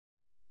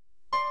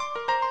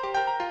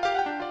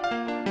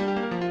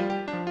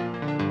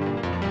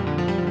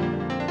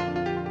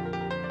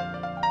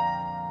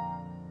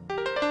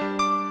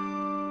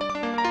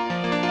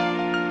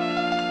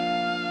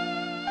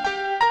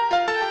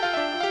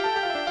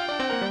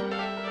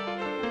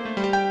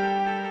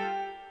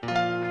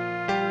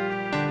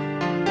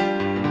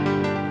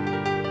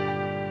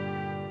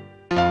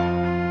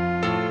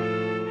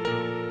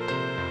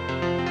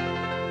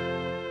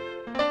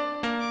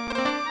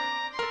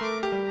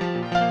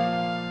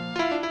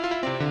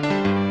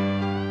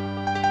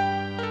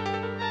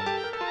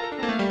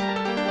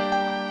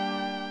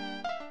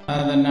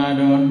သနာ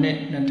တော်နှစ်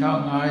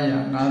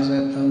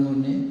2553ခု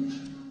နှစ်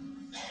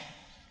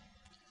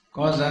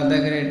ကောဇာတ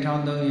က္က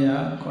ရာ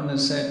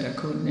1382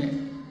ခုနှစ်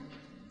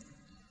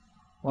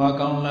ဝါ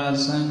ကောင်းလ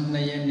ဆန်း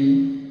2ရက်နေ့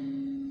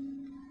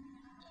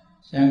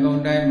ရန်ကုန်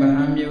တိုင်းဗဟ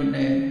န်းမြို့န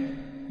ယ်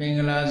မင်္ဂ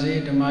လာဈေး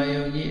ဓမ္မ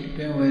ယုံကြီးအ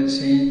တွင်းဝယ်ဆ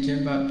င်းကျ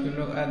င်းပပြု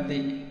လုပ်အပ်သ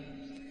ည့်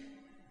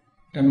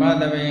ဓမ္မ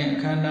သဘင်အ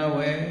ခမ်းအနားဝ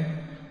ယ်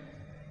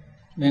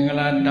မင်္ဂ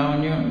လာတောင်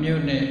ညွန့်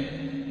မြို့နယ်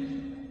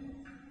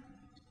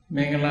မ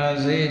င်္ဂလာ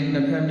ဈေးနှ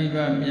စ်ဖက်မိဘ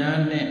များ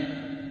နှင့်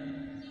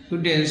ဥ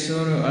တည်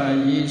ဆိုးတို့အား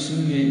ရည်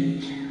စူး၍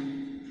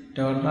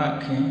ဒေါ်လှ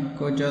ခင်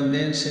ကိုကျော်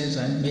သိန်းစေ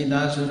ဆိုင်မိ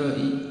သားစုတို့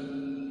၏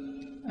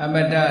အမ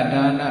တ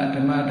ဒါနဓ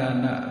မ္မဒါ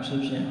နအဖြ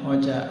စ်ဖြင့်ဟော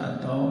ကြားအပ်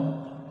သော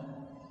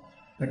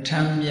ပဋ္ဌာ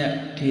န်းမြတ်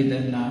ဒေသ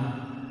နာ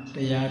တ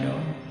ရား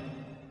တော်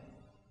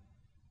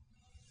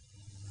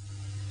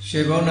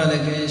ရွှေဘုန်းတော်သ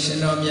ခင်ရှင်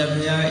တော်မြတ်ဘု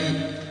ရား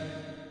၏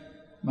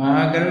မ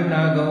ဟာကရု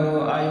ဏာကုံ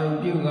ကိုအာယု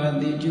ပြုကာ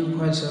တိကျု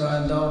ဖွဲ့ဆိုအ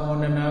ပ်သောဝန္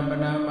ဒနာပ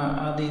ဏာမ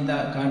အာတိတဂါ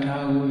ထာ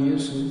ကိုရွ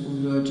တ်ဆိုပူ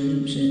ဇော်ခြ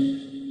င်းဖြင့်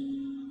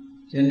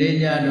ယနေ့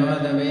ညတော်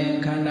သဘင်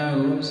ခန္ဓာ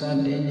ကိုစ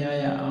တင်ကြ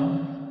ရအောင်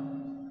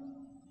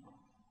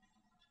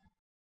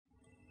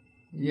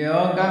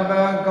ယောကပ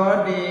ကော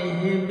တိ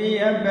ဟိပိ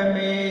အပ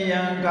မေ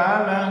ယံကာ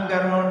လံက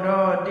ရွန်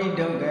တောတိ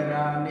ဒုက္ခ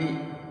ရာနိ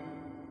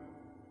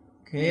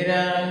ခေ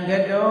ရံက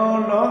တော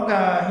လောက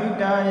ဟိ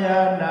တယ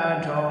နာ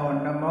ထော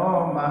နမော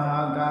မ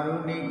ဟာကာရု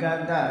ဏိက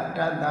တတ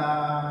တ္တ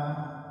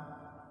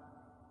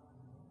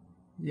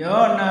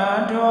ယောနာ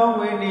ထော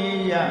ဝိနိ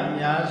ယ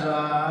မြာ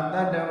စွာတ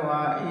တ္တ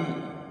ဝါဤ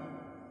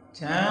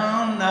ချ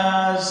မ်းသာ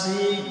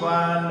စီး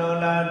ပွားလို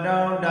လားတော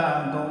င်းတ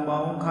ဂုံပေါ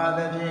င်းခါသ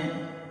ဖြင့်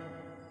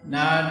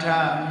နာထ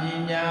မြ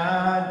ညာ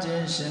ခြ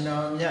င်းရှင်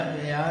တော်မြတ်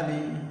ဗျာသ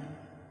ည်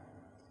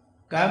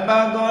ကပ္ပ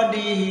ကော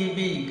တိဟိ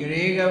ပိဂ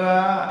ရေက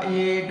ဘာအေ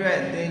အတွ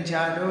က်သင်္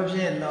ချာတို့ဖြ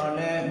င့်တော်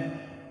လဲ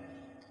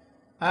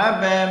အ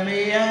ဘမေ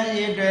ယံ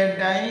ရေအတွက်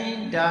တို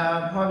င်းတာ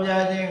ဖော်ပြ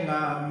ခြင်းက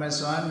မ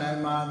စွမ်းနို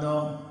င်ပါ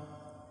သော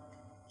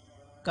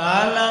ကာ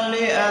လံ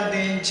လေးအသ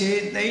င်ချေ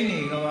သိမ့်နေ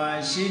ကဘာ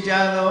ရှိကြ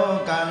သော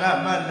ကာလ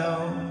ပတ်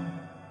လုံး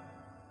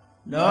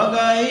လောက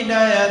ဣဒ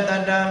ယတ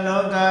တ္တ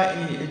လောက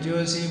ဤအ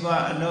ကျိုးစီး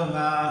ပွားအလုံး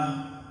ငါ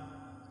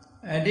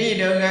အတိ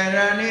ဒုက္ခရ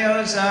ဏိ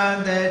ဥ္စာ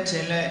သက်ချ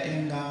င်လက်အ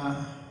င်္ဂါ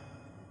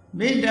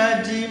မိတ္တ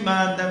ကြီးမာ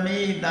သမိ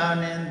တာ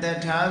နှင့်တ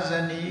ထာဇ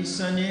နီ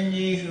စွန်ခြင်း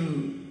ကြီးဟု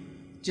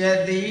ကျက်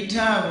တိထ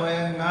ဝဲ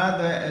ငါး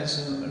သွဲအ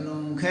စုအ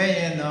လုံးခဲရ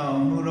င်သော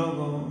မူတို့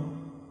ကို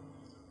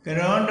က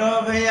ရွန်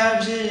တော်ဖျား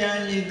ဖြစ်ရ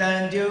န်ဤတ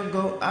န်ကျုပ်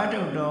ကိုအ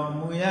ထုတော်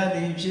မူရသ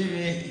ည်ဖြစ်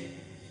၍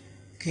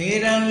ခေ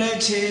ရန်လက်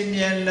ချေ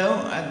မျက်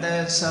လုံးအသ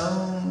က်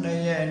ဆုံးလ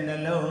ည်းရဲ့နှ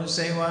လုံး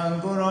စိတ်ဝံ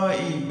ကိုရော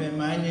ဤပင်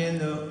မခြင်း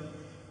တို့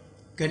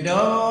က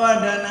တောဘဝ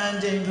ဒနာ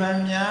ကျိန်ဖန်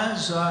များ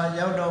စွာ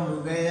ရောက်တော်မူ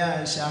ခဲ့ရ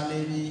ရှာ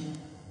လေပြီ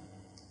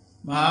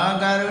မဟာ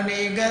ကရု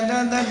ဏီကတတ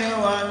တ္တ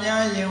ဝါ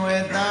များယင်ဝဲ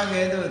သား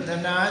ကဲ့သို့တ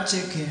နာချ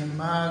စ်ခင်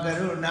မဟာက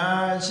ရုဏာ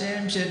ရှင်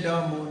ဖြစ်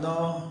တော်မူ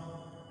သော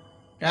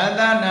တသ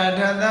နာထ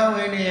သ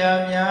ဝိန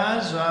ည်းများ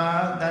စွာ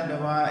တတ္တ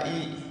ဝါ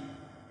ဤ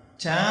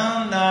ချ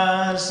မ်းသာ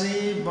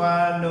စီး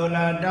ပွားလို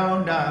လားတော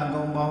င်းတ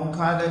ဂုံပေါင်း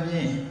ခါသဖြ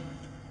င့်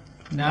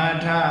နာ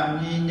ထ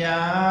မြညာ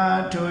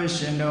ထိုး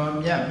ရှင်တော်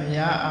မြတ်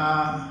ဗျာ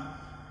အား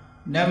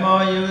နမော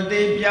ယု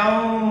တိပြော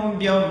င်း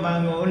ပြောမှ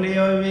န်ကို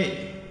လျော်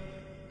၍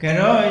က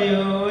ရော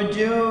ယု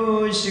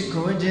ကျိုးရှိ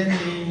ခိုးခြင်း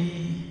သည်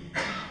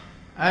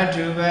အ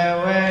ထုဘ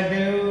ဝ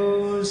တု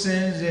စ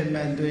င်စစ်မ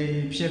သွေ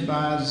ဖြစ်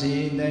ပါစေ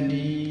တ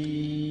ည်း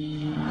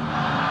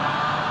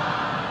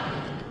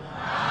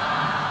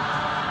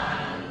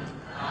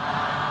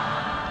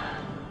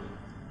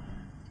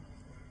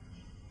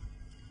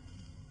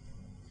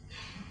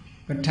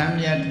ပဋ္ဌာန်း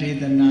မြတ်ဒေ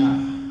သနာ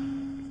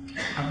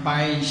အပို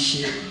င်း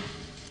ရှိ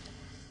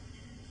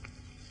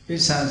ပ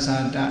စ္ဆာဇာ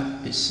တ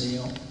ပစ္စ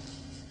ယော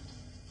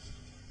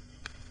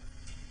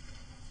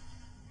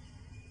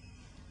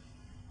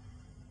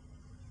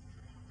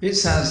ပစ္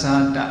ဆာဇာ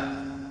တ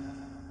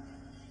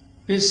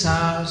ပစ္ဆာ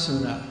ဆို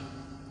တာ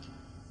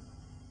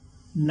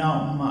နော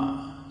က်မှ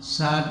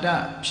ဇာတ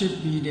ဖြစ်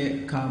ပြီးတဲ့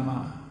အခါမှာ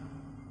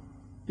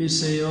ပစ္စ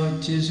ယော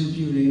ကျေစု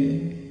ပြုတယ်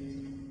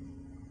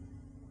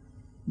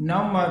နော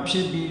က်မှဖြ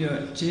စ်ပြီး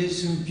တော့ကျေ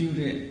စုပြု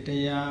တဲ့တ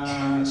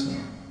ရား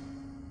ဆို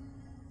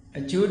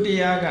အကျိုးတ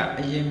ရားက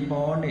အရင်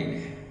ပေါ်နေတ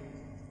ယ်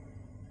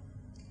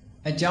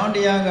အကြောင်းတ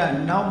ရားက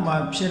နောက်မှ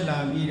ဖြစ်လာ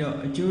ပြီးတော့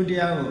အကျိုးတ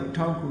ရားကို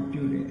ထောက်ကူ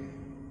ပြုတယ်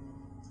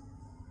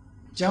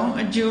အကြောင်း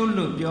အကျိုး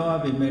လို့ပြောရ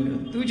ပေမဲ့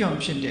လို့သူ့ကြောင့်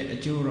ဖြစ်တဲ့အ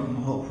ကျိုးတော့မ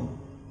ဟုတ်ဘူး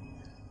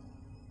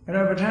အဲ့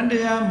တော့ပဋ္ဌာန်းတ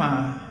ရားမှာ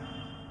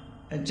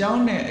အကြော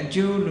င်းနဲ့အ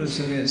ကျိုးလို့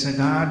ဆိုတဲ့စ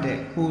ကားတဲ့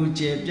ပူ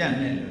ကျယ်ပြန့်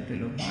တယ်လို့ဒီ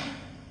လိုမှာ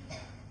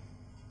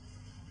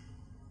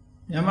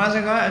မြန်မာစ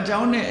ကားအကြော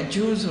င်းနဲ့အ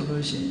ကျိုးဆို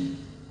လို့ရှိရင်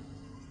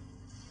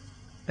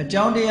အ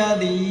ကြောင်းတရား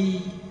သည်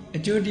အ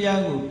ကျိုးတ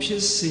ရားကိုဖြ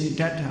စ်စေ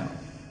တတ်တာ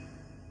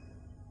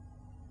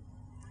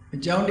အ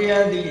ကြောင်းတ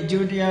ရားသည်အ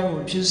ကျိုးတရား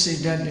ကိုဖြစ်စေ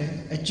တတ်တယ်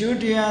အကျိုး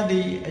တရားသ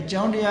ည်အ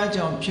ကြောင်းတရား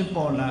ကြောင့်ဖြစ်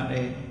ပေါ်လာတ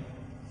ယ်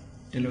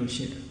ဒီလို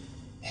ရှိတယ်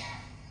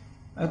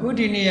အခု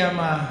ဒီနေရာ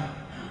မှာ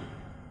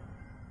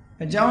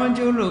အကြောင်းအ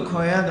ကျိုးလို့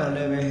ခေါ်ရတော့လ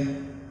ည်းပဲ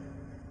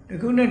တ တ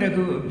ခုနဲ့တ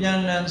ခုအပြန်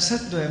အလှန်ဆ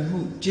က်သွယ်မှု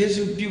ကျေ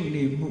စုပြု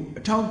နေမှု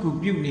အထောက်အကူ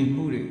ပြုနေ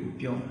မှုတွေကို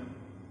ပြောတာ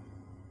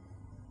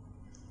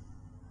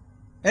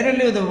အဲ့ဒါ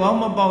လို့သဘော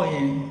မပေါက်ရ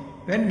င်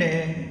ဘယ်နဲ့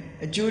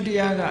အကျိုးတ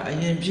ရားကအ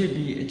ရင်ဖြစ်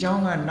ပြီးအကြော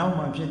င်းကနောက်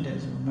မှဖြစ်တယ်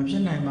ဆိုမဖြ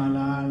စ်နိုင်ပါ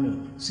လားလို့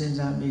စဉ်း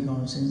စားမိကော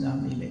င်းစဉ်းစား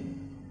မိလိုက်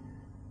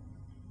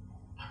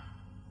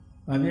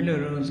ဘာဖြစ်လို့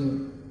လဲဆို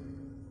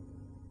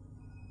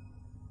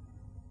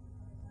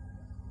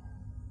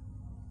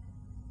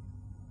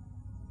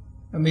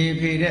အမေ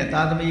ဖေတဲ့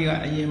သားသမီးက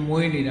အရင်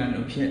မွေးနေတာ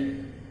လို့ဖြစ်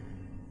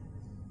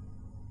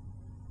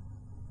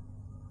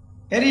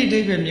အဲ့ဒီအဓိ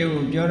ပ္ပာယ်မျိုး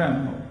ကိုပြောတာမ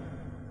ဟုတ်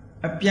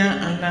အပြန်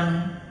အလှန်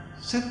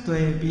ဆက်သွ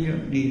ယ်ပြီး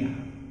တော့နေတာ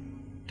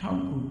ထော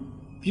က်ကူ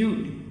ပြု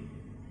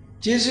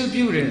ကျေစု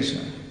ပြုတယ်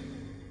ဆိုတာ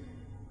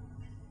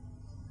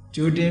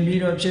ကြိုတင်ပြီး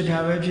တော့ဖြစ်တာ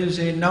ပဲဖြစ်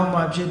စေနောက်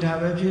မှဖြစ်တာ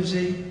ပဲဖြစ်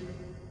စေ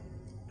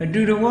အ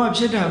တူတကွ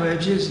ဖြစ်တာပဲ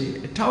ဖြစ်စေ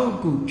အထောက်အ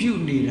ကူပြု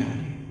နေတာ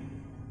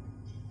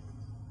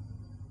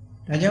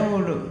ဒါကြောင့်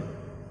မို့လို့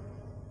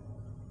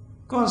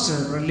cause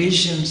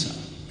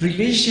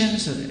relations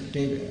ဆိုတဲ့အ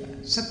ဓိပ္ပာယ်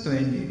ဆက်သွ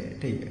ယ်နေတဲ့အ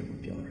ဓိပ္ပာယ်ကို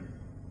ပြောတာ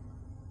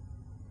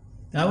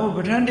ဒါမို့ပ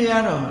ဋ္ဌာန်းတ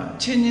ရားတော်ဟာ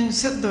ချင်းချင်း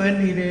ဆက်သွယ်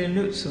နေတယ်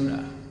လို့ဆိုတာ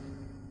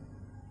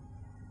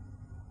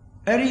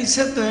အဲ့ဒီဆ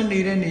က်သွယ်နေ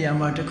တဲ့နေရာ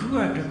မှာတစ်ခုက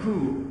တစ်ခု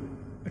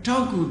အထော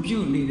က်အကူပြု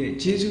နေတဲ့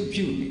ကျေစု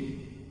ပြုနေ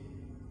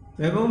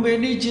ဘယ်ပုံပဲ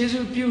နည်းကျေစု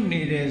ပြု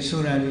နေတယ်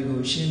ဆိုတာတွေ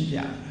ကိုရှင်းပြ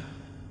တာ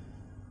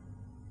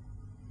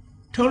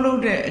ထုတ်လုပ်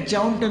တဲ့အ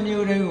ကြောင်းတစ်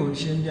မျိုးတည်းကို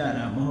ရှင်းပြ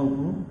တာမဟုတ်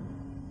ဘူး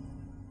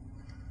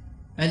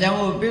အဲကြောင့်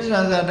မို့ပစ္ဆာ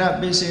ဇာတ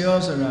ပစ္စယော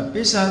ဆိုတာပ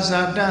စ္ဆာဇာ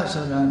တ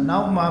ဆိုတာနော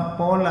က်မှ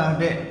ပေါ်လာ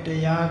တဲ့တ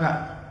ရားက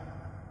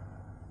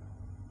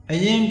အ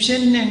ရင်ဖြ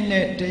စ်နေ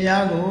တဲ့တ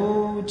ရားကို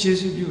ကျေ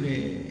စုပြုတ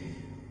ယ်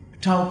အ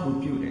ထောက်အကူ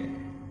ပြုတယ်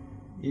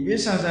ဒီပ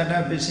စ္ဆာဇာတ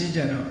ပစ္စည်းကြ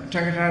တော့အထ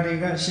က်ကထာတွေ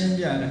ကရှင်း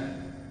ပြတာ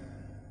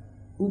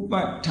ဥပ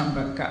ထံပ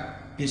က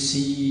ပစ္စ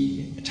ည်း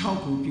အထောက်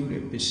အကူပြု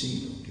တဲ့ပစ္စည်း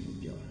လို့ဒီလို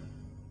ပြောတာ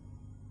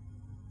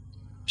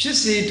ဖြစ်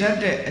စေတတ်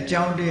တဲ့အ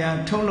ကြောင်းတရား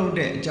ထုတ်လုပ်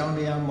တဲ့အကြောင်းတ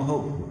ရားမဟု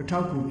တ်ဘူးအထော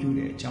က်အကူပြု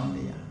တဲ့အကြောင်းတ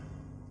ရား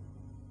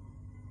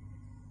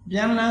ပြ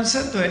န်လည်ဆ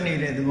က်သွယ်နေ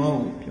တဲ့သဘော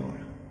ကိုပြော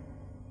တာ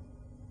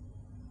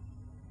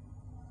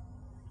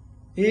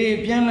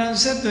ပြန်လည်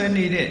ဆက်သွယ်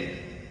နေတဲ့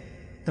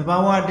သဘာ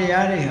ဝတ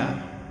ရားတွေဟာ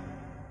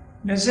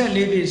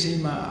24ပစ္စည်း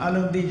မှာအ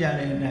လုံးသိကြ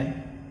တဲ့အတိုင်း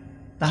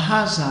သဟ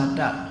ဇာ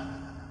တ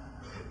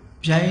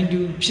ဗျိုင်တူ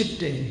ဖြစ်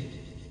တယ်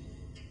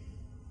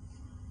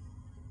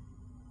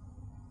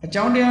အ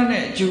ကြောင်းတရား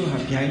နဲ့အကျိုးဟာ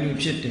ဗျိုင်တူ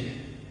ဖြစ်တယ်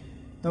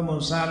သို့မဟု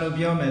တ်စာလို့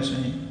ပြောမယ်ဆို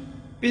ရင်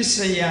ပစ္စ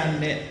ယ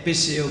နဲ့ပစ္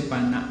စယုပ္ပ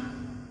န္န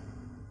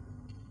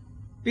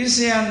ပစ္စ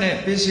ယနဲ့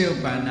ပစ္စယု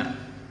ပ္ပန္န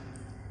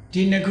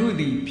ဒီနှစ်ခု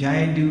သည်ဗျို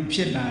င်တူဖြ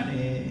စ်လာတ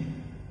ယ်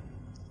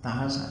သဟ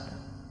ဇာတ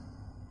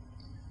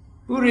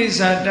ပုရိ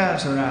ဇာတ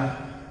ဆိုတာ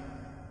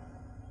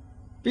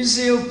ပစ္စ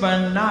ယုပ္ပ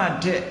န္န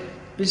တဲ့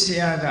ပစ္စ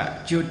ယက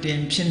ကြိုတင်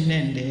ဖြစ်နေ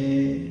တ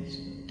ယ်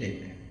တဲ့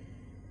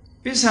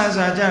ပစ္ဆာ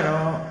ဇာကြ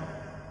တော့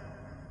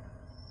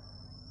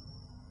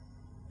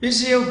ပစ္စ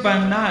ယုပ္ပ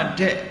န္န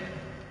တဲ့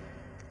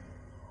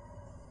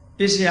ပ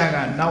စ္စယက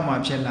နောက်မှ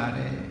ဖြစ်လာတ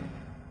ယ်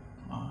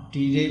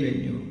ဒီအိဗယ်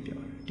မျိုး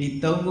ပြောတယ်ဒီ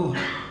သုံးခု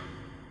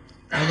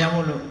အဲကြောင့်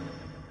မို့လို့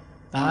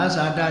သာ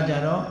ဇာတကြ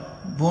တော့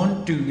born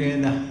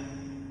together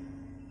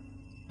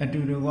အတူ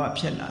တကွ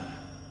ဖြစ်လာတာ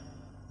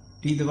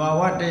ဒီသဘာ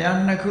ဝတရား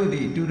နှစ်ခုသ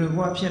ည်အတူတ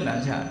ကွဖြစ်လာ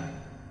ကြတယ်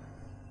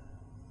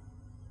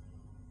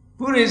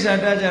ပုရိသ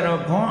တကြ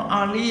တော့ဘွန်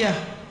အာလိယ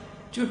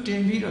ကျွတ်တ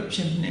င်ပြီးတော့ဖြ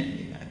စ်နေ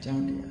နေတာအကြော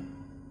င်းတရား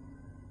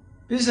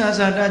ပစ္ဆာ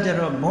ဇာတကြ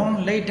တော့ဘွန်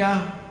လိတာ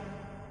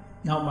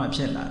နောက်မှဖြ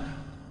စ်လာတာ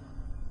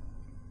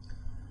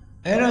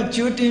အဲ့တော့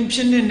ကျွတ်တင်ဖြ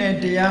စ်နေတဲ့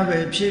တရားပဲ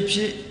ဖြစ်ဖြ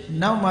စ်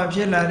နောက်မှဖြ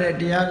စ်လာတဲ့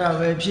တရားက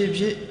ပဲဖြစ်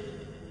ဖြစ်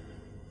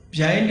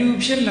ဗျိုင်တူ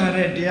ဖြစ်လာ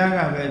တဲ့တရားက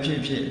ပဲဖြစ်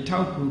ဖြစ်အထော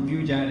က်အကူပြု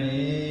ကြတ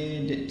ယ်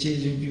တဲ့ကျေ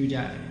စုပြုကြတ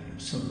ယ်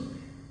ဆိုလို့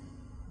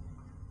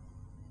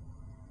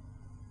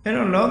အဲ့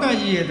တော့လောက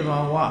ကြီးရဲ့သဘာ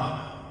ဝ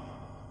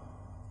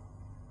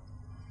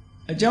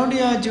အကြောင်းတ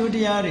ရားအကျိုးတ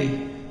ရားတွေ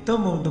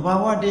သို့မဟုတ်သဘာ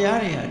ဝတရား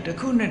တွေဟာတစ်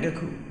ခုနဲ့တစ်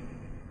ခု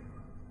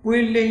ဝေ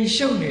လိန်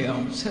ရှုပ်နေအော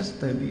င်ဆက်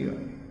သွယ်ပြီး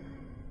တော့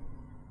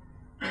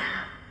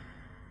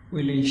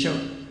ဝေလိန်ရှု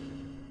ပ်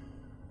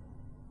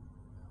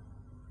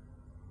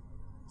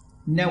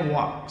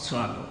network ဆို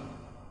တာလို့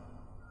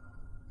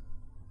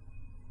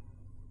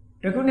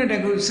တစ်ခုနဲ့တ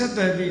စ်ခုဆက်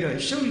သွယ်ပြီးတော့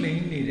ရှုပ်လိ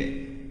န်နေတဲ့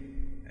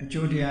အ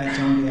ကျိုးတရားအ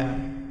ကြောင်းတရား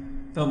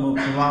သို့မဟုတ်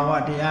သဘာဝ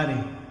တရားတွေ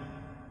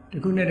တ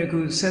စ်ခုနဲ့တစ်ခု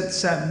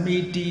ဆက်မိ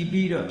တီး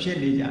ပြီးတော့ဖြစ်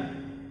နေကြ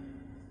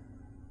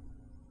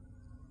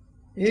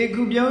တယ်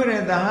ခုပြောရ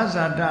တဲ့သဟ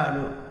ဇာတ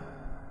တို့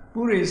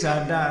ပုရိဇာ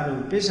တ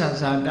တို့ပစ္ဆာ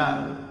ဇာတ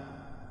တို့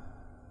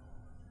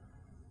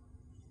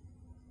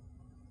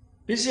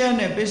ပစ္စယ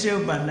နဲ့ပစ္စယု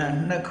ပ္ပန္န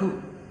နှစ်ခု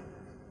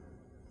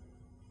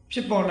ဖြ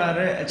စ်ပေါ်လာ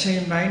တဲ့အချိ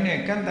န်ပိုင်းနဲ့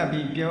ကန့်သက်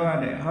ပြီးပြောရ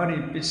တဲ့ဟောဒီ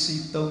ပစ္စ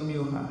ည်း၃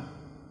မျိုးဟာ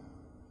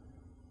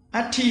အ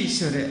ဋ္ဌိ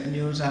ဆိုတဲ့အ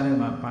မျိုးအစားတွေ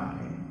မှာပါတ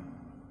ယ်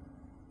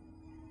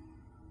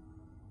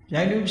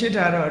ဗျိုင်လူဖြစ်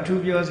တာတော့အ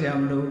ထူးပြောစရာ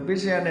မလိုပစ္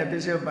စယနဲ့ပ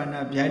စ္စယုပ္ပန္န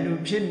ဗျိုင်လူ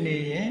ဖြစ်နေ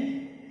ရင်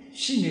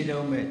ရှိနေ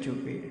တော့မဲ့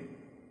ကြိုးပေးတယ်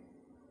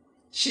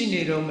ရှိ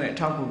နေတော့မဲ့အ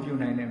ထောက်အကူပြု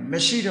နိုင်တယ်မ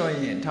ရှိတော့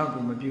ရင်အထောက်အကူ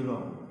မပြု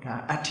တော့ဘူးဒါ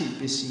အဋ္ဌိ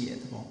ပစ္စည်းရဲ့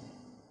သဘော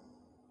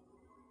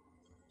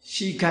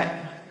ရှိခိုက်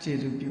ကျေ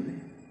စုပြုတ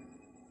ယ်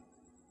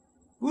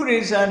ပုရိ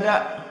သဒ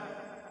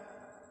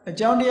အ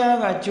ကြောင်းတရား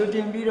ကကြိုတ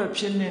င်ပြီးတော့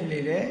ဖြစ်နေ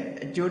တယ်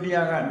အကျိုးတ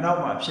ရားကနောက်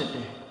မှဖြစ်တ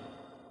ယ်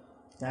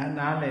ဒါ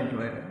နားလည်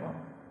လွယ်တယ်ပေါ့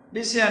ပ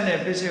စ္စယနဲ့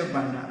ပစ္စယပ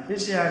န္နပ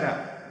စ္စယက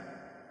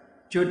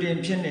ကြိုတင်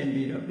ဖြစ်နေ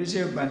ပြီးတော့ပစ္စ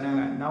ယပန္န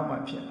ကနောက်မှ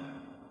ဖြ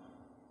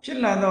စ်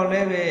လာတော့လ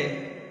ည်းပဲ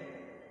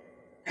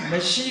မ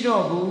ရှိ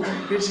တော့ဘူး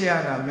ပစ္စယ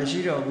ကမရှိ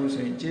တော့ဘူး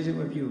ဆိုရင်ကျေစု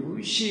မပြု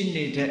ဘူးရှိ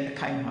နေတဲ့အ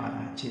ခိုက်မှာ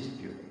ကျေစု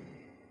ပြုတယ်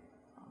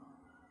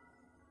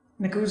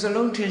နှစ်ခုစ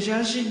လုံးထင်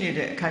ရှားရှိနေ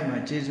တဲ့အခိုက်မှာ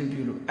ကျေစု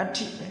ပြုလို့အဋ္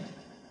ဌိပဲ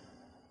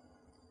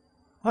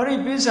ဟောဒီ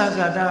ပိစ္ဆာ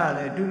ဇာတကလ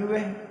ည်းအတူတူ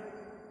ပဲ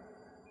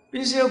ပ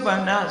စ္စယပ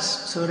န္န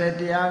ဆိုတဲ့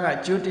တရားက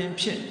ကြိုတင်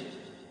ဖြစ်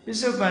ပစ္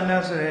စယပန္န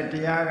ဆိုတဲ့တ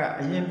ရားက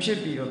အရင်ဖြစ်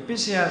ပြီးတော့ပ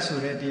စ္စယဆို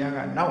တဲ့တရားက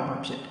နောက်မှ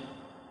ဖြစ်တယ်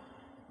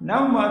နော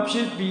က်မှဖြ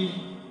စ်ပြီး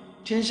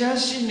ထင်ရှား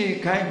ရှိနေ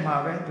ခိုင်းမှာ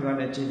ပဲသူက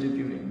လည်းကျေစု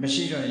ပြုတယ်မ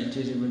ရှိတော့ရင်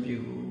ကျေစုမပြု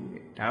ဘူး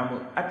တဲ့ဒါ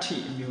မို့အဋ္ဌိ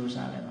အမျိုးအ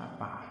စားလည်းမှာ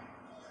ပါတယ်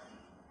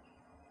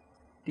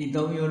ဒီ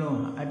သုံးမျိုးလုံး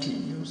ဟာအဋ္ဌိ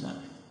အမျိုးအ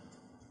စား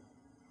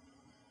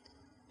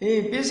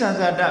ပစ္ဆာ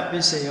ဇာတပ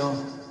စ္စယော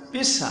ပ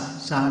စ္ဆာ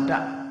ဇာတ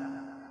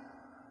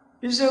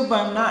ပစ္စုပ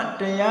န်န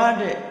တရား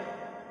တဲ့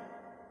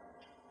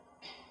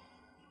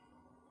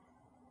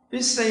ပ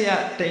စ္စယ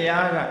တ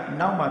ရားက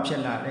နောက်မှဖြ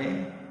စ်လာတယ်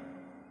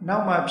နော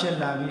က်မှဖြစ်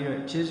လာပြီး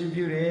တော့ကျေစု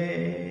ပြုတယ်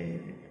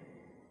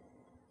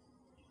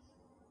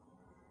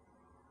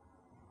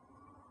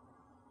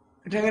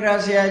အထက်ကရာ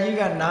ဆရာကြီး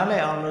ကနားလ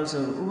ည်အောင်လို့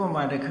ဆိုဥပ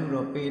မာတစ်ခု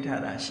တော့ပေး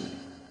ထားတာရှိတ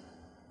ယ်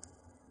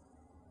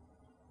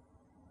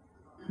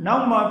နော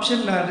က်မှဖြ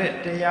စ်လာတဲ့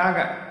တရားက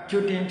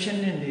ကြိုတင်ဖြစ်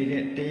နေ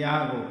တဲ့တ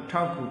ရားကို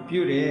ထောက်ကူ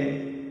ပြုတယ်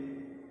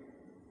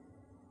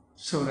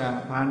ဆိုတာ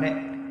ဘာနဲ့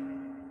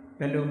ဘ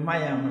ယ်လိုမှ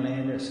တ်ရမလဲ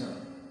လို့ဆို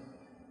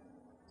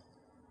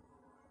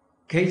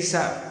ခိစ္ဆ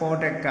ပော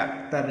ဒက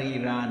တရိ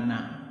ရာဏ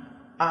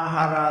အာ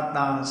ဟာရ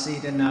တာစေ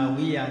တနာ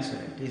ဝိယ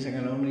ဆိုတဲ့ဒီစ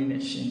ကားလုံးလေး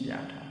နဲ့ရှင်းပြ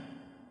ထား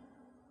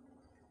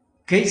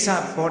ခိစ္ဆ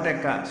ပောဒ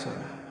ကဆို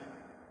တာ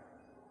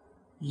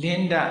လ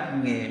င်းဒ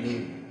ငယ်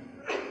လေး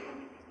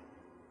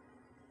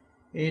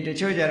တ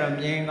ချို့ကြတော့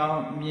မြင်ကော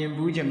င်းမြင်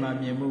ဘူးချင်မှ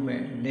မြင်မှုပဲ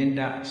လင်း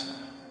ဒ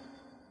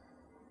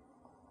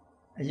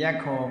အရက်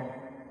ခေါ်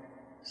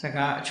စ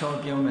ကားအချော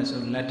ပြောမယ်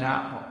ဆိုလက်ထ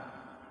ဟော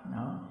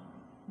နော်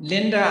လ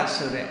င်းဒ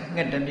ဆိုတဲ့ငှ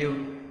က်တစ်မျိုး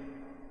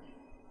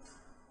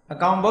အ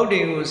ကောင်ဘုတ်တွေ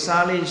ကို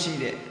စားလေးရှိ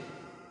တဲ့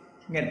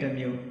ငှက်တစ်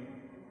မျိုး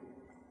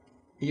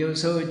အယုတ်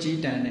ဆိုးကြီး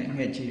တန်တဲ့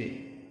ငှက်ကြီးတွေ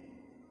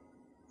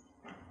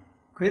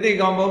ခွေးသိ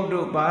ကောင်ဘုတ်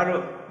တို့ဘာ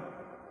တို့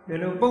ဒီ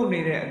လိုပုတ်နေ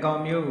တဲ့အကော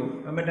င်မျိုးကို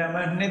အမတန်မှ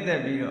နှိမ့်သ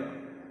က်ပြီးတော့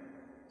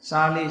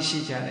စားလေးရှိ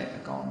ကြတဲ့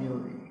အကောင်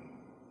မျိုးတွေ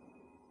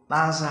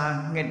သားစား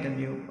ငှက်တစ်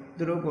မျိုး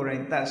သူတို့ကိုယ်တို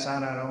င်တတ်စား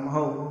တာတော့မ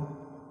ဟုတ်ဘူး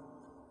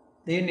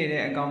သေးနေ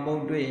တဲ့အကောင်ပုံ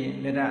တွေ့ရင်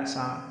လက်ဒ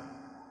စား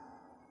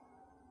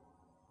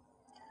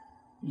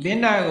လ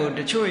င်းနာကိုတ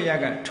ချို့ရ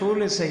ကထိုး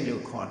လက်စိတ်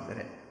လို့ခေါ်တဲ့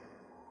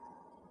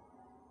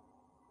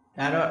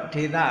ဒါတော့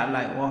ဒေသအ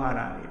လိုက်ဝဟ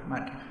ရာတွေမှ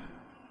တ်တာ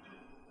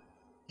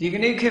ဒီက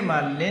နေ့ခေတ်မှာ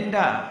လင်း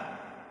နာ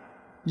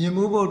မြင်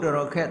မှုဖို့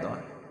တော်ခက်သွား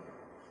တယ်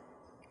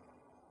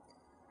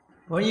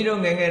ဘုန်းကြီးတို့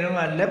ငယ်ငယ်တုန်း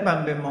ကလက်ပံ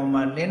ပင်ပေါ်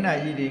မှာလင်းနာ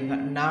ကြီးတွေ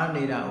နား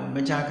နေတာကိုမ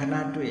ကြာခဏ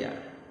တွေ့ရတယ်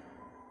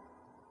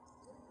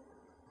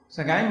စ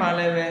ကိုင်းမှာ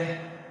လည်းပဲ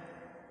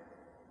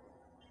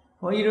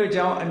ဘုန်းကြီးတို့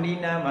ကျောင်းအနီး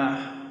နားမှာ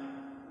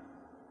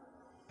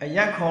အရ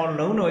က်ခေါ်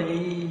လုံးတော်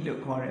ကြီး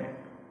လို့ခေါ်တဲ့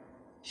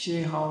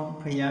ရှေးဟောင်း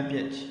ဖျားပြ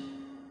က်ကြီး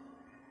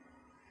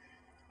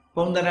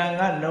ပုံတရံ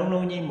ကလုံး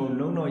လုံးကြီးမို့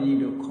လုံးတော်ကြီး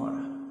လို့ခေါ်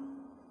တာ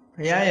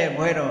ဘုရားရဲ့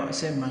ဘွဲတော်အ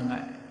စစ်မှန်က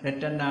ရ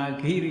တနာ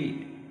ဂိရိ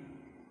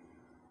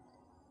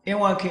အင်း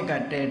ဝခေတ်က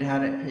တည်ထား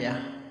တဲ့ဘု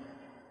ရား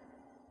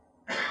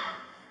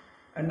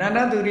အနန္တ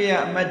သူရိယ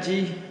အမတ်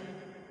ကြီး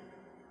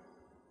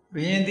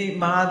ဘုရင်ဒီ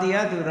မဟာသီယ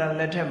သူရ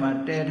လက်ထက်မှာ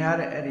တည်ထား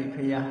တဲ့အဲ့ဒီ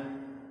ဘုရား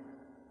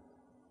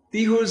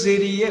တိဟိုဇေ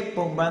ရီရဲ့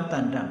ပုံပန်းတ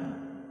န်တံ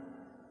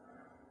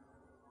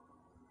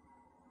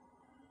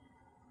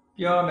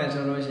ပြောမယ်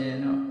ဆိုလို့ရှိရင်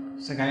တော့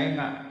စကိုင်း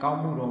ကကောင်း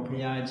မှုတော်ဘု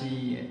ရား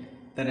ကြီးရဲ့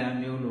တရံ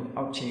မျိုးလို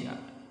အောက်ခြေက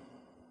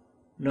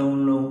လုံ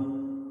လုံ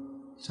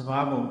စဘာ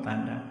ပုံတ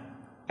န်တံ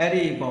အဲ့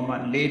ဒီပုံမှာ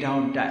၄000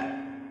တိုက်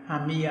ဟာ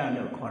မိယ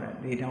လို့ခေါ်တယ်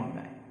၄000တိုက်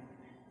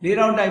၄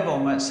000တိုက်ပုံ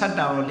မှာဆတ္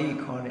တဝလိ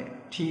ခေါ်တဲ့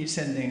ထီစ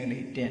င်စင်က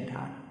လေးတင်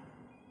ထားတာ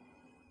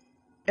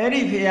အဲ့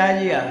ဒီဘုရား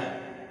ကြီးဟာ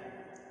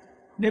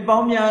နှစ်ပေါ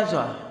င်းများ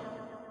စွာ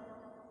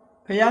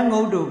ဘုရားငု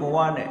တ်တူဘဝ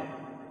နဲ့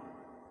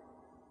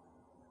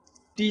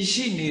တည်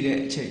ရှိနေတဲ့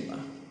အချိန်မှာ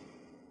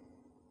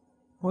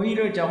ဘုန်းကြီး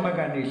တို့ကျောင်းဘက်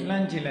ကနေလှ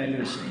မ်းကြည့်လိုက်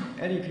လို့ရှိရင်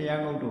အဲ့ဒီဘု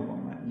ရားငုတ်တူဘုံ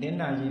မှာလင်း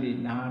နာကြီးတွေ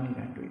နားနေ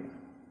တာတွေ့ရတယ်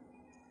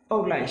။အု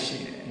ပ်လိုက်ရှိ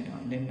တယ်အဲ့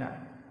တော့လင်းနာ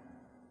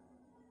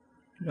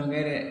လွန်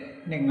ခဲ့တဲ့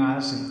နှစ်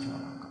90ကျော်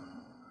လောက်က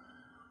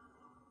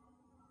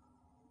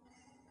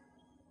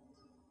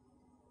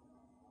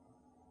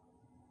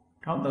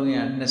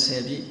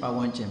1320ပြည့်ပတ်ဝ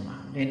န်းကျင်မှာ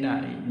လင်းနာ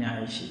တွေအများ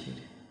ကြီးရှိသေး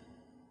တယ်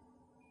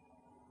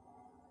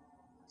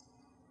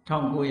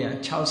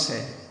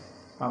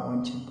1960ပတ်ဝ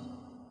န်းကျင်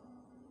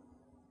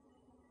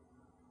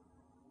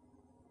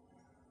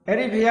အဲ့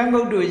ဒီဘုရားငု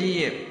တ်တို့ကြီး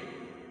ရဲ့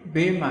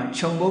ဘေးမှာ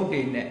ခြုံဘုတ်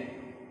တွေနဲ့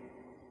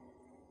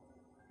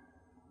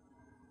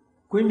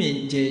ကွင်းမြင့်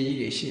ကျယ်ကြီး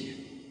တွေရှိတယ်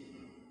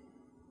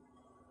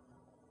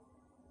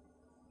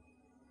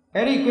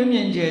Eri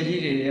Quimian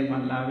Jedi,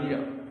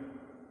 Malavi,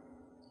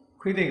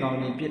 critical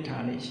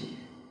Pitalishi.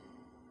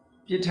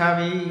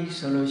 Pitavi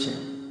solution.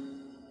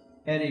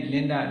 Eri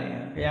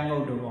Linda,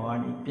 Piango to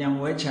Wani, Pian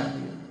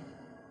Wechabi,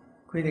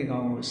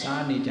 critical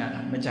Sani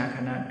Jana,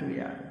 Majakana to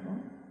ya.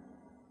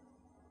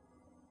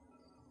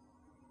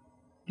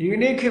 The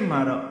unique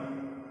motto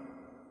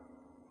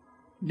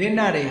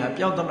Linda, they have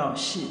built on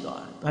sheet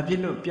on,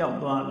 Papilu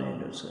built on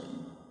letters.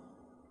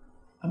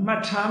 A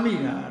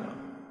Matami.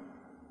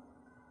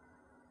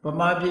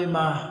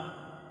 Bamabima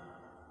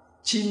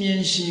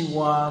Chimian Shi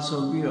was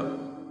so bureau,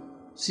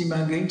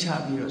 Simangain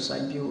Chabio,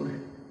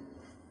 Sibure.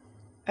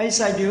 I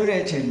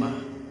Sibure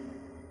Chema.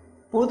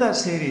 Buddha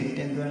Siri,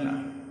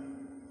 Tendula.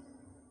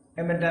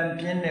 Emedan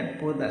Piene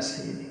Buddha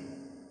Siri.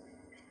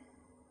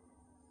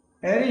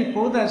 Eri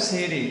Buddha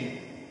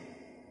Siri.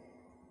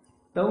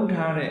 Don't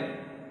hurry,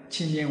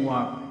 Chimian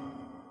walk.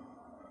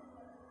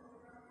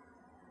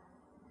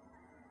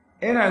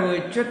 Era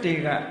with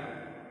Chutiga.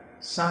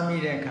 Sami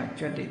Reka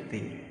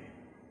Chutty.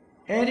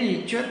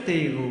 Eri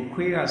Chutty who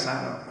Quiga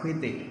Saro,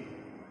 Quiddy.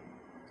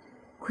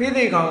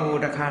 Quiddy go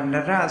the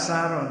Kandara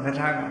Saro, the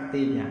Taga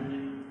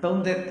Tian,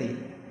 don't that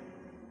thing.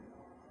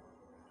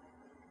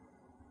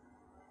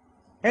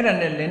 Eran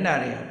the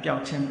Lindaria,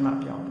 Jochen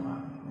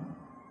Mapion.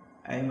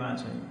 I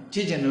must say,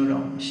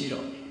 Chichen Shiro.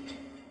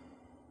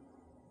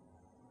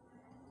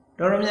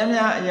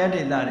 Doromia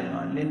Yadi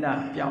Dari,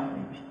 Linda Pion.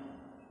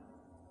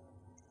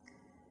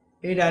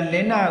 Ida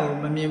Lena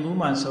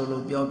Mamima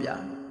solo Biobia.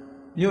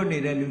 You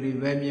need a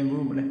little very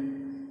movement.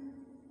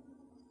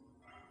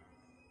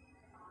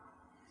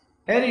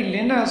 Eri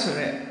Linda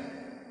Sure.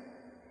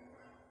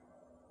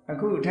 A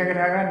good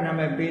Tagaraga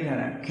number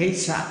beta,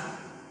 Kesa.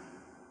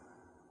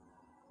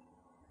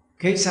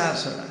 Kesa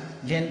Sura,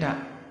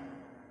 Linda.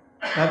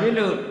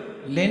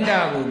 Babilu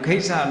Linda will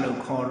Kesa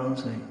look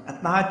columns. A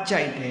thought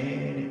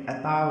chite, a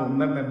thou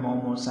member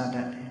Momo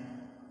Saturday.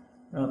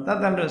 No,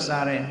 Tatalu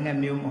Sare,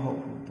 Nemium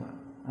Hope.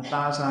 A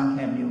thousand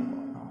hem you.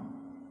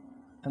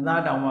 And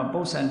that on my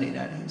post and did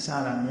that,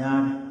 Saram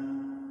Yan.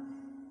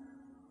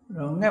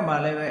 Never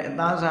live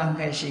 1,000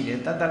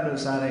 heshi, Tatalu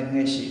Sare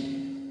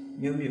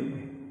Heshi,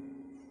 you.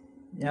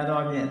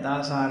 Yadomi,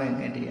 Dasar and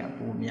Edia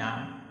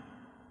Pumia.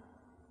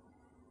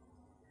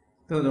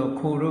 Todo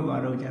Kuru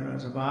Baru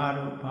Jaros,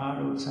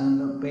 Paru,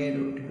 Sando,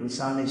 Peru, to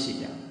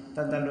Salishida,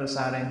 Tatalu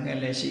Sare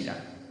Heleshida.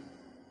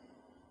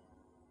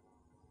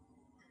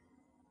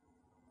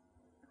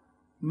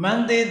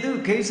 Monday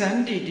do case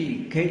and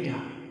didi, Kata.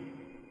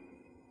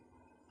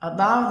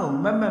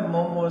 Adao, Member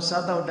Momo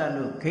Sato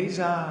Dalu,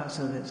 Kesa,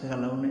 so that's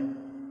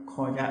alone,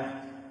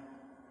 Koya.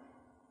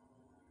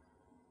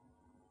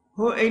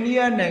 Who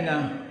India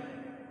Nanga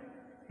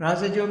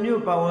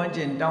Rasajomu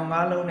Pawanjin, down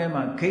Malo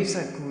Nema,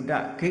 Kesa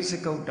Kuda,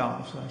 Kesa go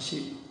down, so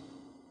she.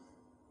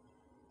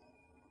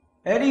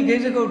 Eddie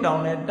Kesa go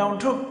down and down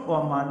took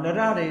Wama,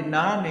 Narari,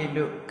 Nani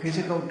look,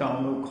 Kesa go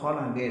down, look, call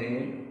and get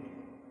it.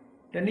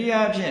 The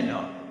Nia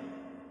Piano.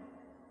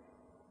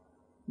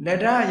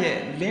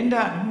 Leda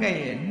Linda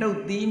Ngay,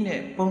 no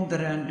dine,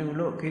 Ponderan do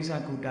look,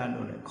 Kesa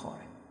Kudano le call.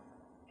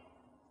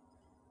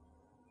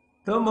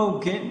 Tomo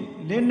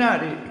Kin, Linda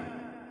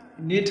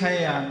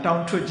Nitaya,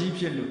 down to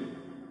Jeepilu,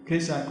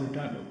 Kesa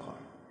Kudano call.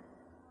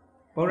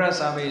 Bora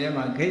Sabe them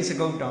and Kesa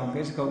go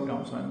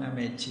down, so I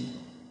made cheap.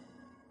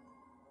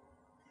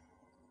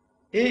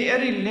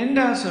 Eri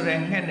Linda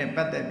Sorengen,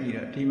 but the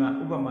beer,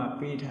 Tima Ubama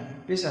Peter,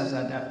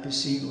 Pisasada,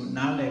 Pisigo,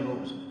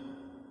 Nalevos.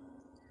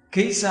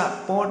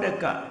 Kesa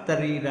Podaka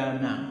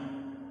Tarirana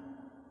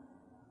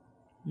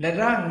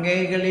Lera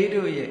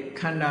Negalido ye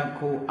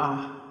Kanako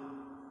Ah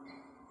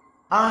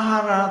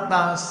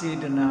Aharata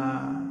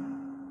Sidana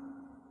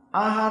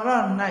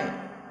Ahara night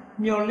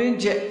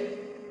Myolinje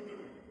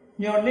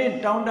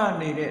Myolin down down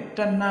needed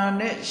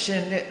Tanane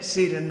Shenet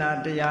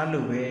Sidana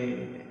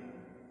Dialuwe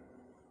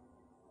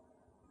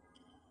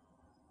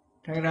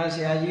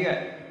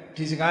Tagrasia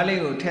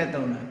Tisgalego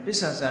Tetona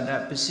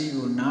Pisasada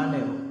Pisigo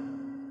Nalevo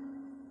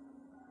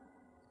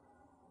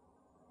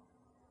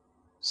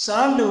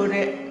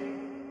Salure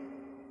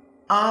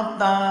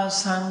Ada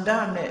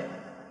Sandane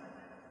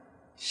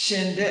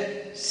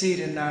Shinde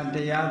Sirana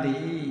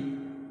Dayadi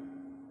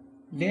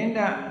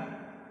Linda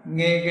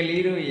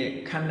Negalido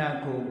ye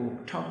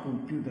Kanako Tapu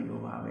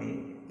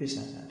Pudaloave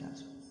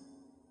Pisasadas.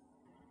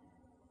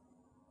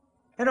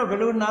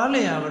 Erobelo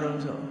Nale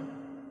Avaroso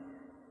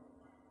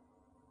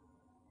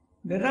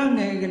The Rang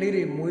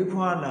Negaliri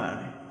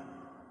Muipala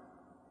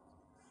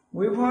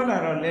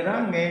Muipala or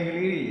Lerang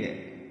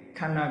Negaliri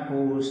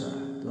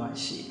Kanakosa.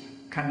 She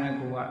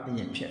Kanagoa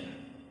Yenchel.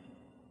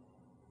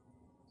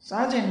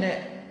 Sergeant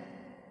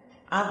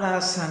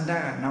Ada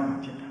Sandaga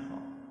Namapita.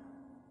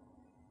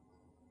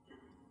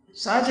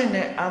 Sergeant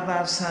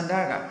Ada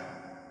Sandaga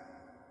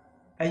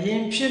a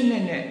Yenchel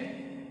in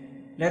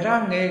it.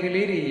 Lerang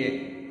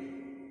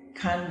Negaliri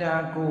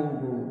Kanda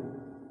Gogo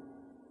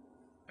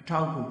a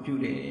talk of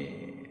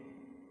Jude.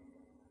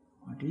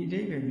 What did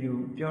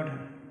you, Jordan?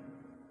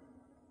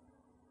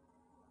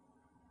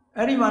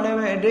 Anyone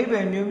ever a day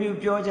when you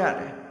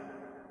Georgia?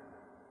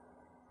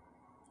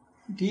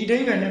 ဒီဒိ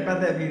ဗ္ဗံနဲ့ပတ်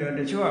သက်ပြီးတော့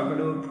တချို့ကဘယ်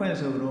လိုဖွင့်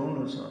ဆိုတော့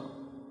လို့ဆိုတော့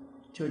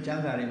ချို့ကျ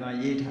မ်းစာတွေမှာ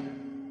ရေးထား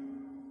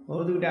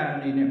ဘောဓုတအ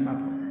နေနဲ့မှတ်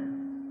ဖို့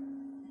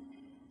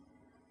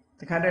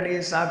တခါတလေ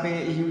စာပေ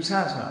အယူဆ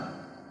ဆိုတာ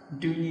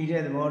တူညီ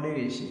တဲ့သဘောလေး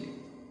တွေရှိတယ်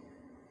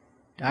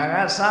ဒါက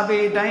စာပေ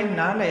အတိုင်း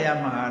နားလည်ရ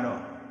မှာ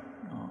တော့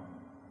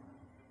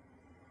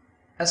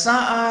အစာ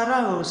အာဟာ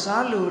ရကို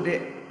စားလို့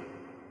တဲ့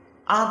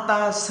အာ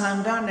တာဆန္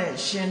ဒနဲ့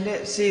ရှင်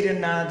တဲ့စေတ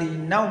နာသည်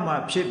နောက်မှ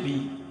ဖြစ်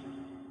ပြီး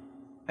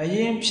အရ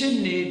င်ဖြစ်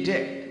နေ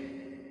တဲ့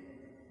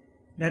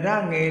နရ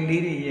ငယ်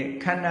လေးတွေရဲ့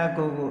ခန္ဓာ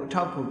ကိုယ်ကိုအ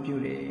ထောက်အကူပြု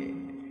တယ်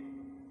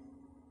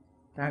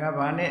ဒါက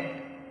ဘာနဲ့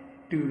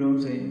တူတော့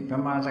ဆိုရင်ဗ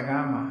မာစ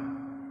ကားမှာ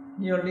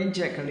ညှော်လင်း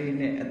ချက်ကလေး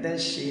နဲ့အသက်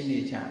ရှည်နေ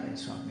ကြတယ်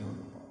ဆိုတာမျိုး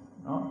လို့ပေါ့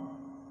နော်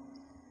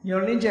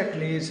ညှော်လင်းချက်က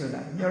လေးဆို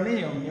တာညှော်လင်း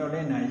ရုံညှော်လ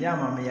င်းတာရ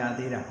မှာမရ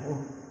သေးတာဟု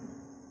တ်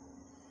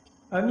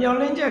မျော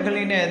လင်းချက်က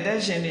လေးနဲ့အသက်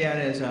ရှင်နေရ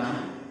တယ်ဆိုတာ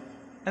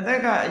အသက်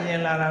ကအရင်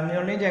လာတာ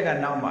မျောလင်းချက်က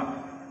နောက်ပါ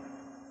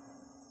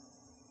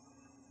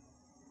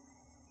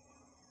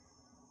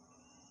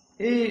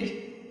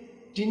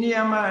ဒီနေ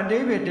ရာမှာအဓိ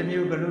ပ္ပာယ်တစ်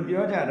မျိုးဘယ်လို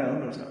ပြောကြတော့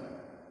လို့ဆို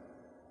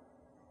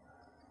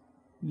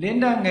လင်း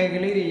တာငယ်က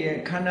လေးတွေရဲ့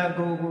ခန္ဓာ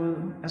ကိုယ်ကို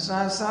အစာ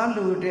စား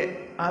လို့တဲ့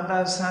အာသာ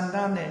ဆန္ဒ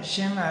နဲ့ရှ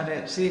င်းလာ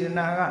တဲ့စေတ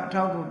နာကအ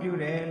ထောက်အကူပြု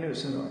တယ်လို့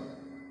ဆိုတော့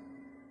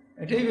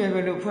အဓိပ္ပာယ်ဘ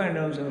ယ်လိုဖွင့်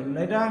လို့ဆိုလ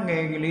က်ဓာင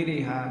ယ်ကလေးတွေ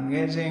ဟာင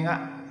ယ်စဉ်က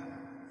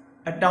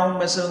အတောင်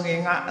မစုံင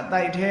င်ကအ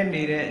တိုက်ထဲ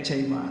နေတဲ့အချိ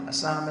န်မှာအ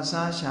စာမ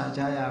စားရှာ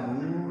ကြရ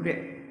ဘူးတဲ့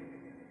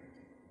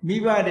မိ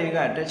ဘတွေက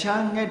တ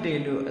ခြားငှက်တွေ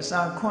လို့အ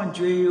စာခွန့်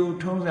ကြွေးယူ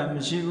ထုံးစံမ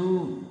ရှိ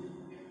ဘူး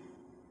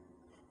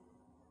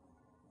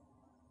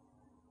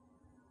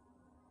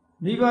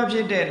မိဘဖြ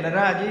စ်တဲ့လရ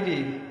ကြီးတွေ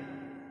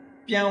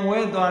ပြန်ဝဲ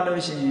သွား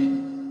လို့ရှိရင်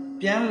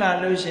ပြန်လာ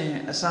လို့ရှိရ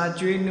င်အစာ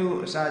ကြွေးနှုတ်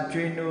အစာ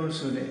ကြွေးနှုတ်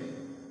ဆိုတဲ့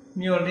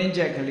မျောလင်း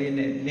ချက်ကလေး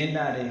နဲ့လင်း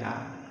တာတွေဟာ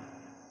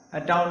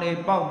အတောင်တွေ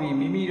ပေါက်ပြီး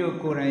မိမိတို့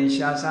ကိုယ်တိုင်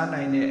ရှာစား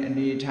နိုင်တဲ့အ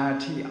နေအထား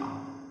ထိအော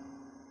င်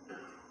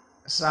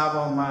အစာ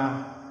ပေါ်မှာ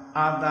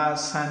အာသာ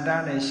ဆန္ဒ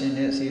နဲ့ရှင်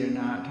တဲ့စေတ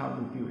နာအထောက်အ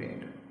ကူပြုတယ်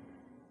လို့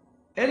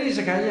အဲ့ဒီစ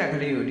ကားရက်က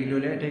လေးကိုဒီလို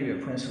လဲအဓိပ္ပာယ်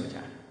ဖွင့်ဆိုကြ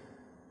တယ်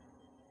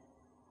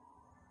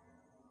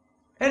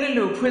အဲ့ဒီ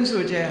လိုဖွင့်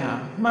ဆိုချက်ဟာ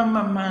မှန်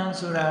မှန်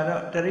ဆိုတာ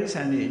တော့တရိစ္ဆာ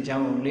န်တွေအကြော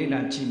င်းကိုလေ့လာ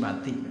ကြည့်မှ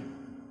သိမယ်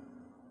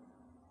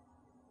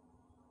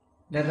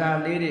လရ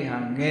လေးတွေဟာ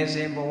ငယ်စ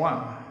ဉ်ဘဝမှာ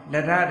လ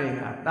ရတွေ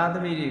ဟာသားသ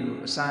မီးတွေကို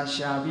အစာ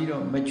ရှာပြီး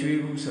တော့မကြွေး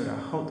ဘူးဆိုတာ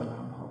ဟုတ်သ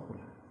လားမဟုတ်ဘူး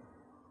လား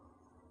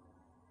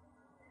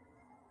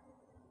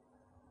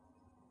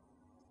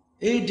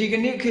ဒီက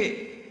နေ့ခေတ်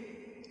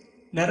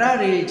လရ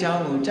တွေအကြော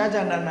င်းကိုကြာ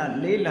ကြာနာနာ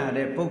လေးလာ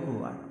တဲ့ပုဂ္ဂို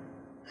လ်ဟာ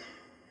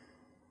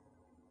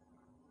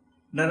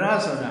လရ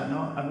ဆိုတာ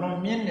နော်အလွန်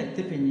မြင့်တဲ့သ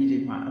စ်ပင်ကြီးတွေ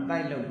မှာအတို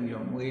က်လောက်ပြီး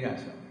တော့မွေးတာ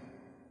ဆို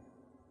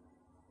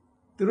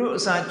သူတို့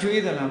အစာ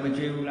ကြွေးသလားမ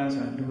ကြွေးဘူးလား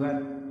ဆိုတာလူက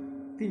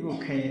သိဖို့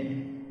ခဲရတ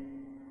ယ်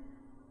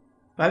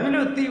ဘာဖြစ်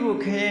လို့သိဖို့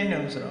ခဲနေ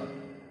လို့ဆိုတော့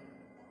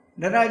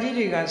လရကြီး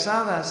တွေက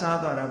စား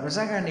သွားတာပါဇ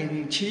က်ကနေ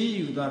ပြီးချီး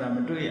ယူသွားတာမ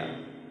တွေ့ရဘူး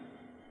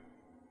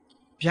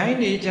ဗျိုင်း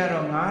နေကြ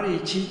တော့ငါးတွေ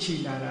ချီ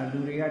လာတာလူ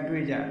တွေက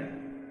တွေ့ကြတယ်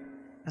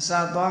အစာ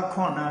သွား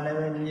ခွန့်တာလည်း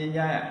ပဲမြင်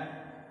ကြရ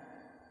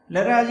လ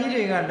ရကြီး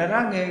တွေကလရ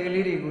ငယ်က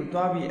လေးတွေကို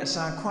သွားပြီးအ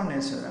စာခွန့်နေ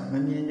ဆိုတာမ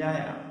မြင်ကြ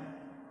ရ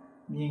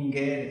မြင်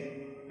ခဲ့တယ်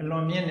အလွ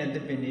န်မြင့်တဲ့သ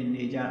စ်ပင်တွေ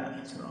နေကြတာ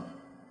ဆိုတော့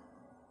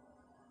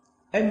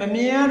မမြ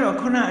င်ရတော့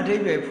ခုနအဓိ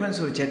ပ္ပာယ်ဖွင့်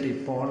ဆိုချက်တွေ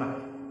ပေါ်လာ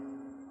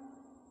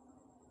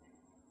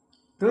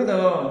သို့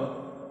တော့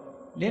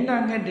လင်းတာ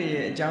ငှက်တွေ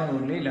ရဲ့အကြောင်း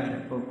ကိုလေ့လာ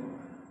တဲ့ပုဂ္ဂိုလ်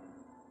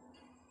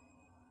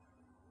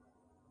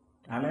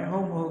ဒါလည်းဟု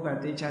တ်မဟုတ်က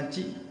သေချာကြ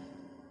ည့်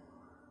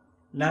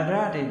လရ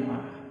တွေမှာ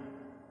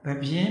ဗ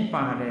ပြင်း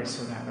ပါတယ်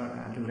ဆိုတာတော့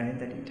ဒါလူတိုင်း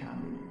သတိထား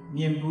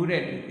မြင်ဘူး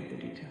တဲ့လူတွေသ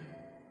တိထား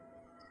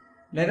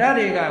လရ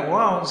တွေက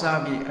ဝါအောင်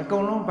စားပြီးအကု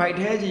န်လုံးဗိုက်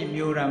ထဲကြီး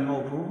မျိုးတာမဟု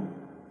တ်ဘူး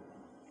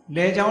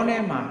လေချောင်းထဲ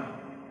မှာ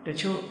တ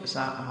ချို့အ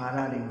စာအာ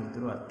ဟာရတွေကိုသူ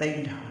တို့ကသိ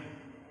မ့်ထားတယ်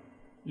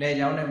လေ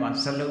ချောင်းထဲမှာ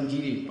ဇလုံး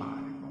ကြီးတွေပါ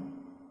တယ်ပေါ့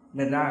လ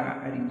ရက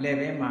အဲ့ဒီလေ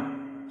ဘဲမှာ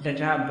လ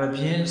ရဗ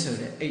ပြင်းဆို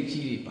တဲ့အိတ်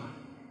ကြီးတွေပါ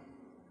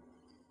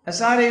အ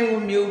စာတွေကို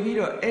မြုပ်ပြီး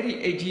တော့အဲ့ဒီ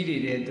အိတ်ကြီးတွေ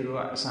တဲ့သူတို့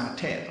ကအစာ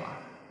ထည့်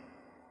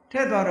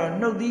သွားတော့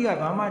နှုတ်သီးက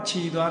ဘာမှ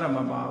ခြီသွားတာမ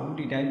ပါဘူး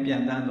ဒီတိုင်းပြ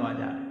န်တန်းသွား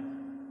ကြတယ်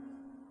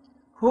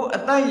ဟိုအ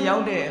တိုက်ရော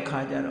က်တဲ့အခါ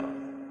ကျတော့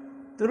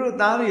သူတို့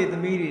သားတွေသ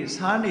မီးတွေ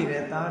စားနေ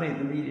တဲ့သားတွေ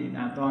သမီးတွေ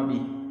နာသွား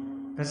ပြီး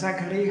ပါဇက်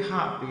ကလေးဟ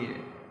ပေးတ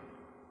ယ်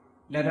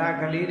လရ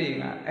ကလေးတွေ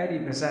ကအဲ့ဒီ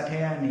ပါဇက်ထဲ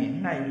ကနေ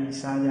နှိုက်ပြီး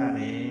စားကြတ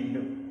ယ်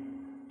လို့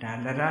ဒါ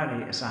လရတွေ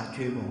အစာ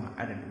ကျွေးပုံက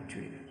အဲ့ဒါလို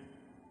ကျွေးတယ်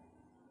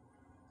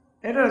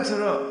အဲ့တော့ဆို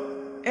တော့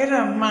အဲ့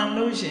ဒါမှန်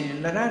လို့ရှိရင်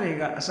လရတွေ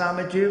ကအစာမ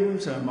ကျွေး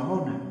ဘူးဆိုတော့မဟု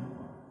တ်နိုင်ဘူး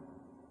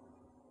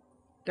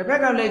တစ်ဖ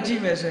က်ကလည်းကြ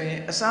ည့်မယ်ဆိုရင်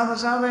အစာမ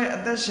စားပဲအ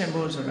သက်ရှင်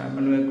ဖို့ဆိုတာမ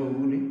လွယ်ကူ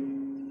ဘူးလေ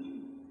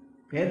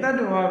ဘယ်တတ္တ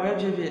ဝါပဲ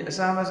ဖြစ်ဖြစ်အ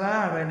စာမစား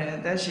ရဘဲနဲ့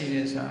အသက်ရှင်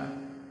နေဆိုတာ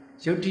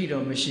ယုတ်တိ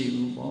တော့မရှိ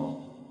ဘူးပေါ့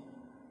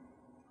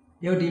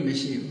ယုတ်တိမ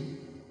ရှိဘူး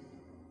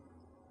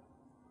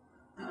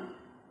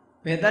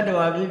ဘယ်တတ္တ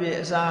ဝါဖြစ်ဖြစ်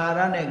အစာအာ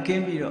ဟာရနဲ့က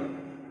င်းပြီးတော့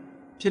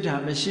ဖြစ်တာ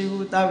မရှိ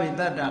ဘူးသဗ္ဗေ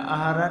တ္တအာ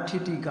ဟာရထိ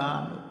တိက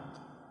လို့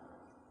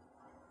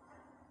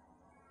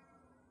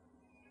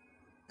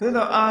သို့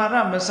တော့အာဟာ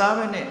ရမစား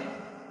ဘဲနဲ့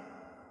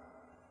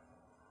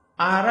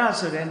အာဟာရ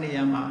ဆိုတဲ့နေ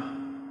ရာမှာ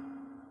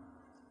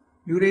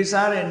လူတွေ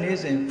စားတဲ့နေ့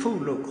စဉ်ဖု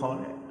လို့ခေါ်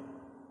တယ်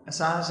အ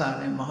စားအစာ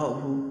လည်းမဟုတ်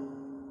ဘူး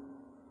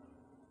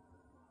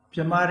ပြ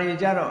မာတွေ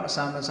ကြတော့အ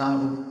စာမစား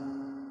ဘူး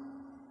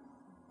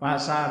ဘာ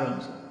စားတော့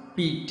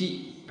ပီတိ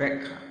ဘက်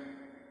ခ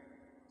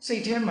စိ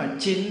တ်ထဲမှာ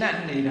ဂျင်းနတ်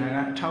နေတာက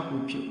အထောက်အကူ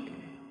ပြုတ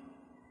ယ်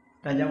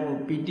ဒါကြောင့်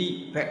မို့ပီတိ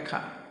ဘက်ခ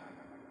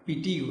ပီ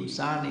တိကို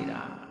စားနေ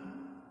တာ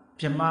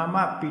ပြမာမ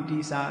ပီတိ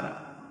စားတာ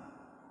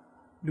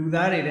လူ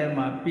သားတွေထဲ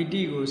မှာပီ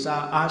တိကို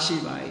စားအားရှိ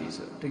ပါ၏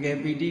ဆိုတကယ်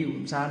ပီတိကို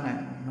စားနို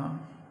င်ဘူးเนาะ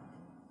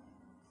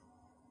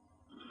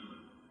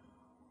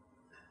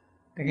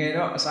တကယ်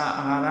တော့အစာ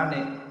အာဟာရ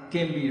နဲ့က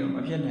င်းပြီးတော့မ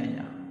ဖြစ်နိုင်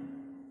ကြ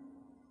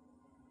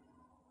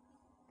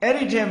အဲ့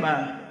ဒီထဲမှာ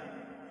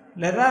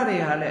လရတွေ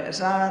ဟာလည်းအ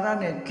စာအာဟာရ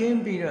နဲ့ကင်း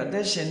ပြီးတော့အသ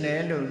က်ရှင်တ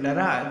ယ်လို့လ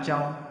ရအကြော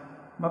င်း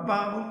မပါ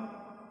ဘူး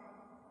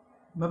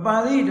မပါ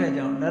သည့်အတွက်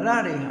ကြောင့်လရ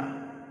တွေဟာ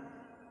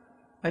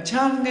အ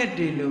ခြားငှက်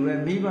တွေလိုပဲ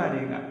မိဘ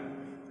တွေက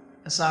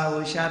အစာ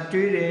ကိုရှာ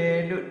တွေးတယ်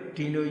လို့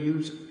ဒီ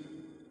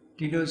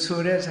လိုဆို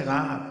တဲ့စ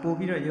ကားဟာပို့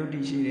ပြီးတော့ယုတ်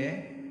တိရှိတယ်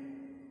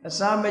အ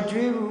စာမ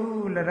ကျွေး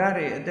ဘူးလရ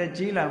တွေအသက်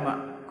ကြီးလာမှ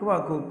ကို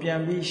ယ့်ဘာကိုပြ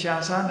န်ပြီးရှာ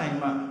စားနိုင်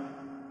မှ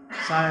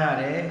စားရ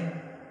တယ်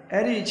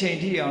အဲ့ဒီအချိန်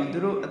ထိအောင်သူ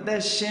တို့အသ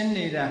က်ရှင်း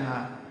နေတာဟာ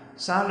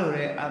စားလို့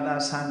တဲ့အာသာ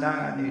ဆန္ဒ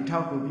ကနေထော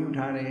က်ကူပြု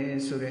ထားတ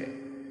ယ်ဆိုတဲ့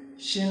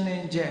ရှင်းလ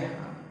င်းချက်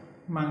ဟာ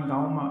မှန်ကော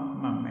င်းမှ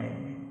မှန်မယ်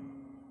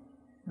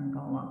မှန်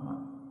ကောင်းမှမှ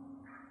န်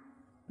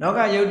လောက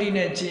ယုတ်တိ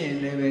နဲ့ကြည့်ရင်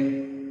လည်းပဲ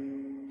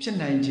ဖြစ်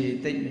နိုင်ခြေ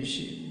သိပ်မ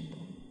ရှိဘူး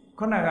ပေါ့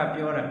ခုနက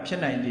ပြောတာဖြစ်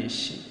နိုင်ခြေ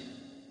ရှိ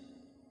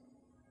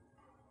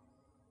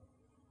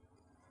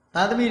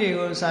သားသမီးတွေ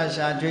ကိုစာ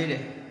ရှာကျွေးတ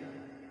ယ်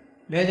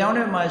လေချောင်း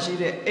ထဲမှာရှိ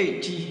တဲ့အိတ်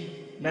ကြီး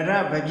လရ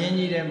ဗပြင်း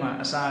ကြီးထဲမှာ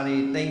အစာတွေ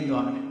တိမ့်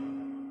သွားတယ်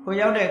ကို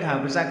ရောက်တဲ့အခါ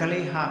ပါဇက်က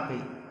လေးဟ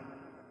ပေး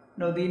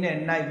နှုတ်သီးနဲ့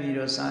နှိုက်ပြီး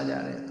တော့စားကြ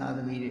တယ်သားသ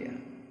မီးတွေက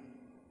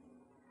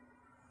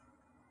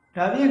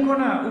ဒါပြင်ခု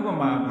နဥပ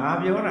မာဘာ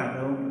ပြောတာ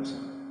တော့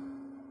ဆို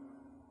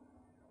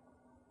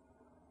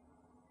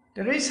တ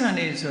ရိစ္ဆာန်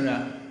တွေဆိုတာ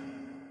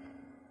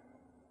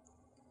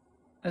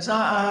အစာ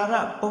အာ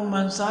ဟာရပုံမှ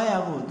န်စားရ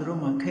ဖို့သူတို့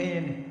မှခဲရ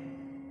င်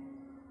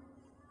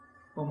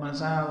ပုံမှန်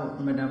စားဖို့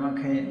အမြဲတမ်း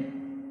ခဲရင်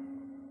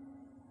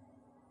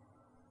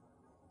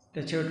တ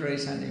ချို့တရိ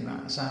စ္ဆာန်တွေမှာ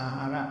အစာ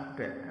အာဟာရအ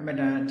တွက်အမြဲ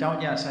တမ်းအကြောင်း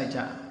ကြဆိုင်ကြ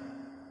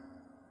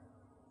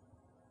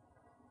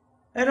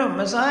အဲ့တော့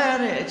မစားရ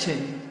တဲ့အချိ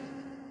န်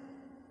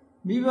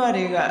မိဘ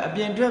တွေကအ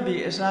ပြင်ထွက်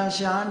ပြီးအစာ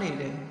ရှားနေ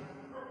တယ်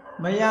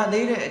မရ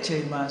သေးတဲ့အချိ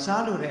န်မှာ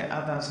စားလို့တဲ့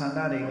အာသာဆန္ဒ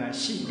တွေက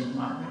ရှိနေ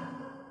မှာပဲ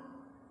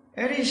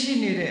အဲ့ဒီရှိ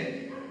နေတဲ့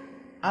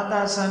အာ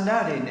သာဆန္ဒ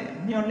တွေနဲ့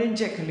မျောလင့်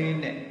ချက်ကလေး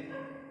နဲ့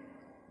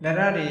လရ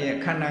တွေရဲ့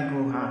ခန္ဓာ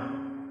ကိုယ်ဟာ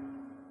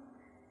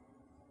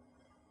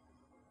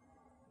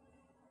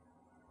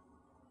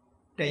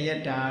တရ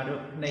က်တာ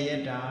တို့နှစ်ရ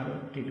က်တာ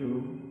တို့ဒီလို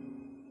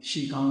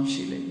ရှိကောင်း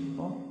ရှိလိမ့်မယ်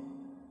ပေါ့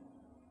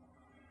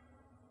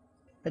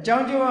အကြော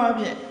င်းကျိုးအ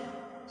ဖြစ်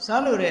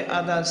စားလို့တဲ့အာ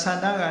သာဆန္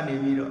ဒကနေ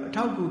ပြီးတော့အ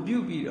ထောက်အကူပြု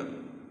ပြီးတော့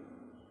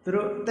သူ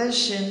တို့အသက်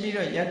ရှင်ပြီး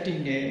တော့ယက်တ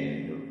ည်တယ်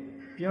လို့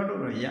ပြောလို့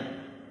တော့ရ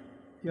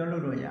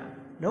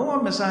လုံးဝ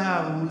မစားရ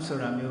ဘူးဆို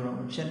တာမျိုးတော့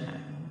မဖြစ်နို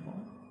င်ဘူးပေါ့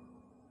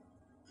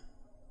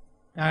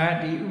ဒါက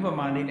ဒီဥပ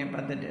မာလေးနဲ့ပ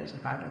တ်သက်တဲ့စ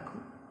ကားတစ်ခု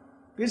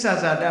ပိစ္ဆာ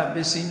ဇာတပ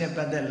စ္စည်းနဲ့ပ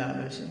တ်သက်လာ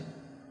လို့ရှိရင်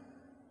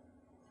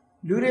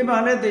လူတွေပါ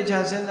လဲသေချာ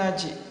စဉ်းစား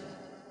ကြည့်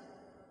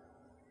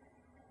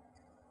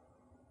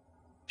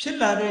ဖြစ်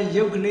လာတဲ့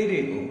ရုပ်ကလေး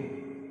တွေကို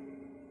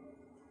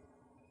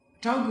အ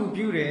ထောက်အကူ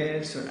ပြုတယ်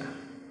ဆိုတာ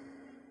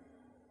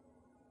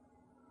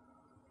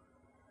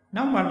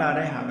နောက်မှလာ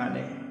တဲ့ဟာကလ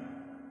ည်း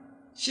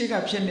ရှေ့က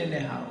ဖြစ်နေ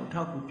တဲ့ဟာကို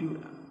ထောက်ကူပြု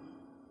တာ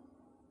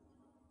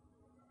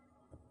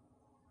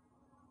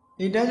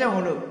ဒီတန်းကြောင့်မ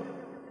လို့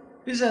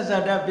ပိစ္ဆာဇာ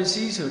တပစ္စ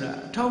ည်းဆိုတာ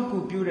အထောက်ကူ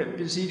ပြုတဲ့ပ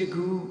စ္စည်းတစ်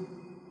ခု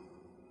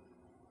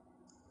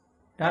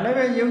ဒါလည်း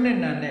ပဲယုံနဲ့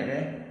နာနဲ့ပဲ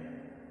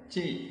ကြ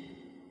ည့်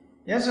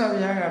ရသော်ဘု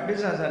ရားကပိ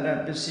စ္ဆာဇာတ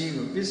ပစ္စည်း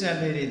ကိုပစ္စယ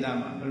လေးတွေသား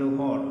မှာဘယ်လို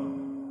ဟောတော့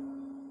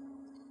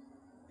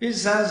ပိစ္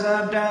ဆာဇာ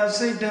တ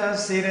စိတ်တ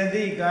စေရ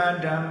တိကာ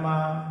ဓမ္မာ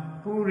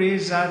ပုရိ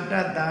ဇာတ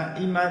တ္တဣ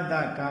မတ္တ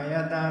ကာယ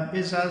တ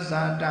ပိစ္ဆာ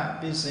ဇာတ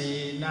ပစ္စ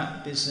ယေန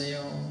ပစ္စ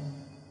ယော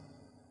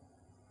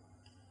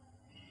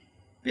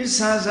ပိစ္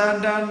ဆာဇာ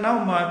တနော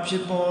က်မှာဖြ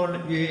စ်ပေါ်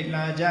၍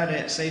လာကြ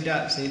တဲ့စိတ်တ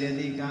စေရ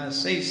တိက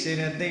စိတ်စေ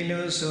ရသိက်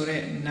လို့ဆို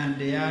တဲ့နံ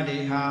တရားတွေ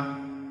ဟာ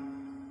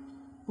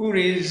ပု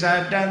ရိဇာ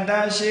တတ္တ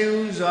ရှိဥ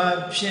စွာ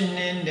ဖြစ်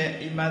နေတဲ့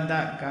ဣမတ္တ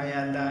ကာယ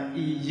တ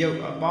ဤယု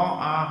တ်အပေါင်း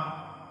အား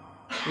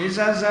ပိစ္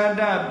ဆာဇာ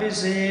တပစ္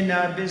စယေန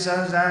ပိစ္ဆာ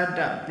ဇာတ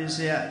ပစ္စ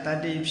ယတတ္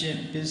တိဖြင့်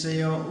ပစ္စ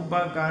ယောဥပ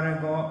ကာရ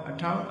ကောအ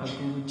ထောက်အ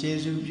ကူကျေ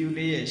စုပြု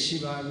လျက်ရှိ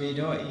ပါပေ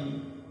တော့၏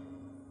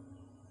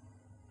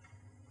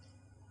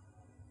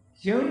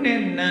ယုံ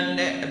နဲ့နံ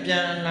နဲ့အပြ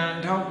န်အလှန်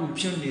ထောက်ကူ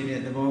ဖြစ်နေ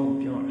တဲ့သဘောကို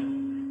ပြောတာ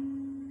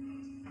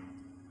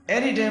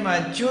အဲ့ဒီထဲမှာ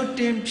ကြိုတ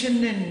င်ဖြစ်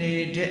နေ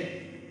တဲ့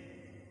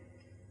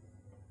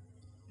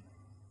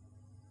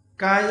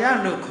ကာယ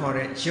လို့ခေါ်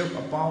တဲ့ရုပ်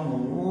အပေါင်း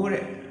ကို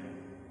တဲ့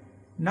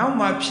နောက်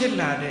မှဖြစ်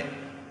လာတဲ့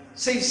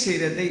စိတ်စေ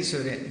တသိက်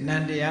ဆိုတဲ့နံ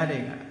တရားတွေ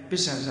ကပ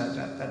စ္ဆာဇာတ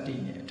တတ္တိ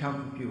နဲ့အထောက်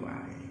အကူပြုပါ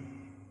တယ်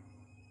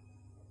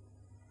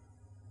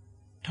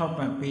ထောက်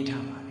ပံ့ပေး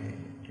ထားပါတယ်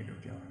ဒီလို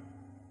ပြောတယ်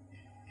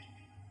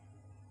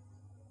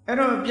အဲ့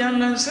တော့ပြန်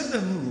လည်ဆက်သွ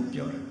ယ်မှုကို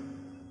ပြောတယ်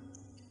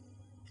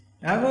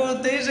ဒါကိုအ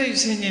သေးစိတ်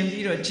ဆင်ခြင်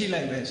ပြီးတော့ကြည့်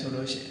လိုက်ပဲဆို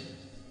လို့ရှိရင်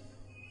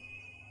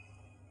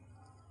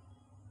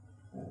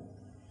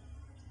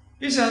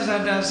ပစ္ဆာဇာ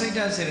တာစိတ်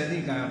ဓာတ်စေတသိ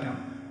က်ကတော့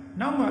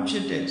နောက်မှဖြ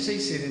စ်တဲ့စိ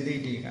တ်စေတသိ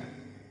က်တွေက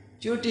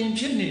ကြိုတင်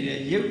ဖြစ်နေတဲ့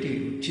ရုပ်တွေ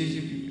ကိုခြေ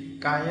စွပြု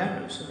ကာယ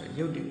လို့ဆိုတဲ့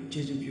ရုပ်တွေကို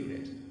ခြေစွပြုတ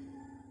ယ်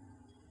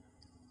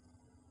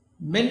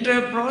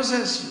mental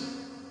process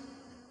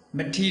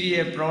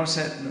material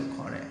process လို့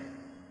ခေါ်တယ်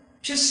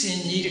ဖြစ်စဉ်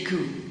ကြီးတစ်ခု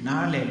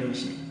နားလည်လို့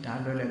ရှိရင်ဒါ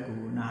လွယ်လွယ်ကူ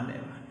ကူနားလ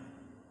ည်ပါ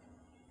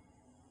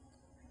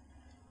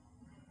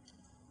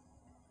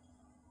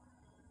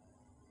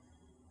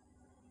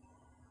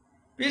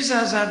ပိစ္ဆာ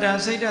ဇာတာ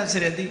စိတ်ဓာတ်စေ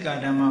တသိက်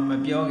ဓမ္မမ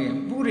ပြောခင်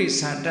ပုရိ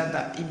သတတ္တ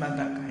ဣမတ္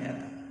တကာယ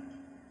တ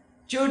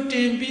ကြိုတ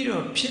င်ပြီး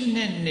တော့ဖြစ်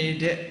နေ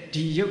တဲ့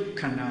ဒီရုပ်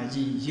ခန္ဓာ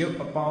ကြီးရုပ်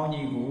အပေါင်း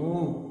ကြီး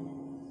ကို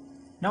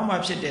နောက်မှ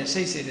ဖြစ်တဲ့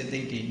စိတ်စေတသိ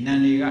က်တွေနာမ်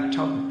တွေက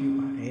ထောက်ပြု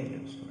ပါတယ်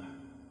လို့ဆိုတာ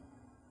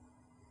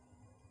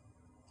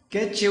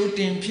ကဲကြိုတ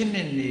င်ဖြစ်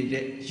နေ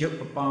တဲ့ရုပ်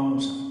အပေါင်း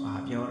ဆိုတာ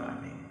ပြောတာ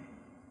လေ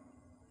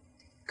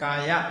ကာ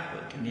ယ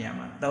လို့ဒီနေရာ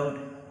မှာသုံးတ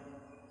ယ်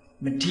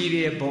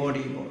material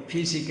body ပေါ့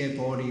physical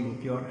body ကို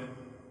ပြောတာ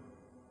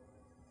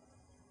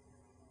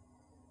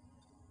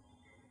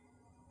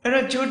အဲ့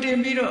တော့ကြိုတင်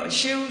ပြီးတော့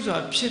ရှေးဥစွာ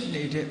ဖြစ်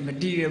နေတဲ့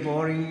material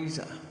body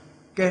ဆိုတာ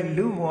ကဲ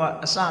လူဘဝ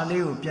အစ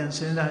လေးကိုပြန်စ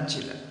ဉ်းစားကြ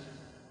ည့်လိုက်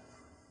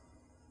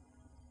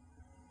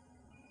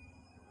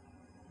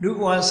လူ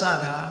ဘဝစ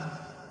တာ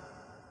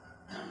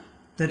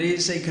တရေ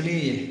စိတ်က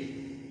လေးရေ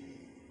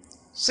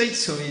စိတ်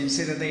ဆိုရင်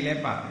စေတသိက်လ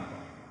ည်းပါတယ်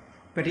ပေါ့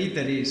ပရိတ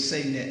ရေစိ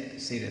တ်နဲ့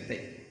စေတသိ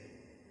က်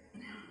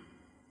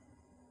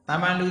တာ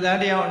မန်လူသား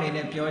တယောက်အနေ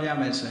နဲ့ပြောကြ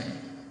မယ်ဆိုရင်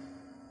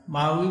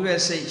မာဝိဘ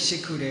စိတ်၈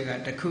ခုတည်းက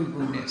တစ်ခု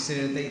ခုနဲ့စေ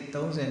တသိက်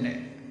30နဲ့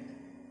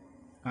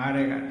5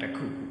တဲ့ကတစ်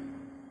ခုခု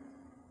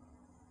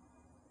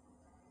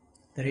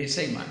တရေ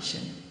စိတ်မှာရှ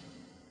င်း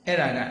အဲ့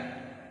ဒါက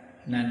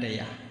နန္တ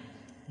ရား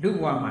လူဘ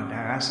ဝမှာ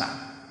ဒါကစ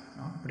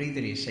နော်ပရိတ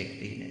ရေစိတ်က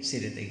လေးနဲ့စေ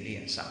တသိက်ကလေး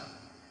ကစ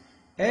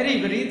အဲ့ဒီ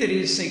ပရိတ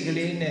ရေစိတ်က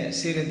လေးနဲ့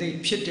စေတသိက်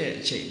ဖြစ်တဲ့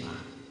အချိန်မှာ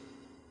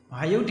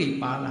ဘာယုတ်တိ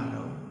ပါလာ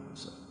တော့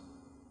ဆို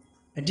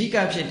အဓိက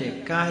ဖြစ်တဲ့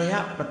ကာယ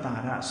ပတာ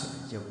ရဆို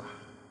တဲ့ယုတ်ပါ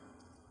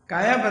ကာ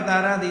ယပတာ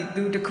ရသည်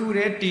သူတစ်ခုတ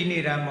ည်းတည်နေ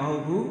တာမဟု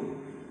တ်ဘူး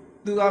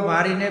သူကဘာ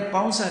တွေနဲ့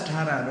ပေါင်းစပ်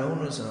ထားတာတော့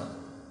လို့ဆို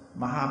တော့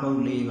မဟာဘု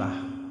တ်၄ပါး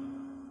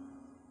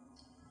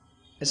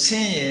အစ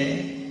င်းရဲ့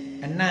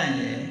အနံ့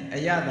ရဲ့အ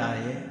ယတာ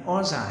ရဲ့ဩ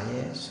ဇာ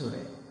ရဲ့ဆို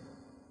တဲ့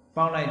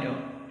ပေါင်းလိုက်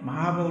တော့မ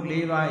ဟာဘုတ်၄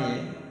ပါး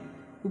ရဲ့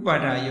ဥပါ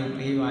ဒာယုတ်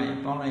၄ပါးရဲ့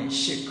ပေါင်းလိုက်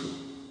၈ခု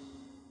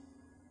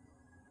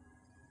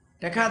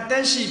တခါတ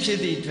က်ရှိဖြစ်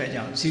သည့်အတွက်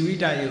ကြောင့်ဇီဝိ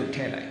တယုတ်ထ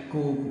ည့်လိုက်9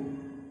ခု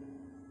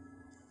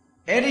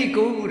အဲ့ဒီ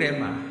9ခုထဲ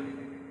မှာ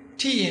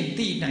ထိရင်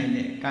သိနိုင်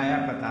တဲ့ကာယ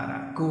ပတာရ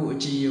ကိုအ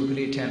ကြည်ယုတ်က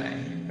လေးထည့်လိုက်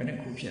ရင်ဘယ်နှ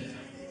ခုဖြစ်လဲ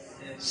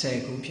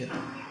10ခုဖြစ်တ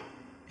ယ်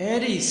အဲ့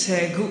ဒီ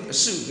10ခုအ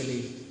စုက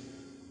လေး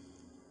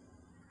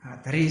ဟာ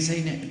တရေစိ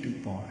တ်နဲ့အတူ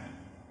ပေါ်တာ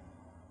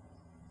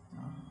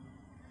နော်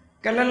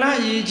ကလလ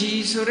ရေ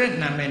ကြီးဆိုတဲ့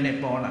နာမည်နဲ့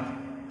ပေါ်လာ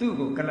သူ့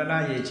ကိုကလလ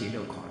ရေကြီး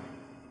လို့ခေါ်တယ်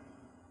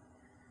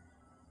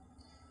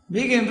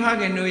မိခင်ဖ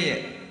ခင်တို့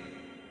ရဲ့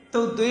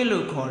တုတ်သွေး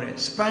လို့ခေါ်တဲ့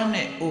စပန်း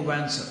နဲ့အိုပ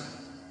န်းဆိုတာ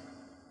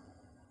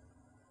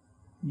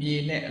မြေ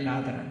နဲ့အ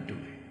လားတရတူ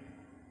တယ်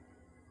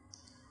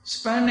စ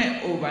ပန်းနဲ့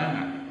အိုပန်းက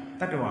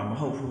တတ္တဝါမ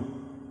ဟုတ်ဘူး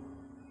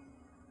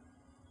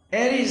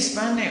အဲ့ဒီစပ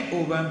န်းနဲ့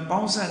အိုပန်းပေါ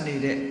င်းစပ်နေ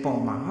တဲ့ပုံ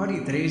မှာဟောဒီ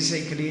တရေစိ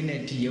တ်ကလေး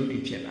နဲ့ဒီယုတ်တွေ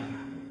ဖြစ်လာ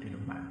တာဒီ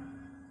လိုမှ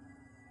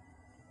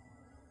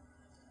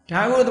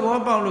ဒါကိုသဘော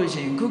ပေါက်လို့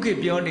ရှိရင်ခုခေတ်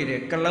ပြောနေ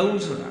တဲ့ကလုံး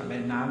ဆိုတာလ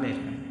ည်းနားလည်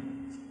တယ်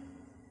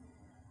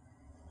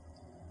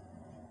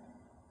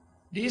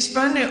ဒီစပ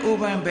န်းနဲ့အို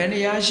ပန်းဘယ်နေ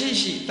ရာရှိ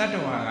ရှိတတ္တ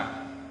ဝါက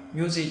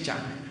မျိုးစိကြ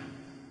တယ်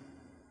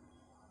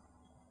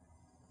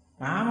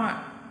ဘာမှ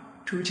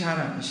ထူးခြား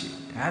တာမရှိ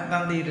ဘူးဒါတ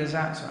န်တေရဇ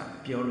ဆိုတာ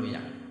ပြောလို့ရ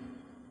တယ်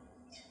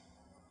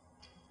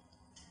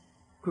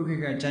ခုခေ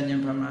တ်ကကြံကြံ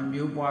ဖန်ဖန်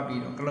မျိုးပွား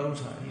ပြီးတော့ကလုံး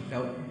ဆိုတာဒီ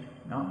လောက်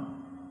နော်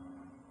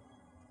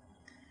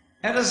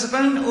အဲ့ဒါစပ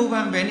န်းအိုပ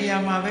န်းဘယ်နေရာ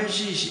မှာပဲ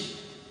ရှိရှိ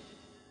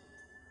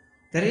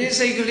တရေ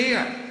စိတ်ကလေးက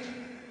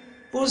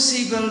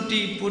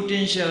possibility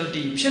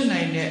potentiality ဖြစ်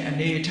နိုင်တဲ့အ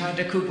နေအထားတ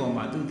စ်ခုပေါ်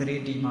မှာသူတရေ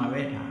တီမှာ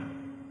ပဲဒါ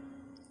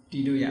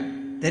တီးလို့ရ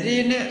တရေ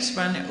နဲ့စပ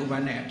န်းနဲ့အိုပ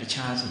န်းနဲ့တ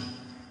ခြားစီ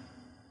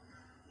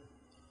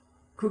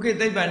ခုခေတ်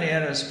သိပ္ပံတွေက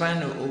တော့စပန်း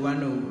တို့အိုပန်း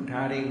တို့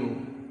ဓာတ်တွေကို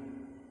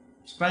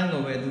စပန်း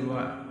ကိုပဲသူက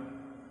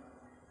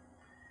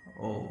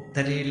တ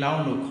ရေလော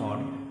င်းလို့ခေါ်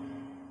တယ်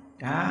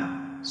ဒါ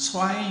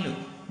ဆွိုင်း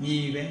လို့မြေ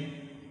ပဲ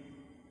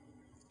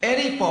အဲ့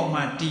ဒီပုံ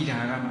မှာတည်တာ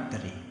ကမှ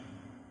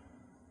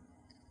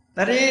တ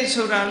ရေ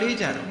ဆိုတာလေး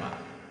ကြတော့မှ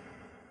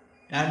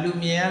ဒါလူ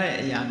မြင်ရတဲ့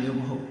အရာမျိုး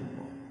မဟုတ်ဘူး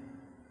ပေါ့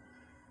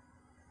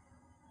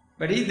ပ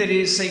ရိတရေ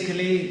စိတ်က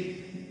လေး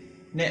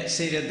နဲ့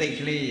စေတသိက်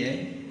ကလေးရဲ့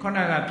ခုန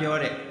ကပြော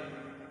တဲ့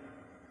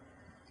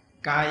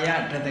ကာယ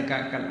တတက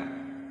ကလ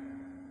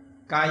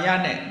ကာယ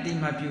နဲ့အတိ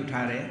မပြု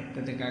ထားတဲ့တ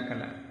တကက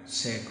လ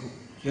10ခု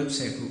ရုပ်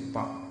10ခု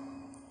ပေါင်း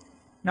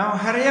နောက်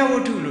ဟရယဝ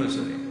တ္ထုလို့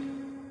ဆိုတယ်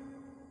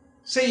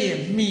စိတ်ရဲ့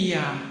မိ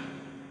ယာ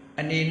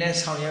အနေနဲ့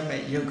ဆောင်ရွက်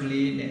မဲ့ရုပ်က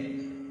လေးနဲ့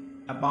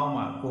အပေါင်း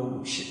မှာ9ခု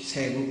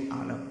10ခု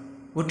အားလုံး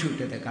ဝတ္ထု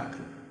တတကက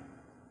လ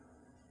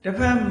တဖ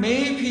န်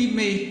မေးဖိ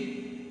မေး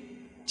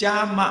ကြာ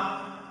မ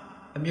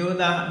အမျိုး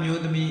သားအ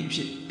မျိုးသမီးဖြ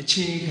စ်အ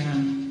ခြေခံ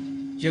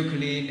ရုပ်က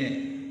လေးနဲ့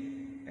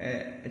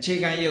အခြေ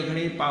ခံရုပ်က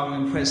လေးပါဝ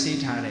င်ဖွဲ့စည်း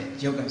ထားတဲ့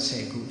ရုပ်က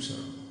10ခုဆို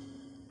တော့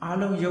အား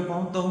လုံးရုပ်ပေါ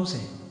င်း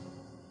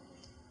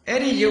30အဲ့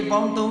ဒီရုပ်ပေါ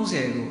င်း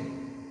30ကို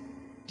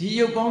ဒီ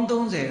ရုပ်ပေါင်း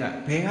30က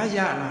ဘယ်ကရ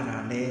လာတာ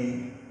လဲ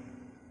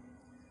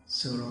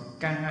ဆိုတော့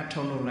ကံက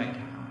ထုတ်လုပ်လိုက်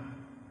တာ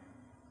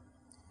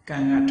ကံ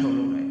ကထုတ်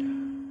လုပ်လိုက်တာ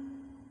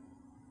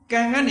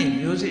ကံကနေ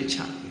မျိုးစိတ်ချ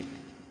ပေးတယ်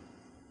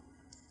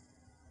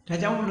ဒါ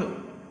ကြောင့်မလို့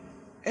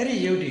အဲ့ဒီ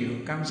ရုပ်တွေကို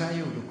ကံစား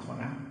ရုပ်လို့ခေါ်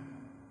တာ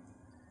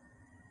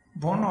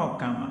ဘောနော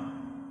ကံမှာ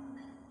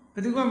ဘ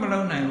ယ်သူမှမလု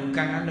ပ်နိုင်ဘူး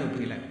ကံကလုပ်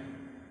ပေးလိုက်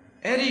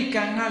အဲ့ဒီ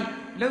ကံက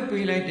လုပ်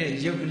ပေးလိုက်တဲ့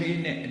ရုပ်ကလေး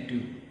နဲ့အတူ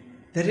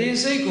တရေ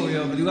စိတ်ကို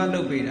ရောဘယ်သူက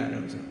လုပ်ပေးတာ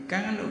လို့ဆိုကံ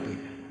ကလုပ်ပေး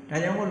တာဒါ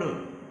ကြောင့်မို့လို့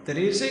တ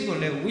ရေစိတ်ကို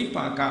လည်းဝိ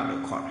ပါက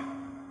လို့ခေါ်တာ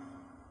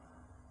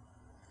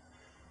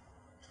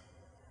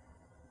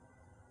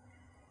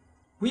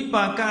ဝိ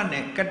ပါက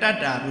နဲ့ကတ္တ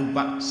တာရူပ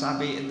စာ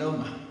ပေအသုံး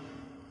မှာ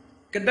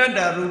ကတ္တ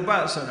တာရူပ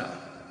ဆိုတာ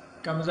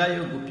ကမ္မဇ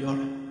ယုတ်ကိုပြော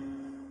တာ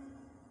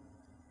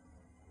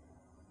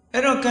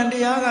အဲ့တော့ကံတ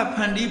ရားကဖ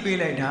န်တီးပေး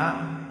လိုက်တာ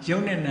ယုံ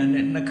နဲ့နံ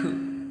နဲ့နှစ်ခု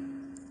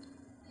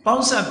ပေါ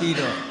င်းစပ်ပြီး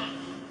တော့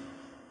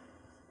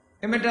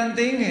အမတန်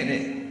သိငယ်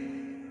တဲ့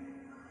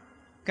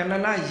ကလ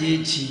လရေ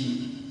ချီ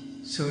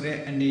ဆိုတဲ့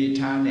အနေ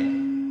ထားနဲ့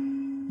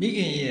မိခ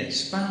င်ရဲ့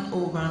span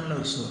open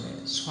လို့ဆိုတဲ့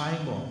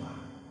swine ပေါ်မှာ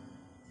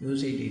မျိုး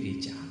စိတ်တွေ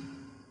ကြာ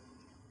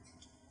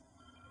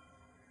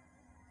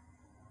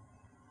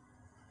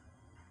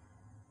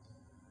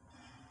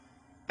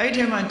အဲ့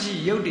ထဲမှာကြည့်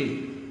ရုပ်တွေ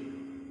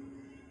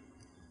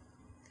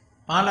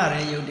ပါလာ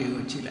တဲ့ရုပ်တွေ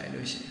ကိုကြည့်လိုက်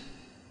လို့ရှိရင်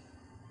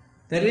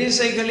တရေ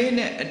စိတ်ကလေး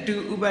နဲ့အတူ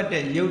ဥပတ်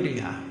တဲ့ရုပ်တွေ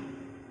ဟာ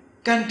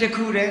ကံတစ်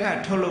ခုတည်းက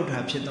ထုတ်လုပ်တာ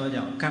ဖြစ်သော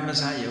ကြောင့်ကမ္မ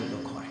စရုပ်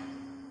လို့ခေါ်တယ်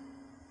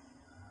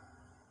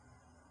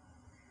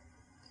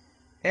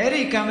အဲ့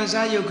ဒီကမ္မစ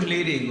ရုပ်က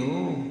လေးတွေ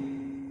ကို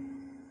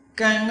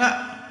ကံက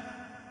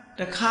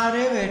တခါတ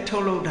ည်းပဲထု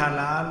တ်လုပ်တာ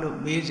လားလို့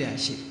မေးစရာ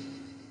ရှိ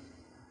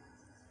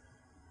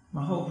မ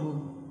ဟုတ်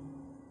ဘူး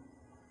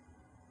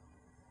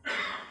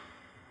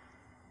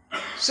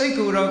စိတ်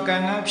ကိုယ်တော့ကံ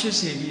ကဖြစ်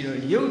စေပြီး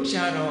တော့ရုပ်ကြ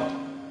တော့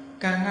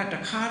ကံကတ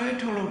ခါတည်း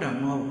ထုတ်လုပ်တာ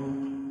မဟုတ်ဘူး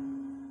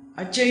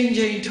အချိန်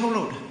ချင်းထုတ်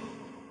လုပ်တာ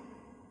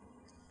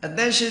အသ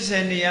က်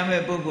80နေရမ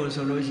ယ့်ပုဂ္ဂိုလ်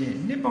ဆိုလို့ရှိရင်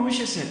နှစ်ပေါင်း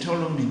80ထုတ်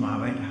လုပ်နေမှာ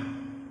ပဲလား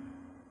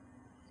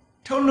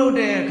ထုတ်လုပ်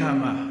တဲ့အခါ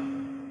မှာ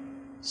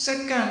စ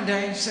က္ကန့်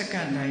တိုင်း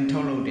ထု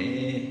တ်လုပ်တ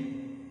ယ်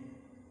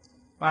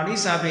ပါဠိ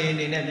စာပေအ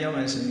နေနဲ့ပြော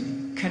မှဆိုရင်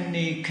ခဏ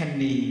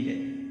တဲ့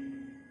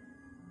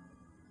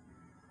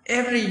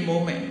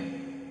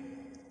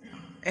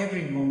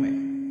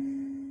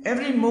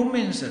every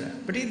momentဆိုတာ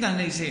ပရိသန္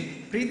တိ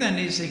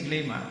စိတ်က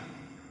လေးမှာ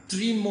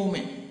3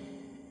 moment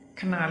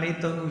ခဏလေး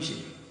3ခုရှိ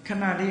ခ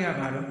ဏလေးက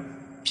ဘာလို့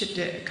ဖြစ်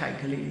တဲ့အခိုက်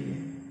ကလေး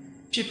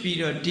ဖြစ်ပြီး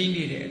တော့တီး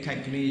နေတဲ့အခို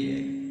က်ကလေး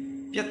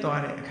ပြတ်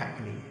သွားတဲ့အခိုက်က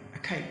လေး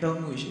အခိုက်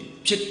3ခုရှိ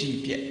ဖြစ်တည်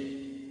ပြက်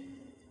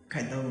အ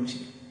ခိုက်3ခုရှိ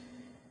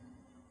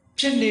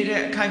ဖြစ်နေ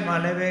တဲ့အခိုက်မှာ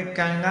လည်းပဲ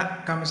ကံက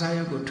ကမ္မစ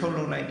ရုပ်ကိုထုတ်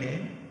လုပ်လိုက်တယ်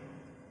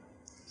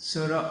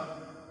ဆိုတော့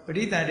ပ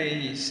ရိသန္တိ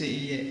စိ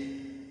တ်ရဲ့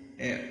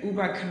ဥပ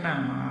ခဏ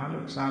မှာ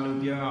လို့စာလို့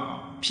ပြောအော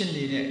င်ဖြစ်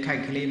နေတဲ့အခို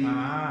က်ကလေးမှာ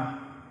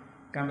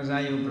ကမ္မဇ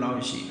ယုတ်ဘယ်လော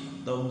က်ရှိ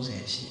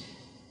30ရှိ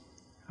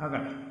ဟုတ်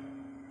ကဲ့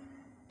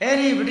အဲ့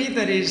ဒီပရိ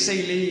သေရိစိ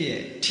တ်လေး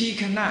ရဲ့ထီ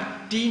ခဏ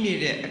တီးနေ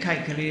တဲ့အခို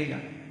က်ကလေးက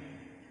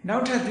နော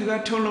က်ထပ်သူက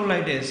ထုတ်လုပ်လို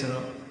က်တယ်ဆို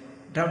တော့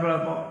double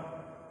ပေါ့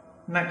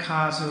နှစ်ခါ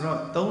ဆိုတော့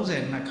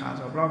30နှစ်ခါ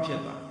ဆိုတော့ဘယ်လောက်ဖြ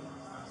စ်သွား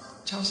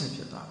60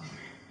ဖြစ်သွား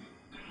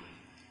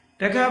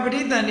တခါပ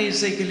ရိသန္တိ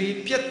စိတ်ကလေး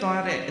ပြတ်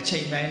သွားတဲ့အချိ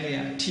န်ပိုင်းလေးက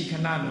ထီခ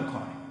ဏလို့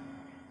ခေါ်တယ်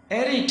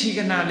အဲ့ဒီထီက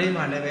နာလေး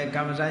မှာလည်းပဲက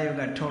မ္မဇယုတ်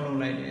ကထုတ်လုပ်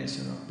လိုက်တယ်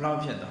ဆိုတော့ဘယ်လောက်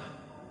ဖြစ်သွား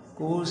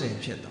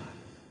90ဖြစ်သွား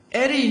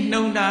အဲ့ဒီ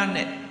နှုံသား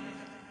နဲ့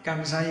ကမ္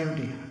မဇယုတ်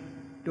တွေ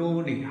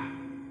တိုးနေတာ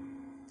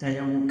ဒါ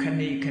ကြောင့်ခ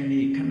ဏတို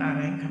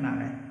င်း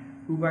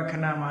ဥပခ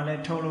ဏမှာလ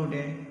ည်းထုတ်လုပ်တ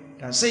ယ်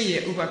ဒါစိတ်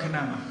ရဲ့ဥပခဏ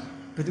မှာ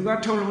ဘယ်သူက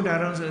ထုတ်လုပ်တာ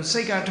တော့ဆိုစိ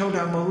တ်ကထုတ်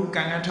တာမဟုတ်ဘူး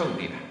ကံကထုတ်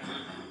နေတာ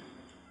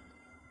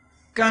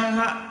ကံက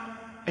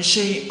အ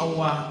ရှိန်အ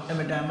ဝါအမ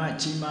တန်မှ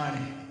ကြီးမားတ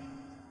ယ်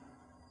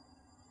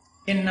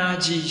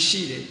energy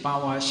ရှိတယ်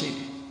power ရှိတ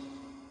ယ်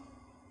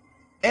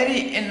အဲ့ဒီ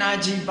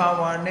energy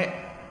power နဲ့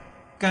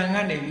ကံက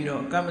နေပြီး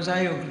တော့ကမ္မဇ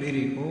ယုတ်ကလေး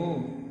တွေကို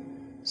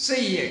စိ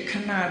တ်ရဲ့ခ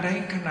ဏတို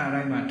င်း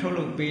မှာထုတ်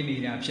လုပ်ပေးနေ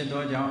တာဖြစ်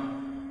သောကြောင့်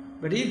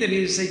ပရိသေ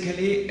ရိစိတ်က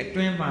လေးအ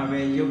တွင်းမှာပဲ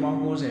ရုပ်ပေါင်း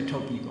90ထု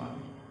တ်ပြီးသွား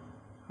ပြီ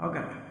ဟုတ်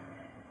ကဲ့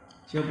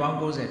ရုပ်ပေါင်း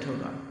90ထုတ်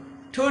သွား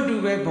ထို့တူ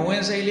ပဲဘဝ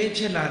င်စိတ်လေး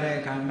ဖြစ်လာတဲ့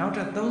အခါနောက်ထ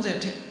ပ်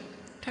30ထပ်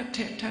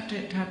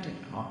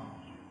ဟော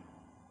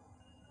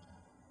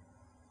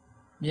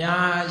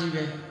များကြီး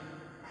ပဲ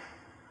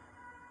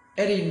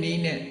အဲ့ဒီန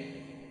ည်းနဲ့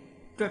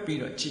တွက်ပြီး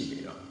တော့ကြည့်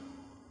ပြီးတော့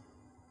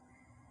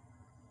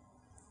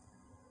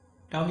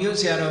တောင်မြို့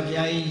ဆရာတော်ဘု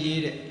ရားကြီး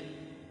ရေးတဲ့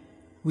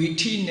ဝီ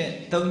ထိနဲ့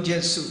သုံးချ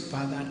က်စု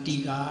ဘာသာတီ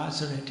ကာ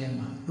ဆိုတဲ့ထဲ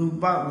မှာရူ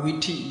ပဝီ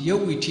ထိရု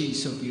ပ်ဝီထိ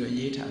ဆိုပြီးတော့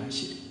ရေးထားတာ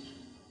ရှိတယ်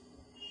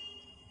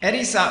အဲ့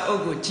ဒီစာအု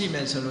ပ်ကိုကြည့်မ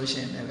ယ်ဆိုလို့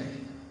ရှိရင်လည်း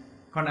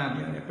ခုန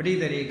ပြောတယ်ပရိ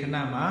သေရိခဏ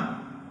မှာ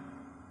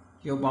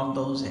ရုပ်ပေါင်း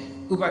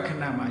30ဥပခ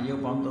ဏမှာရု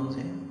ပ်ပေါင်း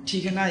30ထီ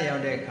ခဏရော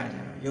က်တဲ့အခါကျ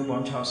တော့ရုပ်ပေါ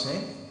င်း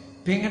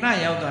60ဘင်္ဂဏ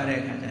ရောက်သွားတဲ့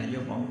အခါကျတော့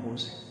ရုပ်ပေါင်း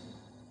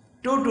90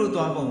 တိုးတိုး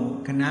သွားပုံကို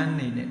ကဏ္ဍ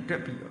နေနဲ့တွ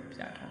က်ပြီးတော့ပြ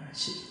ထားတာ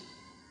ရှိ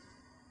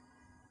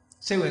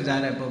စိတ်ဝင်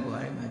စားတဲ့ပုဂ္ဂို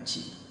လ်အဲ့မှာကြ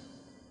ည့်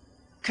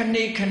ခ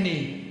ဏိခဏိ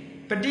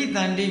ပဋိသ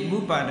န္တိမု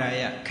ပါဒာ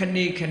ယခ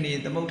ဏိခဏိ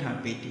သမုဋ္ဌာ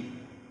ပေတိ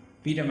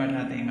ဘိဓမ္မထ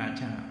သင်္ဃာ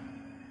ချမ်း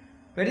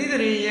ပရိသေ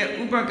ရိရဲ့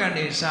ဥပက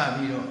နေစ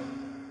ပြီးတော့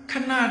ခ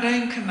ဏတို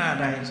င်းခဏ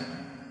တိုင်းဆို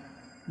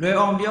လွယ်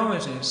အောင်ပြောမ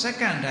ယ်ဆိုရင်စက္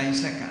ကန့်တိုင်း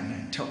စက္ကန့်တို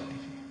င်းထုတ်တ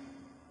ယ်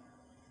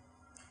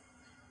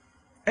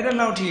အဲ့ဒါ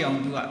လောက်ထိအောင်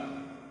သူက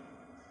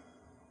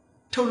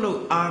ထုတ်လို့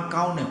အား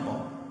ကောင်းတယ်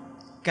ပေါ့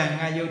ကံ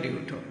ကရုပ်တွေ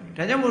ကိုထုတ်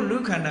ဒါကြောင့်မို့လူ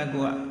ခန္ဓာ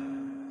ကိုယ်က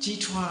ကြီး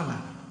ထွားလာ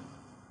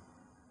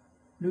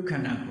လူခ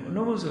န္ဓာကိုယ်အ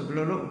လို့ဆိုဘယ်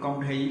လိုလုပ်အကောင်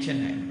ထည်ကြီးဖြစ်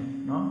နိုင်လို့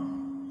နော်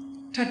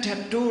ထပ်ထ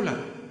ပ်တိုးလာ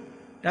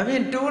ဒါဖြ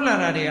င့်တိုးလာ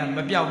တာတွေကမ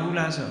ပြောက်ဘူး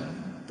လားဆို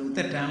သူ့တ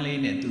က်တန်းလေး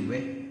နဲ့သူပဲ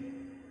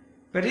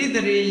ပရိ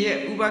သေရိရဲ့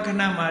ဥပခ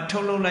ဏမှာထု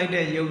တ်လုပ်လိုက်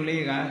တဲ့ရုပ်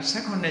လေးက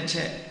18ချ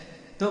က်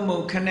သို့မဟု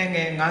တ်ခဏင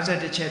ယ်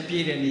51ချက်ပြ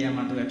ည့်တဲ့နေရာ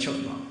မှာသူကချုပ်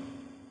သွား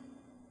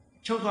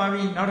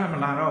ပြီးနောက်ထပ်မ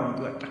လာတော့ဘူး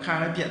သူကတခါ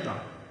လည်းပြတ်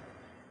သွား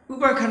ဥ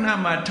ပခဏ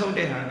မှာထုတ်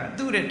တဲ့ဟာက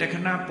သူ့ရဲ့တခ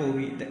ဏပို့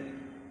ပြီး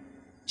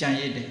ကြံ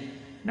ရစ်တယ်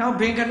နောက်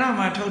ဘင်ခဏ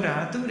မှာထုတ်တာ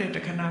သူ့ရဲ့တ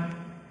ခဏ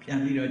ပြန်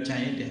ပြီးတော့ကြံ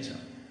ရစ်တယ်ဆို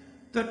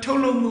သူထုတ်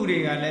လုပ်မှုတွေ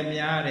ကလည်း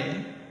များတယ်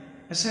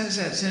အဆက်ဆ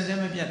က်စင်စင်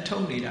မပြတ်ထု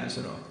တ်နေတာ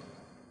ဆိုတော့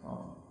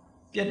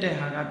ပြတ်တဲ့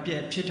ဟာကပြ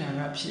တ်ဖြစ်တာက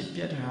ဖြစ်ပြ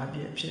တ်တာကပြ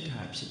တ်ဖြစ်တာ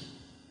ဖြစ်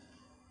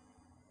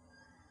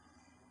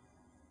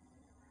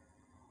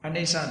အ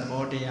နိစ္စသ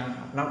ဘောတရား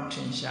လောက်ထ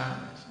င်ရှား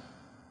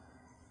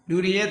လူ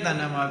တွေရဲ့တဏ္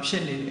ဍာမှာဖြ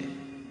စ်နေတဲ့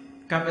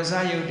ကမ္မဇ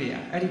ယုတ်တ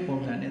ရားအဲ့ဒီပုံ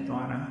စံနဲ့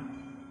သွားတာ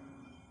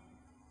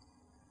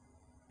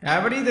ဒါ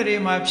ပရိသေတွေ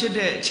မှာဖြစ်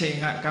တဲ့အချိန်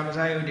ကကမ္မဇ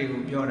ယုတ်တွေ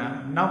ကိုပြောတာ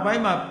နောက်ပို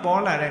င်းမှာ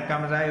ပေါ်လာတဲ့က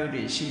မ္မဇယုတ်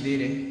တွေရှိသေး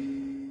တယ်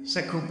စ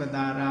က္ခုပ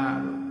တာရ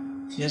တို့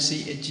မျက်စိ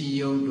အကြည်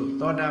ယုတ်တို့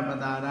သောတာပ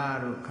တာရ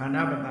တို့ခန္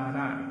ဓာပတာရ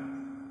တို့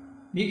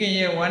မိခင်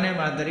ရဲ့ဝမ်းထဲ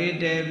မှာတရေ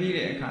တည်ပြီး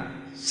တဲ့အခါ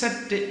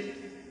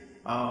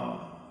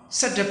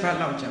17ဘတ်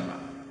လောက်ကြာမှာ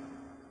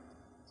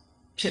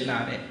ဖြစ်လာ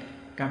တဲ့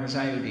ကမ္မဇ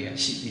ယုတ်တွေက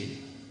ရှိသေးတ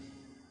ယ်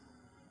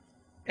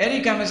အဲ့ဒီ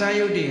ကမ္မဇ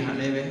ယုတ်တွေဟာ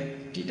လည်းပဲ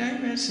ဒီတိုင်း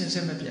ပဲစင်စ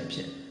စ်မပြတ်ဖြ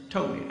စ်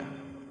ထုတ်နေတာ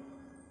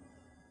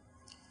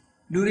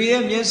လူတွေ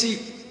ရဲ့မျက်စိ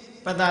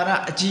ပတာရ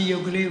အကြည်ယု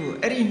တ်ကလေးကို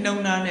အဲ့ဒီနှုံ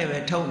နာနဲ့ပဲ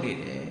ထုတ်နေ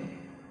တယ်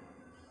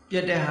ပြ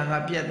တ်တဲ့ဟာက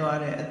ပြတ်သွား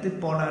တယ်အသစ်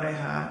ပေါ်လာတဲ့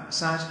ဟာအ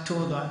စား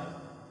ထိုးသွား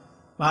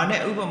ဘာ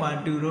နဲ့ဥပမာ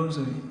တူတော့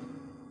ဆိုရင်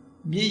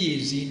မြည်ရ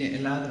ည်စည်းနဲ့အ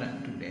လားတန်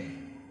တူတယ်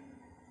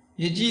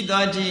ရည်ကြည့်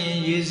သွားကြည့်ရ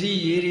င်ရည်စည်း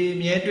ရည်တွေ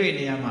မြဲတွေ့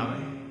နေရမှာပဲ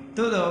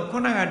သို့တော့ခု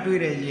နကတွေ့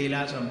တဲ့ရည်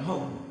လားဆိုတော့မဟု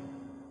တ်ဘူး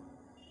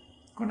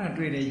ခုန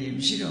တွေ့တဲ့ရည်မ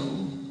ရှိတော့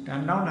ဘူးဒါ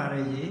နောက်လာ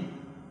တဲ့ရည်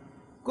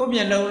ကိုယ်မျ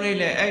က်လုံးလေး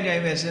လည်းအဲ့တို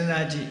င်းပဲစဉ်း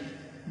စားကြည့်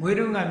မွေး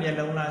တုန်းကမျက်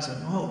လုံးလားဆို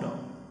မဟုတ်တော့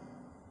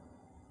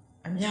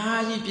အ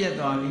များကြီးပြတ်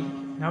သွားပြီ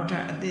နောက်ထ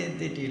ပ်အသစ်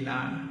တွေလာ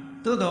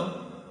သို့တော့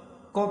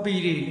copy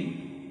တွေ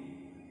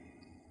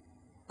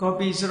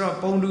copy ဆိုတော့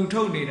ပုံတူ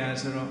ထုတ်နေတာ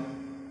ဆိုတော့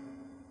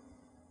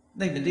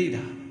သိမသိ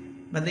တာ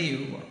မသိ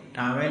ဘူးပေါ့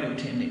ဒါပဲလို့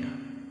ထင်နေတာ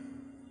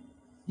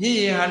မြည်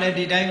ရည်ဟာလည်း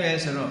ဒီတိုင်းပဲ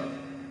ဆိုတော့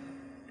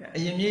အ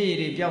ရင်မြည်ရည်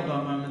တွေပျောက်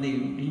သွားမှမသိ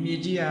ဘူးဒီမြည်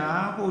ကြီးဟာ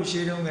ဟို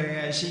ရှေးတုန်းကတည်း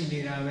ကရှိနေ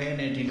တာပဲ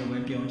နဲ့ဒီလိုပဲ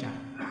ပြောကြ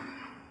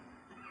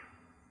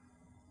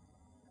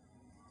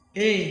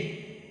အေး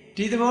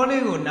ဒီသဘော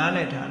လေးကိုနားလ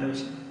ည်ထားလို့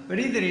ရှိရင်ပ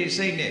ရိသေရိ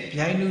စိတ်နဲ့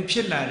ဗျိုင်လူဖြ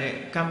စ်လာတဲ့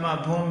ကမ္မ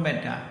ဘုံမေ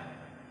တ္တာ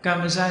ကမ္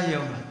မဇ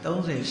ယုံ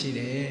30ရှိတ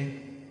ယ်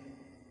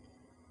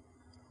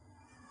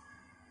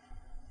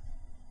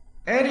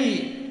အဲ့ဒီ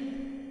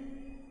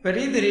ပ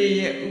ရိသေရိ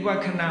ရဲ့ဥပ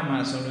ခဏမှာ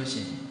ဆိုလို့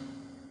ရှိရင်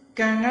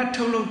ကံက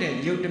ထုတ်လုပ်တဲ့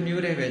ရုပ်တစ်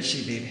မျိုးတည်းပဲရှိ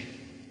သေးတယ်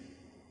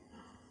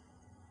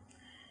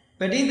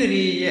ပရိသေ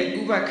ရိရဲ့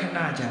ဥပခဏ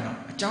ကြတော့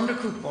အကြောင်းတစ်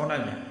ခုပေါ်လာ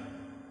ပြန်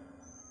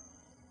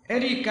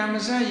အဲ့ဒီကမ္မ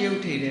ဇယုတ်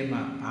ထေထဲ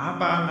မှာဘာ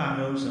ပါလာ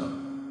လို့ဆို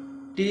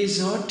တေ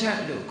ဇောဓာ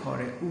တ်လို့ခေါ်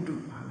တဲ့ဥတု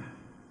ပါလာ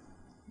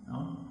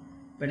နော်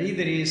ပရိ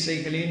သေရိစိ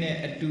တ်ကလေးနဲ့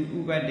အတူဥ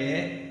ပတ်တဲ့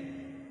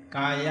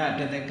ကာယ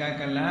တတက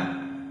ကလ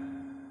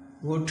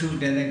ဝဋ္ထု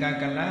တတက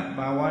ကလ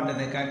ဘာဝတ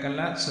တကကလ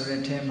ဆို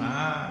တဲ့ထဲမှာ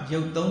ရု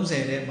ပ်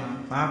30ထဲမှာ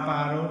ဘာပါ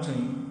တော့ဆိုရ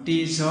င်တေ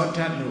ဇော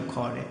ဓာတ်လို့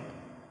ခေါ်တဲ့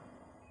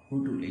ဥ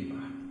တုလေး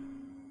ပါ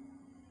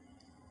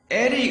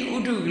အဲ့ဒီဥ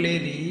တုက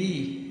လေးဒီ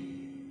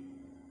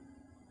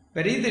ပ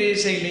ရိသေရိ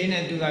စိတ်လေး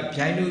နဲ့သူက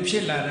ဗျိုင်လူဖြ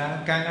စ်လာတာ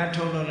ကံက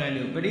ထုတ်လုပ်လိုက်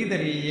လို့ပရိသေ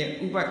ရိရဲ့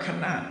ဥပခ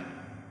ဏ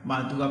မှာ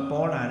သူက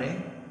ပေါ်လာတယ်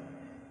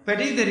ပ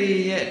ရိသေရိ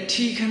ရဲ့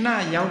ထီခဏ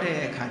ရောက်တဲ့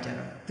အခါကျ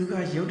တော့သူက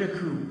ရုပ်တစ်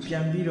ခုပြ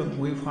န်ပြီးတော့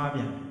မွေးဖွား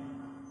ပြ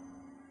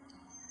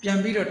န်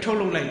ပြီးတော့ထုတ်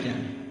လုပ်လိုက်ပြန်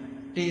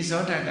တေ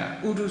ဇောဓာတ်က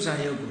ဥဒုဇာ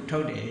ယုတ်ကိုထု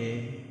တ်တယ်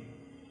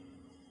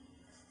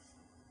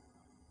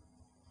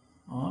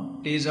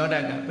တေဇောဓာ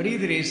တ်ကပရိ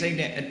သေရိစိတ်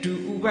နဲ့အတူ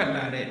ဥပတ်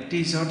လာတဲ့တေ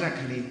ဇောဓာတ်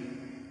ကလေး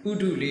ဥ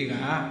ဒုလေးက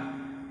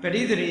ပ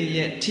ရိသေရိ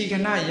ရဲ့ထီခ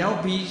ဏရောက်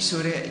ပြီး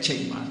ဆိုတဲ့အချိ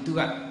န်မှာသူက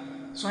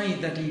စွမ်းရည်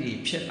တတ္တိတွေ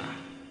ဖြစ်လာ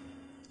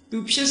သူ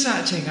ဖြစ်စ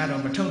အချိန်က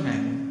တော့မထုတ်နို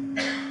င်ဘူး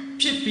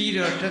ဖြစ်ပြီး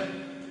တော့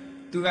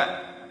သူက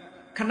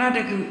ခဏတ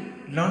ခု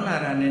လွန်လာ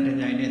တာနဲ့တ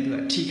ပြိုင်နက်သူက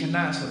ထီခဏ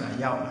ဆိုတာ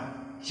ရောက်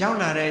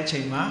လာတဲ့အချိ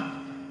န်မှာ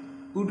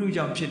ဥဒု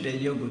ကြောင့်ဖြစ်တဲ့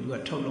ရုပ်ကိုသူက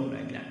ထုတ်လုပ်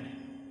လိုက်ပြန်တယ်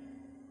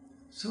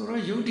ဆို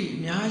တော့ယုတ်တိအ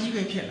များကြီး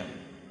ပဲဖြစ်လာ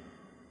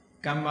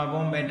ကမ္မ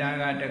ဘုံမေတ္တာ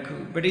ကတခု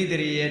ပရိသေ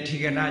ရိရဲ့ထီ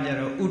ခဏကြ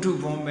တော့ဥဒု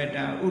ဘုံမေတ္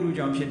တာဥဒု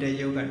ကြောင့်ဖြစ်တဲ့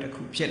ရုပ်ကတ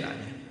ခုဖြစ်လာ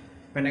တယ်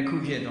ဘယ်နှခု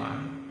ဖြစ်သွား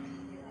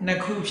နှစ်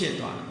ခုဖြစ်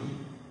သွားပြီ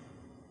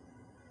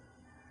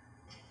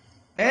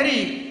အဲ့ဒီ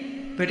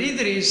ပရိ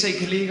သေရိစိတ်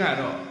ကလေးက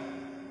တော့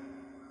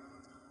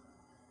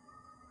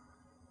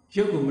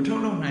ရုပ်ကိုမထု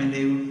တ်လုပ်နိုင်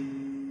သေးဘူး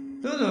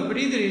သို့သောပ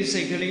ရိသေရိစိ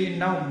တ်ကလေး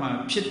နောက်မှာ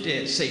ဖြစ်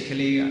တဲ့စိတ်က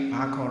လေးက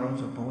ဘာခေါ်တော့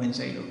ဆိုဘဝင်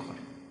စိတ်လို့ခေါ်တ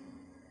ယ်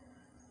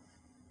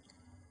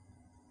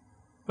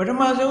ပထ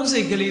မဆုံးစိ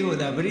တ်ကလေးကို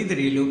သာပရိသေ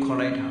ရိလို့ခေါ်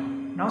လိုက်တာ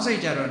နောက်စိတ်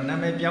ကျတော့နာ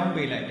မည်ပြောင်း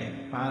ပေးလိုက်တယ်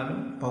ဘာ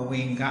လို့ဘဝ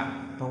င်က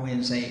ဘဝ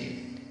င်စိတ်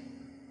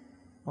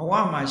ဘဝ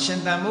မှာရှင်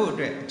သန်မှုအ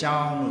တွက်အကြော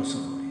င်းလို့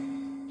ဆိုတယ်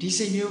ဒီ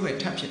စိတ်မျိုးပဲ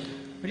ထပ်ဖြစ်တာ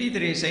ပရိသေ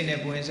ရိစိတ်နဲ့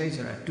ဘဝင်စိတ်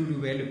ဆိုတာတူတူ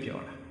ပဲလို့ပြော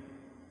တာ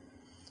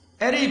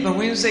အဲ့ဒီဘဝ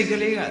င်စိတ်က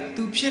လေးက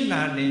သူဖြစ်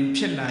လာရင်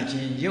ဖြစ်လာခြ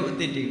င်းရုပ်အ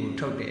သစ်တွေကို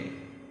ထုတ်တယ်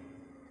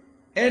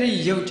အဲ့ဒီ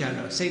ရုပ်ကြ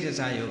တော့စိတ်တ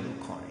စားရုပ်လို့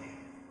ခေါ်တယ်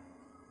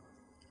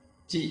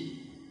ကြည့်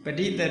ပ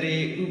ရိသေရိ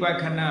ဥပ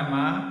ခဏ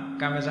မှာ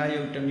ကာမစား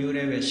ရုပ်တစ်မျိုးတ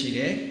ည်းပဲရှိတ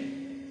ယ်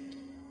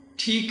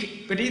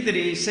ပရိသေ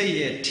ရိစိတ်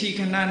ရဲ့ထီခ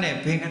ဏနဲ့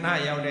ဘင်ခဏ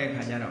ရောက်တဲ့အ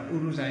ခါကျတော့ဥ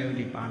ရုဇာယုတ်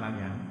တွေပါလာ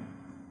ပြန်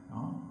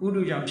နော်ဥ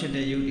ရုကြောင့်ဖြစ်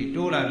တဲ့ယုတ်တွေ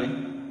တိုးလာတယ်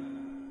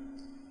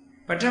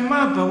ပထမ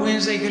ဘဝင်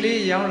စိတ်က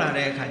လေးရောက်လာ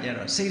တဲ့အခါကျ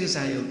တော့စိတ်တ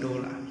စားယုတ်တိုး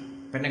လာ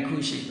ဘယ်နှခု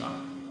ရှိသွား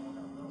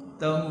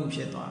သုံးခုဖြ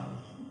စ်သွား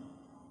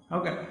ဟု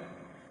တ်ကဲ့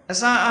အ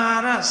စာအာ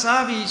ဟာရ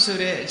စားပြီဆို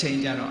တဲ့အချိန်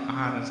ကျတော့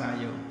အာဟာရစား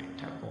ယုတ်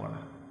ထပ်ပေါ်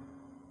လာ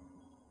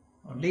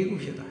လေးခု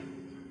ဖြစ်သွား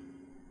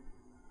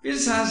ပ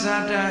စ္ဆာဇာ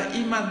တာဣ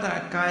မတ္တ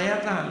ကာယ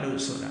တ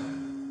လို့ဆိုတာ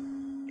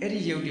အဲ့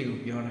ဒီယုတ်တွေကို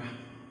ပြောတာ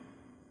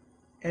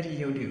အဲ့ဒီ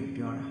ယုတ်တွေကို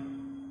ပြောတာ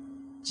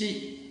ကြည့်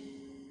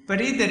ပ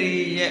ရိသေ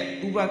ရိရဲ့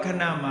ဥပခ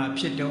ဏမှာ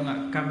ဖြစ်တုန်းက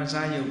ကမ္မဇ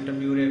ယုတ်တစ်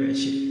မျိုးတည်းပဲ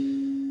ရှိတယ်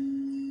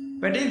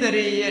ပရိသေ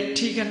ရိရဲ့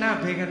ထီခဏ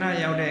ဘေခဏ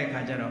ရောက်တဲ့အခါ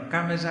ကျတော့က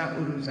မ္မဇဥ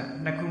ရုဇ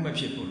နှစ်ခုမ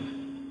ဖြစ်ဘူးလား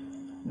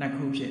နှစ်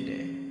ခုဖြစ်တ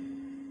ယ်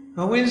ဘ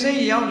ဝင်စိ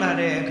တ်ရောက်လာ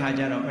တဲ့အခါ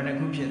ကျတော့ဘယ်နှ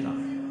ခုဖြစ်သွား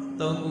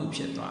သုံးခုဖြ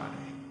စ်သွားတ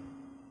ယ်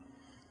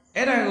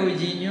အဲ့ဒါကို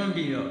ရည်ညွှန်း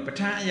ပြီးတော့ပဋ္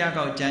ဌာန်းအရာ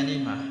ကောက်ကျမ်း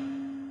ကြီးမှာ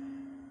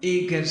ဧ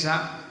ကဇ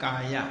ကာ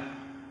ယ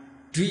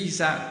ဒွိ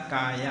ဇ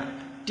ကာယ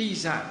တိ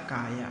ဇ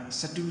ကာယစ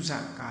တုဇ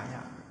ကာယ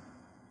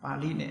ပါ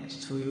ဠိနဲ့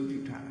ဆိုရုပ်ပြု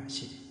ထားတာ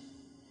ရှိ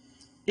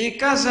တယ်ဧ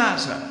ကဇ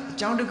ဆိုတာအ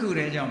ကြောင်းတစ်ခုတ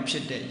ည်းကြောင့်ဖြ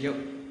စ်တဲ့ယု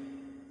တ်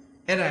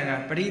အဲ့ဒါက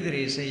ပရိသေ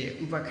ရိစိတ်ရဲ့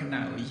ဥပခဏ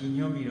ကိုရည်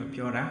ညွှန်းပြီးတော့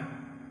ပြောတာ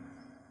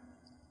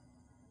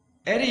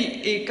အဲ့ဒီ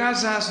ဧက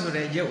ဇဆို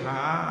တဲ့ယုတ်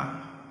ဟာ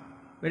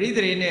ပရိ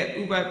သေရိနဲ့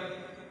ဥပ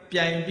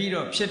ပြိုင်ပြီး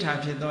တော့ဖြစ်တာ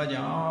ဖြစ်သော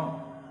ကြောင့်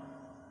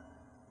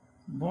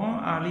ဘွန်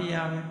အာလိယ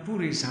ပု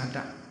ရိဇာတ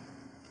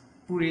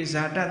ပုရိ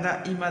ဇာတတ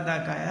ဣမတ္တ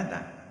ကာယတ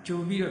ကြို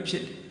ပြီးတော့ဖြ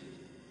စ်တယ်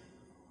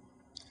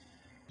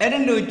အဲ့ဒါ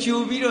လို့ကြို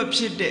ပြီးတော့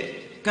ဖြစ်တဲ့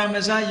ကမ္မ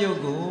ဇယုတ်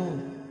ကို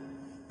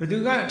ဘယ်သူ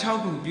ကအထောက်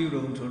အကူပြု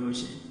လို့ဆိုလို့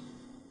ရှိရင်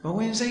ဘဝ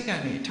င်စိတ်က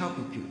နေအထောက်အ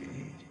ကူပြုတ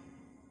ယ်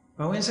ဘ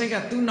ဝင်စိတ်က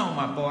သူ့နောက်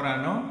မှာပေါ်တာ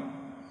နော်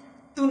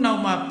သူ့နော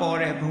က်မှာပေါ်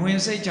တဲ့ဘဝင်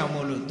စိတ်ကြောင့်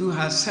မို့လို့သူ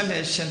ဟာဆက်လ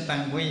က်ရှင်သ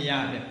န်ခွင့်ရ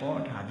တယ်ပေါ့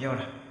ဒါပြော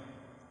တာ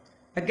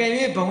အကယ်၍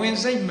ဘဝင်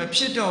စိတ်မဖြ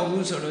စ်တော့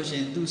ဘူးဆိုလို့ရှိ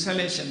ရင်သူဆက်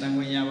လက်ရှင်သန်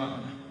ခွင့်ရပါမ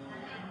လား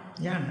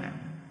ရနိုင်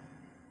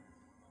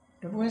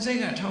တယ်ဘဝင်စိတ်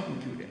ကထောက်ကူ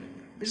ပြုတယ်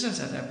ပစ္စစ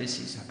တာပစ္စ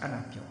ည်းဆိုအဲ့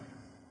ဒါပြောတယ်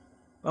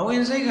ဘဝ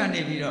င်စိတ်က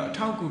နေပြီးတော့အ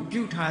ထောက်ကူ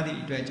ပြုထားသည့်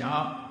အတွက်ကြော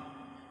င့်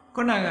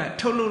ခုနက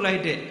ထုတ်လုပ်လို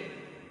က်တဲ့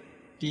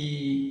ဒီ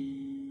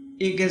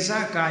ဧကဇ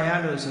ကာယ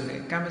လို့ဆိုတဲ့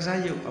ကမ္မဇ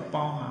ယုတ်အ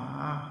ပေါင်းဟာ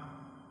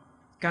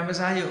ကမ္မ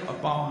ဇယုတ်အ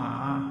ပေါင်းဟာ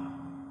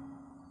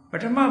ပ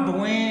ထမဘ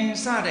ဝင်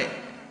စတဲ့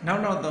နော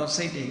က်သော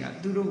စိတ်တွေက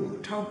သူတို့ကို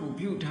ထောက်ကူ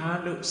ပြုထား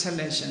လို့ဆက်လ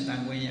က်ရှင်သ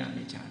န်ခွင့်ရ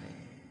နေကြတယ်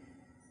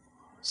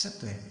ဆက်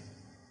သွယ်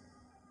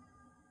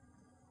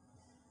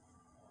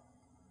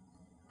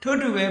ထို့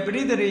တူပဲပ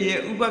ရိသေရိရဲ့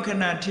ဥပခ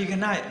ဏထီခ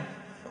ဏ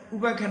ဥ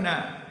ပခဏ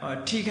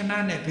ထီခဏ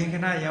နဲ့ဘင်ခ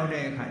ဏရောက်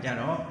တဲ့အခါကျ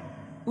တော့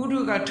ဥဒု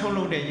ကထုတ်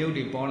လုပ်တဲ့ယုတ်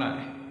တွေပေါ်လာတ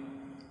ယ်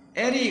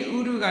အဲ့ဒီဥ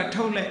ဒုက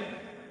ထုတ်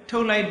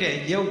လိုက်တဲ့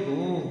ယုတ်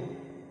ကို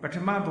ပထ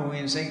မဘဝ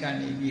င်စိတ်က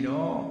နေပြီး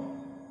တော့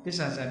ပစ္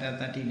ဆာဇာတ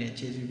တ္တိနဲ့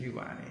ခြေစုပြု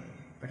ပါတယ်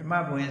ပထမ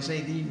ဘဝင်စိ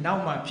တ်ဒီနော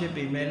က်မှဖြစ်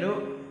ပေမဲ့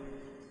လို့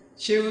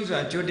ရှေးဥစွာ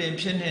ကြိုတင်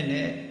ဖြစ်နေ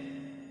တဲ့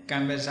က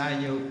မ္မဇ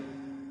ယုတ်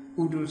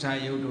ဥဒုဇ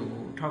ယုတ်တို့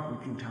ကိုထောက်ကူ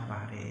ပြုထားပါ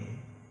တယ်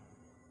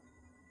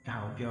ဒါ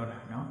ကိုပြောတာ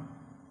နော်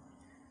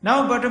နော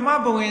က်ပထမ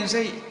ဘဝင်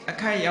စိတ်အ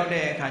ခိုက်ရောက်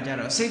တဲ့အခါကျ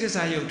တော့စိတ်တ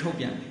စားယုတ်ထုတ်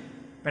ပြန်တယ်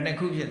ဘယ်နှ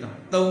ခုဖြစ်သွား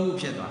သုံးခု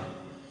ဖြစ်သွား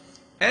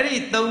အဲ့ဒီ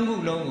သုံးခု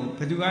လုံးကိုဘ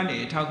ယ်သူကနေ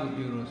ထောက်ကူ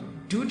ပြုလို့ဆို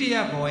ဒုတိယ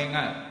ဘဝင်က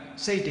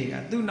စိတ်တွေက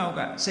သူ့နောက်က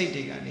စိတ်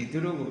တွေကနေသူ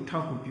တို့ကိုထော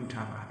က်ကူပြု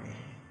ထားပါတယ်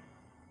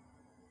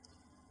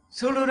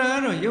ဆိုလိုတာက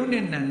တော့ယုတ်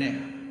နဲ့နံနဲ့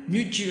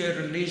mutual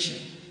relation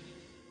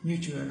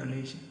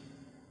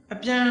အ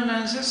ပြန်အလှ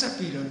န်ဆက်ဆက်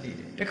ပြီးတော့နေ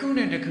တယ်တစ်ခု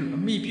နဲ့တစ်ခုအ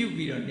မိပြုတ်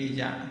ပြီးတော့နေ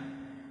ကြတယ်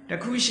တ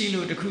စ်ခုရှိ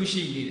လို့တစ်ခု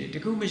ရှိနေတယ်တ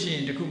စ်ခုမရှိရ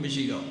င်တစ်ခုမ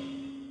ရှိတော့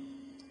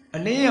အ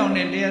လင်းရောင်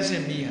နဲ့လျှက်စ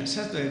စ်မီးဟာဆ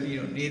က်သွယ်ပြီး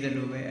တော့နေတယ်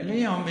လို့ပဲအလ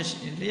င်းရောင်မ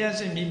ရှိလျှက်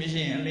စစ်မီးမ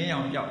ရှိရင်အလင်းရော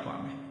င်ပြောက်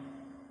သွားမယ်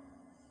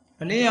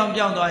အလင်းရောင်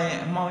ပြောက်သွားရင်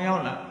အမှောင်ရော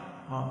က်လာ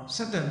ဟောဆ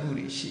က်သွယ်မှု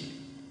တွေရှိ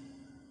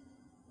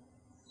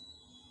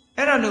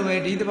အဲ့ဒါလိုပဲ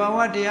ဒီတဘာဝ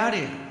တရား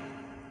တွေ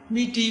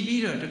မိတီး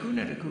ပြီးတော့တစ်ခု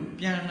နဲ့တစ်ခု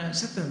ပြန်လှန်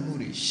ဆက်သွယ်မှု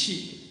တွေရှိ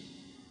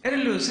အဲ့ဒါ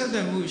လိုဆက်သွ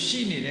ယ်မှုရှိ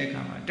နေတဲ့အ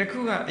ခါမှာတစ်ခု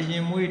ကအရ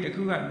င်မွေးတစ်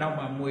ခုကနောက်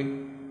မှမွေး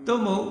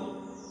သို့မဟုတ်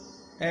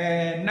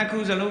နှစ်ခု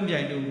စလုံးပြို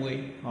င်လို့မွေး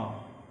ဟော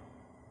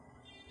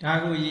ဒါ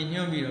ကိုရည်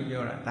ညွှန်းပြီးတော့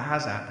ပြောတာသဟ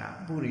ဇာတာ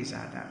ပုရိ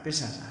ဇာတာပစ္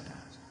ဆဇာတာ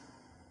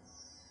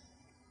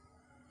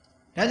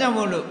ဒါကြောင့်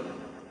မို့လို့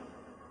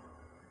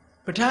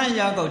ပဋ္ဌာန်း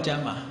ရာကောက်ကျ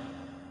မ်းမှာ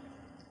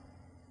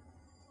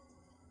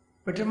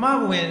ပထမ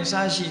ဝင်အစ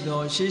ရှိ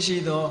သောရှိ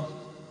သော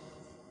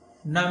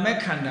နာမ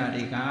ခန္ဓာ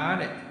တွေက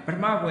တဲ့ပထ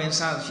မဝင်အ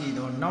စရှိ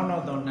သောနော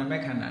က်သောနာမ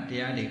ခန္ဓာတ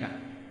ရားတွေက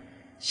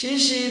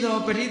ရှိသော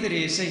ပရိ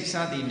သေစိတ်စ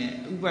သည်နဲ့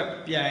ဥပ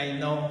ပြိုင်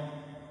သော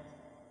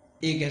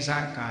ဧကဇ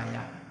ကာယ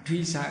ဒွိ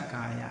ဇ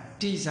ကာယ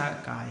တိဇ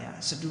ကာယ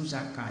စတုဇ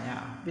ကာယ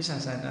ပစ္ဆ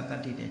ဇာတ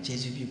တ္တိနဲ့ခြေ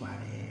စွပြုပါ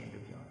တယ်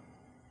လို့ပြော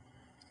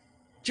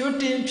ကြို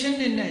တင်ဖြစ်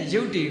နေတဲ့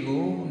ရုပ်တွေ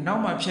ကိုနော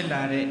က်မှဖြစ်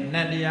လာတဲ့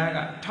နံတရားက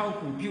ထောက်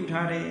ကူပြု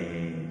ထားတယ်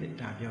တဲ့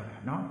ဒါပြောတာ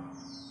နော်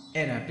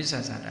အဲ့ဒါပစ္ဆ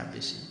ဇာတပ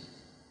စ္စည်း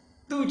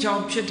သူ့ကြော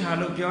င့်ဖြစ်တာ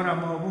လို့ပြောတာ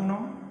မဟုတ်ဘူး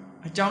နော်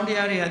အကြောင်းတ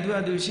ရားတွေက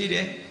သူရှိတ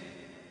ယ်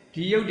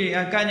ဒီရုပ်တွေက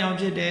ကံကြောင့်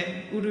ဖြစ်တယ်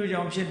ဥဒု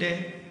ကြောင့်ဖြစ်တယ်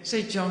စိ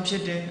တ်ကြောင့်ဖြ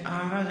စ်တယ်အာ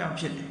ဟာရကြောင့်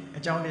ဖြစ်တယ်အ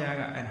ကြောင်းတရား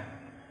ကအဲ့ဒါ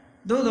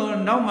သို့သော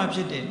နောက်မှဖြ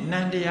စ်တဲ့နံ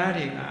တရား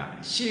တွေက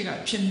ရှေ့က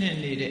ဖြစ်နေ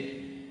တဲ့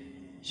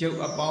ရုပ်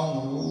အပေါင်း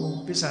ကို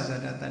ပစ္ဆဇာ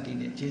တတ္တိ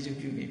နဲ့ခြေစွ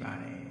ပြုနေပါ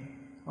တယ်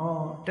။ဩ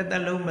တစ်သ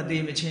က်လုံးမ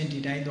သေးမချင်းဒီ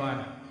တိုင်းသွား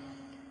တာ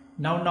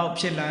နောက်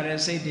ဖြစ်လာတဲ့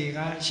စိတ်တွေက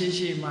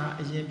ရှေ့မှာ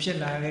အရင်ဖြစ်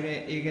လာခဲ့တဲ့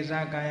ဧကဇ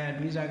ကာယ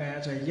ဒွိဇကာယ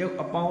ဆိုရုပ်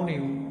အပေါင်းတွေ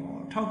ကို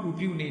ထောက်ကူ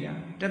ပြုနေတာ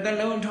တစ်သက်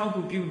လုံးထောက်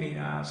ကူပြုနေ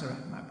တာဆိုတာ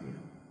မှတ်ပြီး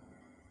တော့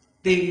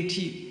တေဂိ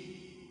ထိ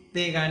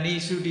တေဂဏိ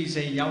သုတိ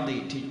စိတ်ရောက်တဲ့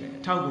အထိပဲ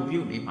ထောက်ကူပြု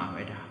နေမှာ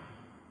ပဲဒါ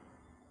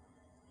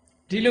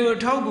ဒီလို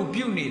ထောက်ကူ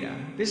ပြုနေတာ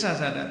ပစ္ဆ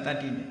ဇာတတတ္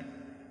တိနဲ့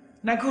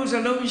နှစ်ခုစ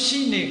လုံးရှိ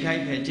နေခို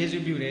က်ပဲကျေစု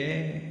ပြုတယ်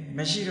မ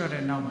ရှိတော့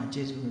တဲ့နောက်မှာ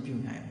ကျေစုမပြု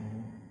နိုင်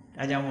ဘူး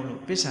ဒါကြောင့်မို့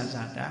လို့ပစ္ဆ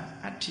ဇာတ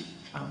အဋ္ဌိ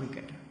အဝိက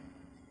တ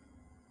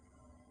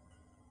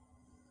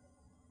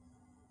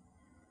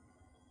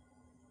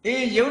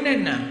ယုံနဲ့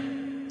နာ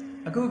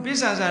အခုပစ္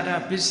ဆဇာတ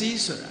ပစ္စည်း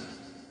ဆိုတာ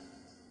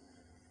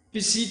ပ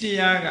စ္စည်းတ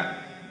ရားက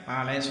ဘာ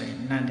လဲဆိုရင်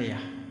နံတ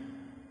ရား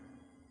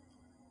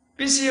ပ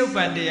စ္စယုပ္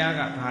ပံတရားက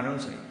ဘာလို့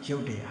ဆိုရင်ယု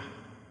တ်တရား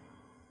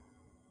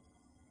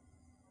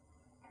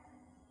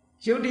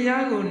ယုတ်တ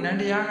ရားကိုနံ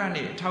တရားက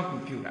နေအထောက်ကူ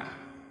ပြုတာ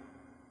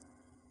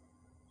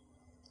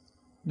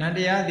နံတ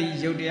ရားသည်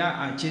ယုတ်တရား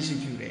အားခြေစွ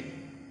ပြုတယ်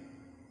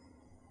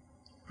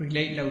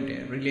relate လုပ်တ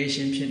ယ်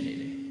relation ဖြစ်နေ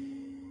တယ်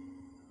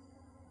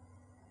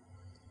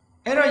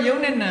အဲ့တော့ယု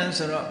တ်နဲ့နံ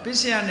ဆိုတော့ပစ္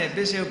စယနဲ့ပ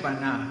စ္စယုပ္ပန္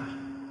န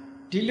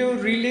ဒီလို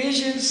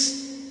relations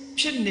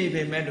ဖြစ်နေ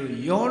ပေမဲ့လို့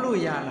ရောလို့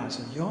ရလား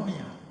ဆိုရော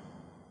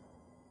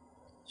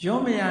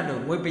မရ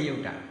လို့ဝိပယု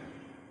တ်တာ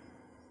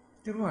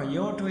သူတို့က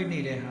ရောထွေးနေ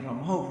တဲ့ဟာတော့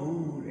မဟုတ်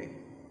ဘူးတဲ့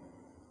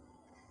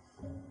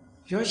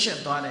ရောရှက်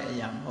သွားတဲ့အ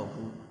ရာမဟုတ်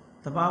ဘူး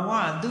တဘာဝ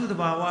သူ့တ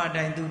ဘာဝအ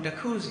တိုင်းသူတစ်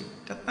ခုစီ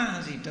တသန့်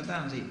စီတ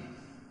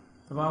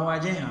ဘာဝ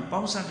ချင်းဟာပေါ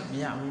င်းစပ်လို့မ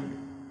ရဘူး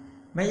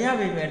မရ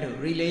ပေမဲ့လို့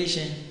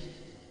relation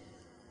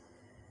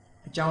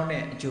အကြောင်း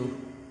နဲ့အကျိုး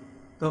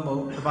သို့မဟု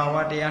တ်တဘာဝ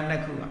တရားနှ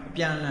စ်ခုကအ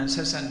ပြန်အလှန်ဆ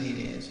က်ဆက်နေ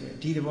တယ်ဆိုရယ်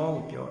ဒီသဘော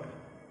ကိုပြောတာ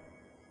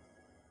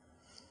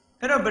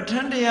အဲ့တော့ပဋ္ဌာ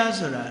န်းတရား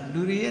ဆိုတာ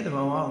လူတွေရဲ့တ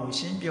ဘာဝကို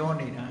ရှင်းပြော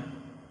နေတာ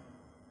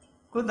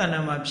ကိုယ်တဏ္ဍာ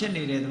မှာဖြစ်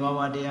နေတဲ့တဘာဝ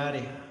တရား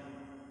တွေ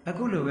အ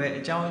ခုလိုပဲ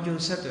အကြောင်းအ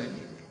ကျိုးဆက်သွယ်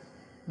နေတယ်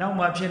နောက်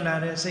မှဖြစ်လာ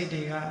တဲ့စိတ်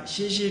တွေက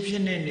ရှေးဖြ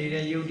စ်နေ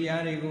တဲ့ယုတ်တ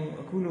ရားတွေကို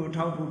အခုလိုအ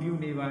ထောက်အကူပြု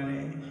နေပါတ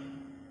ယ်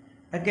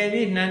အကယ်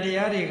၍နံတ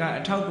ရားတွေက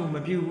အထောက်အကူမ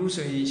ပြုဘူး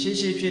ဆိုရင်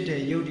ရှေးဖြစ်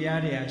တဲ့ယုတ်တ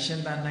ရားတွေကရှင်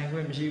သန်နိုင်ခွ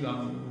င့်မရှိပါ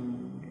ဘူး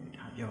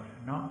ဒါပြောတာ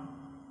နော်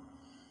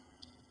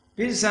ပ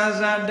စ္ဆ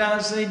ဇာတ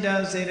စိတ်တ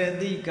စေရ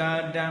တိကာ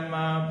ဓမ္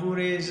မာပု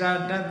ရိဇာ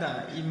တတ္တ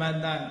ဣမ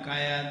တကာ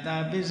ယတာ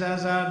ပစ္ဆ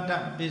ဇာတ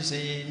ပစ္စ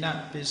ယေန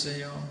ပစ္စ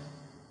ယော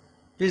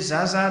ပစ္ဆ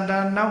ဇာတ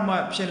နောက်မှ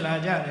ဖြစ်လာ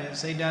ကြတယ်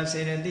စိတ်တ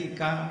စေရတိ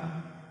ကာ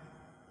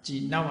ကြ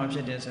ည်နောက်မှဖြ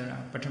စ်တယ်ဆိုတာ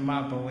ပထမ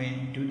ဘဝင်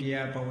ဒုတိယ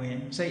ဘဝင်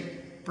စိတ်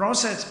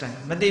process တိုင်း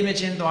မတိမ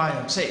ချင်းသွား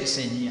ရောစိတ်အစ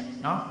ဉ်ကြီးอ่ะ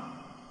เนาะ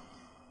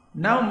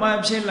နောက်မှ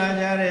ဖြစ်လာ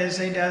ကြတဲ့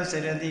စိတ်တစေ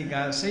ရတိ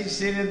ကာစိတ်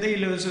စေရတိ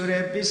လို့ဆို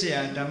တဲ့ပစ္စယ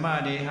ဓမ္မ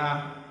တွေဟာ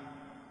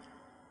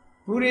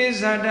ပုရိ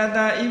ဇာတတ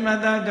ဣမ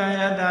တကာ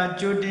ယတာ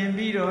ကြိုတင်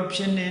ပြီးတော့ဖြ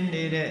စ်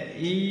နေတဲ့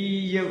ဤ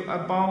ယုတ်အ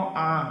ပေါင်း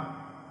အား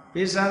ပ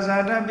စ္ဆဇာ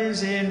တပစ္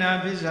စေနာ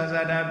ပစ္ဆ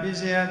ဇာတပစ္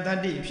စယတတ္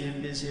တိဖြင့်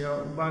ပစ္စယော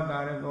ဥပကာ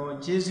ရကော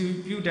ကျေစု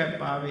ပြုတတ်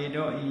ပါပေ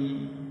တော့ဤ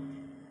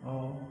ဩ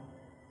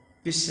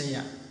ပစ္စယ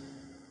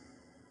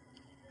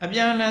အပြ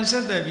န်အလှန်ဆ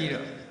က်သွယ်ပြီး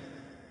တော့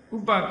ဥ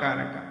ပကာ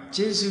ရက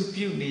ကျေစု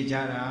ပြုနေကြ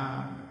တာ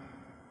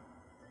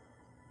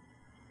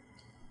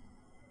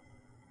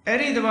အဲ့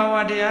ဒီသဘာဝ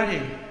တရားတွေ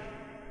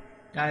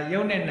ဒါ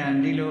ယုံနဲ့နံ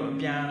ဒီလိုအ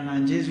ပြန်အလှ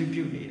န်ကျေစု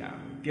ပြုနေတာ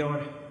ပြော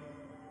တယ်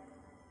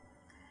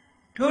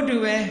ထို့တူ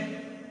ပဲ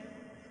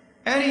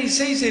အဲ့ဒီ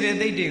စိတ်စေတဲ့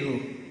သိတ်တွေကို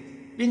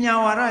ပညာ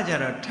ဝါဒကြ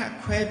တော့ထပ်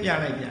ခွဲပြ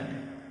လိုက်ပြန်တယ်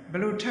ဘ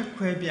ယ်လိုထပ်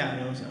ခွဲပြ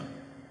လို့ဆိုတော့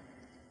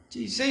ကြ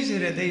ည်စိတ်စေ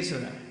တဲ့သိတ်ဆို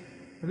တာ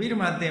အဘိဓမ္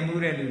မာသင်မှု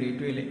တဲ့လူတွေ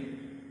တွေ့လိုက်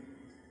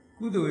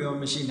ကုသိုလ်ရော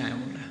မရှိနိုင်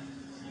ဘူးလား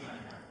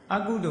အ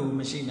ကုသိုလ်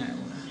မရှိနိုင်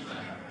ဘူးလား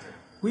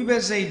ဝိပဿ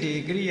စိတ်တွေ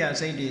ကရိယာ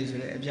စိတ်တွေဆို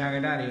တဲ့အပြာက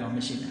တတွေရောမ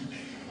ရှိနိုင်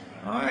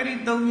ဟောအဲ့ဒီ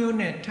၃မျိုး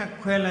နဲ့ထပ်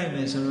ခွဲလိုက်မ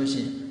ယ်ဆိုလို့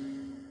ရှိရင်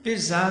ပ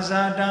စ္ဆာ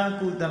ဇာတာ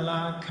ကုသလ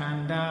ခ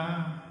န္ဓာ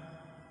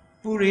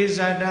ပုရိ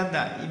ဇာတတ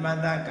ဣမ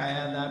တကာယ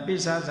တာပ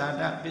စ္ဆာဇာ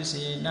တပစ္စ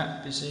ယေန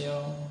ပစ္စ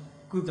ယော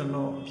ကုသ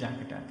လောအပြာ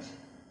ကတ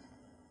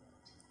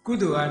ကု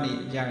သိုလ်ကနေ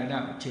အပြာကတ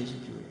ကိုခြေစွ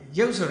ပြုတယ်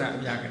ရုပ်ဆိုတာအ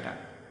ပြာကတ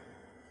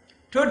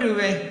ထို့တူ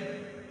ပဲ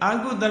အာ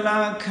ကုသလ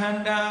ခန္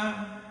ဓာ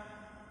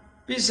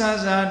ပ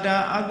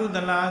Pisasada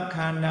agudala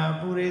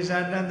khanda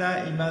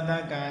purisatata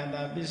imata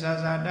kayata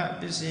pisasada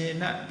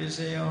pisena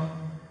pisayo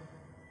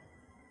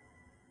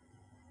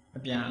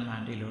Apian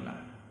di lola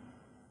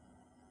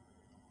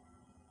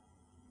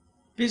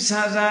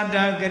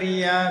Pisasada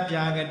kriya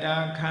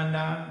vyagada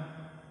khanda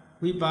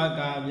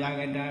Vipaka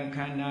vyagada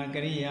khanda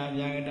kriya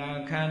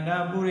vyagada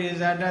khanda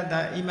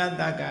purisatata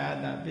imata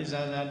kayata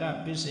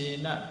pisasada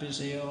pisena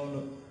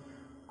pisayo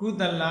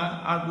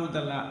Kudala,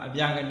 agudala,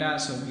 abyagada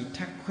sobi,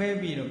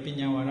 takwebi ro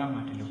pinyawara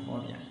matilo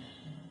hobya.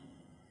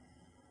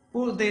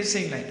 Pur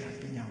say like that,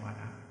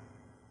 pinyawara.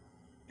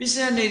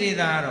 Pisa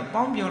nidida ro,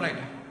 pompio like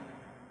that.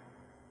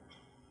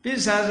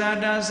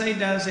 Pisazada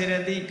saida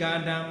serati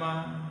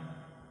kadama.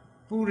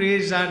 Puri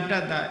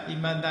zadata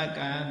imada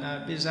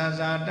kada,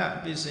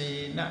 pisazada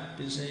pisayina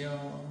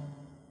pisayo.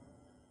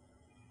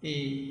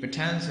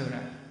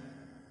 Patansura.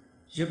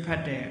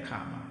 Yupate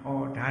kama,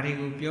 or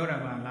Darigu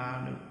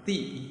Purabala,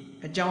 Ti.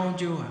 A John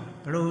Joa,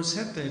 Bro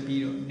set the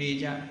Biro,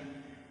 Neja.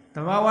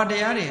 The Wawa de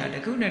Area, the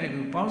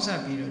Kunarigu,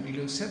 Ponsa Biro,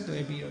 Dilo set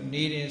the Biro,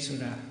 Nede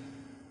Suda.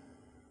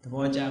 The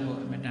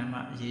Wajabo,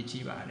 Madama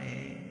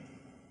Yechivare.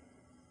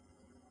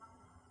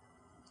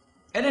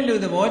 Edelu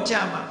the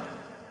Wajama.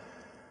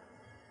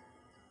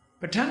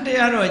 Patante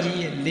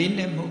Aroji,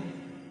 Lindemu.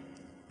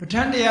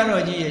 Patante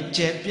Aroji,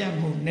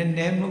 Chepiamu,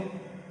 Nenemu,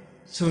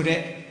 Sure,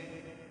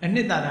 and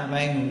Nitana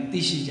Bangu,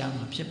 Tishi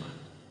Jama Pipa.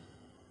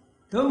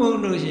 Tomo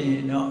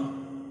Luji, no.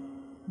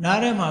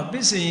 Narema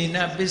busy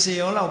na busy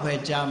all of her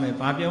jame,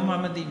 Babio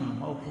Mamadima,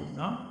 Moku,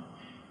 no?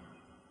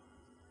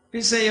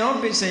 Busy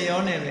on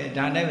ever,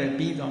 done never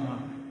beat on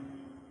mamma.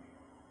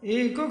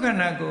 E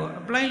cookanago, a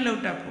blind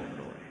load up,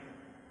 Lord.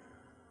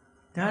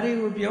 Daddy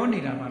would be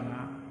only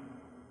Ramana.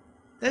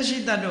 Then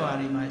she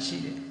tadoari my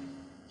sheet.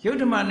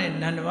 Yodaman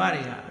and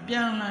Nanavaria,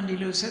 Pian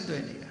Landilu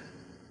Setuenida.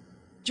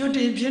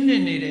 Joti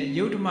Pinin needed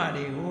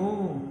Yodamari,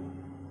 oh,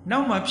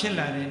 now my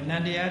chilla and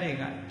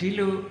Nandiariga,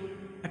 Dilu.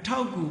 A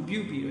tauku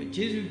beauty,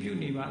 Jesu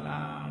beauty,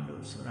 Vala,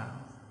 Sura,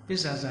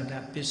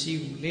 Pisazada,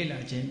 Pesiu,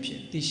 Lela,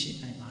 Champion,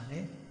 Tishi, I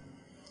male.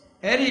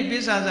 Eri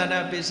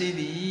Pisazada,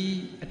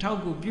 Pesidi, a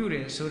tauku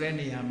beauty,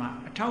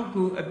 Sureniama, a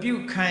tauku, a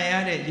beau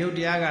Kayade,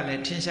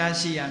 Yodiaga,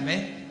 Tinshashi,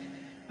 Ame,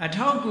 a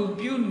tauku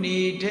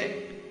beauty,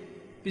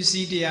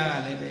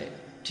 Pisidia, Leve,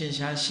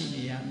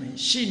 Tinshashi, Ame,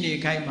 Shini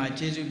Kaima,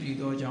 Jesu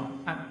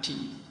Budojon,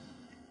 Apti.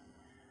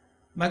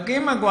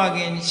 Magema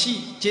Guagin,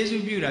 she, Jesu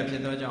Buda,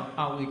 Pidojon,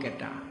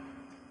 Awikata.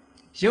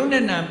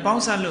 Yonana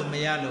Bonsalo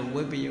Mayalo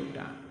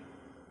Webiyoda.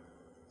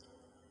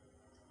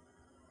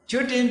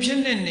 Jotim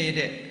Pinin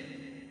needed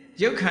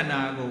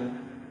Yokanago.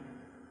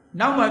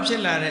 Now my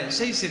chillare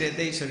says it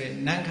they sort of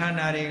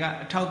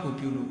Nankanariga, Tauku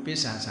Pulu,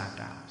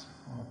 Pisasata.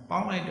 Or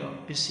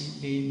Paulido, Pisi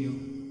Lemu.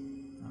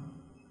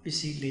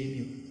 Pisi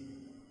Lemu.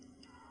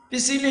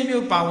 Pisi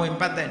Lemu Pawin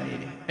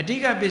Patani. A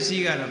diga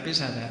Pisiga or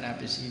Pisasata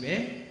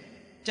Pisibe.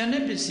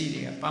 Janet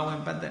Pisidia,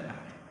 Pawin Patana.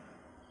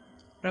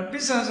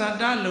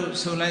 Rapisasata load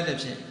so like the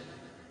ship.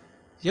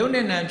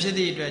 Yonan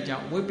Pidi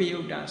Draja,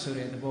 Wipiuda, so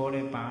that the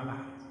body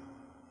pala.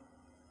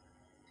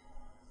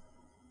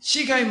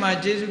 Shikai ma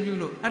Jesu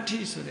Bulu,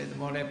 Ati, so that the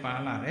body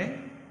pala, eh?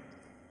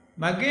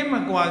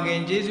 Magema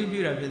Guagan, Jesu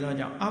Bula,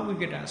 Pidoja, how we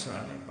get us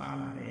rather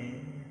pala, eh?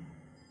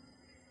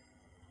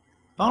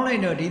 Only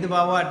no did the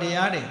Bawa de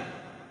Ade.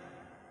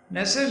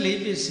 Nessa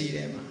leave see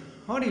them.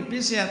 Holy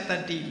Pisia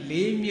 30,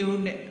 lame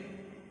you.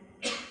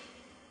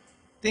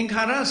 Think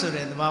Haraso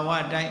that the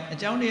Bawa died, a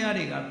Johnny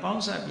Ariga,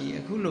 Ponsabi,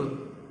 a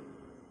Kulu.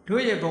 Do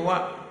you go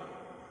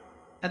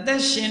at that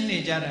shin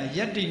Nijara,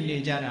 Yeti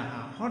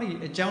Nijara, Hori,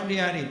 a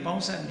Joundiari,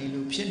 Ponsa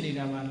Nilu,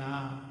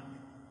 Pinidavana.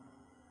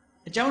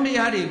 A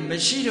Joundiari,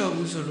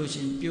 Mashido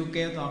solution,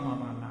 Puke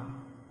Mamala.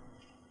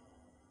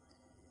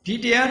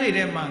 Didiari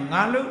Rema,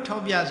 Nalu,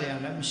 Tobiazia,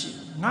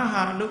 Lamshi,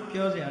 Naha, look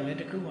Yosia, let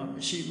the Kuma,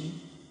 Mashibu.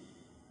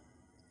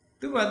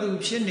 Do I do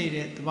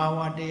Pinid, the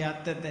Bawa de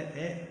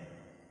Atate?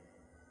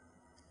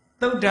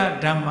 Toda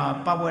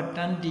Dama, Power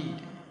Dandi,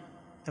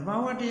 the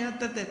Bawa de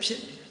Atate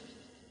Pit.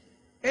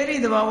 Eri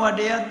the Bawa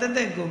de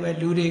Atate go where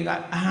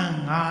Ludiga,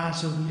 ah,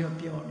 so you're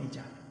pure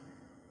Nija.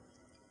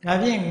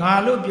 Having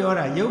Nalu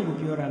Piora, Yogu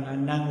Piora,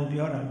 Nango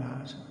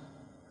Piora Las.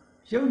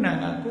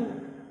 Yonanga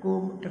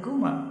go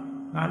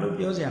Takuma, Nalu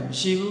Piosia,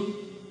 Shivu.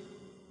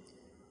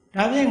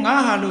 Having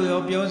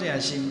Nahalu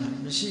Piosia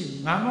Shima,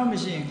 Shiv, Nama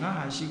machine,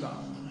 Naha Shiva,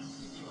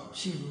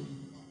 Shivu.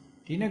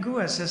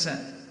 Dinaku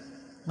assassin.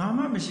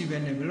 Nama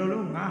Mishivene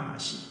below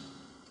Nahashi.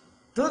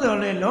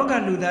 Totally Loga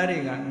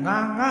Ludariga,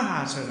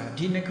 Nanga Hasura,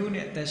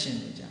 Dinakuni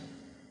Tashinja.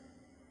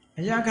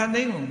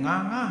 Ayakademu,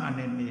 Nanga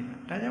Hanena,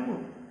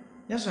 Tajamu,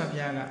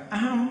 Yasabiaga,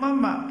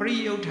 Mama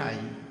Priotai.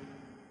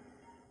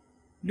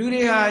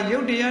 Ludia,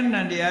 Yodian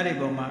and the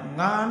Ariboma,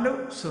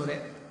 Nalu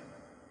Sore,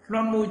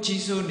 Flamu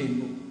Chiso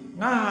Nimu,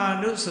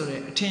 Naha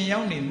Lusore, 10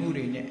 young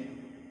Nimurine.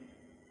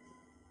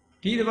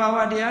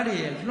 Tidawa the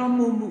Aria,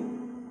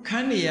 Flamu,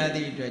 Candia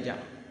the Draja.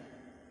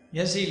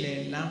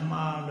 Yasile,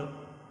 Lamalo.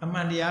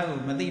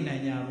 Amandiago, Medina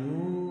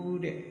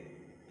Yarude,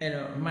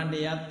 Ero,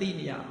 Mandia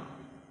Tinia,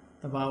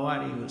 the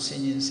Bawari who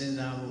singing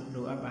Senza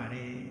do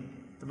Abare,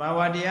 တဘာဝ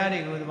တရားတွေ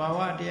ကိုတဘာဝ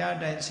တရားအ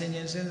တိုင်းဆင်ခြ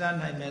င်စဉ်းစား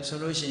နိုင်မယ်ဆို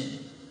လို့ရှိ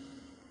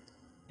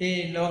ရ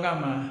င်လောက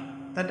မှာ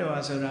တတ္တဝါ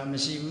ဆိုတာမ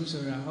ရှိဘူး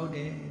ဆိုတာဟုတ်တ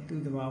ယ်သူ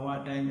တဘာဝ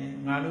အတိုင်းပဲ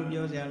ငါလို့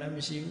ပြောစရာလည်းမ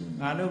ရှိဘူး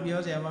ငါလို့ပြော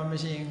စရာမှမ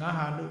ရှိရင်ငါ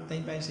ဟာလို့သိ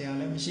မ့်ပိုက်စရာ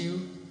လည်းမရှိ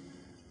ဘူး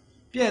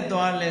ပြက်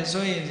သွားလဲ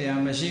စိုးရင်စရာ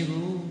မရှိ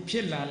ဘူးဖြ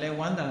စ်လာလဲ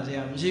ဝမ်းသာစ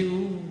ရာမရှိ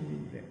ဘူး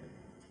တဲ့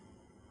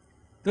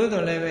သို့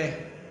တော်လည်းပဲ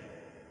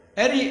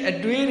အဲ့ဒီအ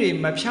တွေးတွေ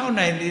မဖြောင်း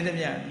နိုင်သေးသ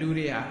မျှလူ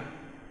တွေဟာ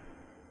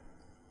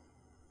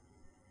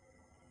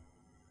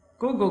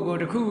ကို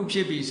တခုခုဖြ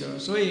စ်ပြီဆို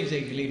တော့စိုးရင်စိ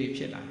တ်ကလေးတွေ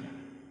ဖြစ်လာကြ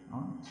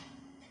နော်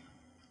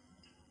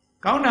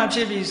ကောင်းတာဖြ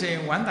စ်ပြီဆိုရ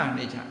င်ဝမ်းသာ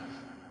နေကြ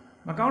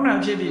မကောင်းတာ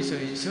ဖြစ်ပြီဆို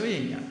ရင်စိုးရ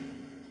င်ကြ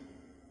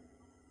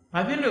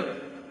ဘာဖြစ်လို့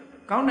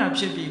ကောင်းတာ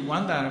ဖြစ်ပြီးဝ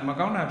မ်းသာမ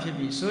ကောင်းတာဖြစ်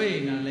ပြီးစိုးရိ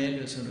မ်တာလဲ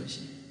လို့ဆိုလို့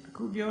ရှိရင်အ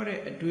ခုပြောတဲ့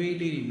အတွေး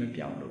လေးတွေမ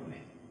ပြောင်းလို့ပဲ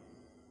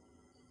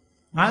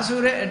ငါဆို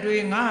တဲ့အ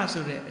တွေးငါ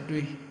ဆိုတဲ့အ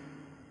တွေး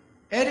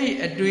အဲ့ဒီ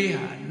အတွေး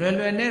ဟာလွယ်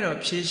လွယ်နဲ့တော့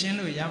ဖြေရှင်း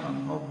လို့ရမှာမ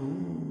ဟုတ်ဘူး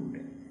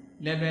တဲ့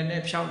လွယ်လွယ်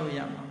နဲ့ဖြောက်လို့ရ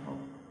မှာမဟုတ်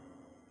ဘူး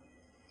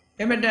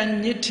အမတန်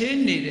ညစ်သေး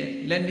နေတဲ့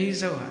လက်နှီး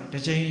စုပ်ဟာတ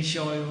စ်ချိန်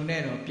လျှော်ယုံ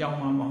နဲ့တော့ပြောင်း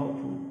မှာမဟုတ်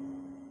ဘူး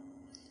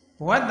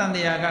ဘဝတန်တ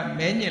ရားက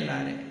မဲညစ်လာ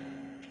တဲ့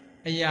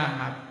အရာ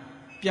ဟာ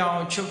ပြော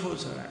င်းချွတ်ဖို့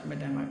ဆိုတာအမ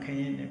တန်မှခ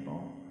ရင်နေ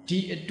ပေါ့ဒီ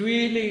အ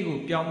တွေးလေးကို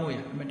ပြောင်းဖို့ရ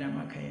အမတန်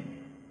မှခရင်နေ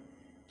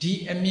ဒီ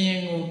အမြင်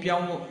ကိုပြော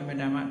င်းဖို့အမ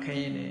တန်မှခ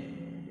ရင်နေ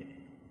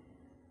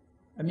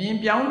အမြင်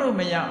ပြောင်းလို့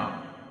မရအောင်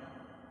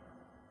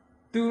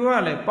သူတို့က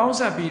လည်းပေါင်း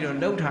စပ်ပြီးတော့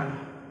လှုပ်ထားတာ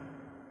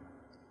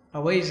အ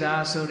ဝိဇ္ဇာ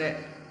ဆိုတဲ့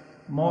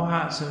မောဟ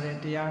ဆိုတဲ့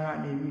တရားက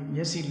နေပြီးမျ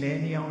က်စိလဲ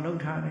နေအောင်လှု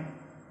ပ်ထားတယ်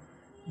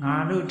ငါ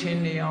လို့ထင်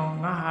နေအောင်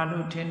ငါဟာ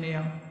လို့ထင်နေ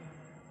အောင်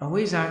အ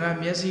ဝိဇ္ဇာက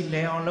မျက်စိ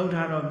လဲအောင်လှုပ်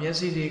ထားတော့မျက်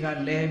စိတွေက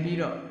လဲပြီး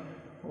တော့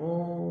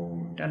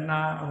တ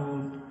ဏှာ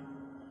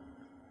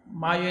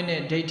မာရွေး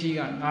တဲ့ဒိဋ္ဌိက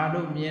ငါ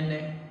လို့မြင်တ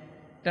ယ်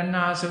တ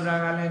ဏှာဆိုတာ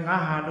ကလည်းငါ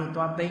ဟာလို့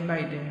သွားသိမ့်ပို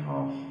က်တယ်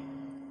ဟော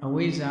အ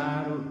ဝိဇ္ဇာ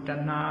တို့တ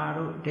ဏှာ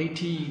တို့ဒိဋ္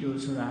ဌိတို့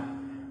ဆိုတာ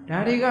ဒါ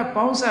တွေက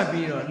ပေါင်းစပ်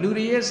ပြီးတော့လူ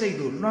တွေရဲ့စိတ်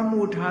ကိုလွှမ်း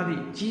မိုးထားသ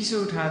ည့်ကြီး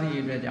စိုးထားသည့်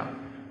အတွက်ကြောင့်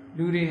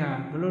လူတွေဟာ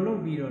ဘယ်လိုလု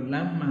ပ်ပြီးတော့လ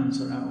မ်းမှန်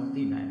ဆိုတာကို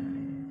သိနိုင်မ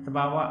လဲတ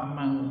ဘာဝအ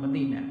မှန်ကိုမ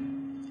သိနိုင်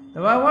တ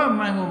ဘာဝအ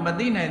မှန်ကိုမ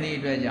သိနိုင်သည့်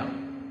အတွက်ကြောင့်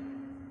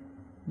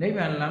နိဗ္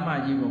ဗာန်လမ်းမ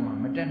ကြီးပေါ်မှာ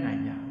မတက်နို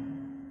င်ကြ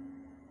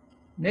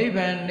နိဗ္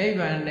ဗာန်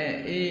နဲ့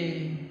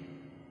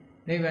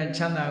နိဗ္ဗာန်ချ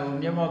မ်းသာကို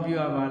မျက်မှောက်ပြု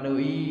ရပါ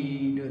လို့ဤ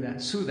တို့သာ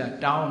ဆုသာ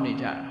တောင်းနေ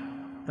ကြတာ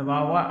တဘာ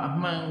ဝအ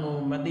မှန်ကို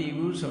မသိ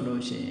ဘူးဆို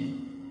လို့ရှိရင်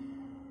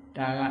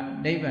ဒါက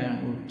နိဗ္ဗာန်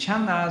ကိုချ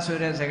မ်းသာဆို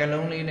တဲ့စကား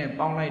လုံးလေးနဲ့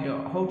ပေါင်းလိုက်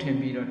တော့အဟုတ်ထင်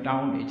ပြီးတော့တော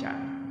င်းနေကြတာ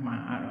မှ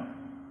န်တော့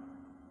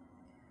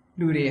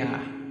လူတွေဟာ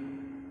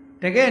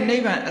တကယ်နိ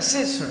ဗ္ဗာန်အစ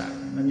စ်ဆိုတာ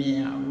မမြင်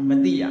ရဘူးမ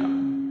သိရ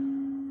ဘူး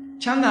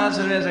ချမ်းသာ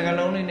ဆိုတဲ့စကား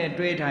လုံးလေးနဲ့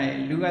တွေးထားရင်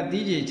လူက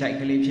သီးကြေချိုက်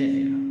ကလေးဖြစ်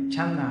နေတာချ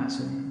မ်းသာ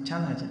ဆိုရင်ချ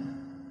မ်းသာခြင်း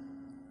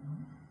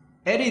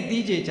အဲ့ဒီ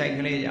သီးကြေချိုက်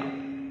ကလေးကြောင့်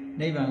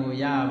နိဗ္ဗာန်ကို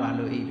ရရပါ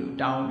လို့ဤလို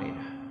တောင်းနေ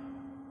တာ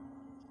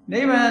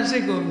နိဗ္ဗာန်အစ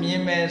စ်ကိုမြ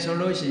င်မယ်ဆို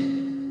လို့ရှိရင်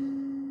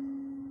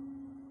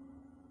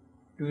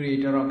လူတွေ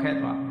တော်တော်ခက်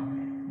သွားပါမ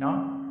ယ်နော်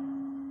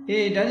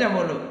ဒါကြောင့်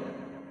မို့လို့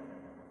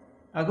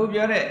အခု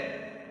ပြောတဲ့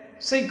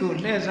စိတ်ကို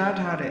လှည့်စား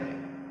ထားတဲ့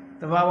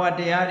သဘာဝ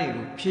တရားတွေ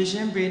ကိုဖြည့်ရှ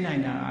င်းပေးနို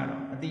င်တာက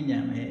တော့အသိဉာ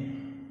ဏ်ပဲ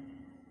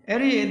အဲ့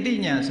ဒီအသိ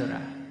ဉာဏ်ဆို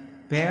တာ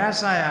ဘယ်က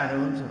စရ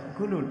တော့ဆိုအ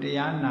ခုလိုတ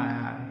ရားနာရ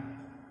တယ်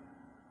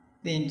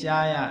သင်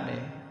ကြားရတ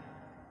ယ်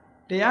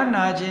တရား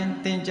နာခြင်း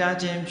သင်ကြား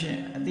ခြင်းဖြင့်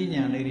အသိဉာ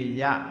ဏ်လေးတွေ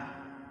ရ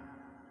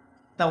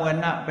တဝ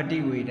နပฏิ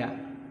ဝေဒ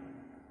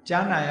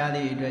ကြားနာရသ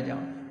ည့်အတွက်ကြော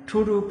င့်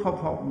ထိုးထိုးဖောက်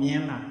ဖောက်မြ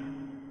င်လာ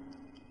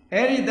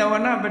အဲ့ဒီတဝ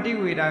နပฏิ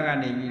ဝေဒက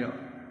နေပြီးတော့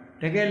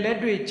တကယ်လက်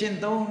တွေ့ကျင့်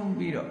သုံး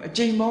ပြီးတော့အ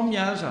ချိန်ပေါင်း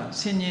များစွာ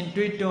ဆင်ញင်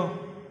တွေးတော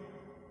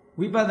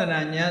ဝိပဿနာ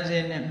ဉာဏ်စ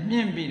ဉ်နဲ့မြ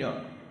င့်ပြီးတော့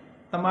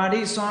တမာ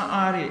တိစွမ်း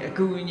အားတွေအ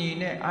ကူအညီ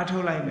နဲ့အားထု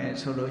တ်လိုက်မယ်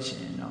ဆိုလို့ရှိ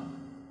ရင်တော့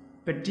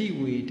ပฏิ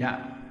ဝေဒ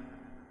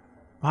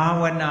ဘာ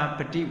ဝနာပ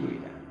ฏิဝေ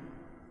ဒ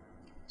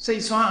စိ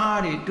တ်စွမ်း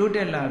အားတွေတိုးတ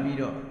က်လာပြီး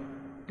တော့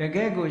တက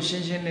ယ်ကိုရှ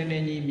င်းရှင်းလင်းလ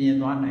င်းကြီးမြင်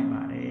သွားနိုင်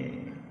ပါတယ်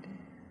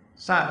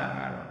စတာက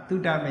တော့သု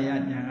တမယဉာ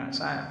ဏ်က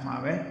စရမှာ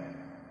ပဲ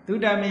သု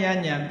တမယဉာ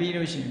ဏ်ပြီး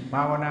လို့ရှိရင်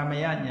ဘာဝနာမ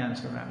ယဉာဏ်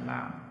ဆိုတာလာ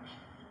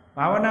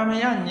ဘာဝနာမ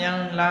ယဉာဏ်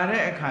လာ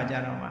တဲ့အခါကျ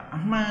တော့မှအ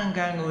မှန်က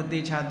န်ကိုသေ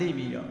ချာသိ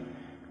ပြီးတော့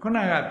ခုန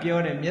ကပြော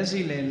တဲ့မျက်စိ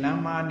လေလ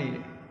မ်းမားနေ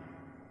တဲ့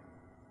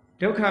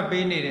ဒုက္ခ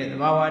ပေးနေတဲ့သ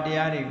ဘာဝတ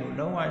ရားတွေကို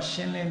လုံးဝရှ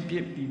င်းလင်းပြ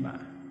စ်ပြီးမှ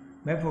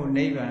မဲ့ဖို့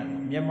နိဗ္ဗာန်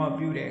မျက်မှောက်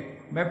ပြုတဲ့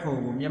မဲ့ဖို့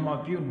ကိုမျက်မှော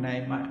က်ပြုနို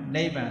င်မှ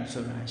နိဗ္ဗာန်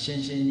ဆိုတာရှ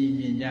င်းရှင်းကြီး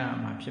မြင်ကြရ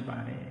မှာဖြစ်ပါ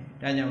တယ်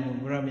ဒါကြောင့်မို့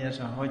ဘုရားမြတ်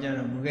စွာဟောကြား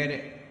တော်မူခဲ့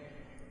တဲ့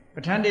ပ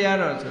ဋ္ဌာန်းတရား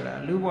တော်ဆိုတာ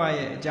လူဘဝ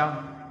ရဲ့အကြောင်း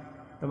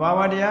သဘာဝ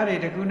တရားတွေ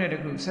တစ်ခုနဲ့တ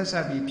စ်ခုဆက်ဆ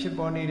က်ပြီးဖြစ်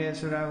ပေါ်နေတယ်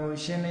ဆိုတာကို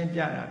ရှင်းလင်းပြ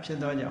တာဖြစ်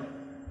သောကြောင့်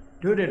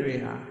တို့တွေ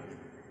ဟာ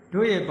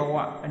တို့ရဲ့ဘဝ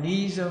အန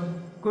ည်းဆုံး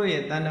ကိုယ့်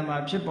ရဲ့တဏ္ဍာမှာ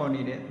ဖြစ်ပေါ်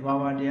နေတဲ့သဘာ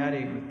ဝတရား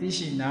တွေကိုသိ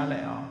ရှိနားလ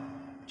ည်အောင်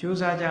ကြိုး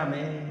စားကြမ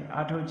ယ်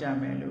အားထုတ်ကြ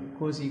မယ်လို့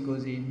ကိုယ်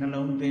စီနှ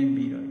လုံးသွင်း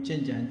ပြီးတော့ကျ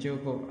င့်ကြံကြိုး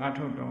ကုပ်အား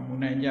ထုတ်တော်မူ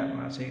နိုင်ကြ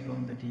ပါစေကု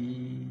န်သတ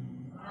ည်း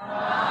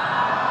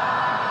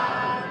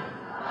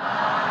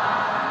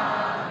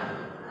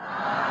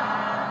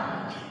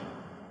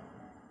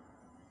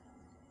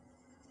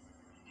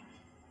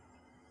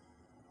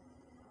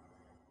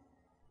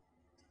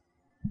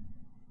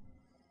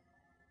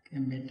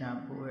မေတ္တာ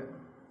ပို့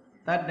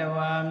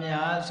Tattva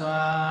Myaswa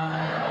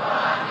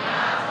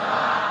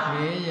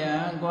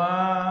Yeyankwa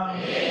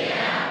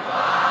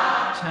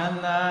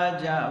Chanda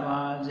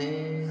Javase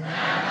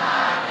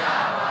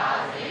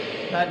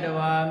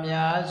Tattva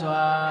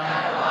Myaswa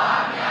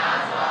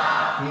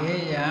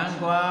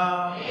Yeyankwa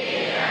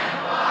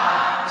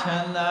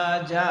Chanda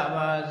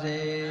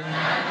Javase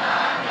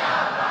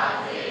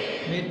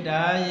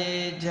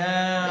Mittaye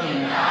Chan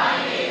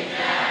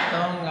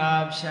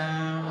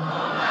Tongapshan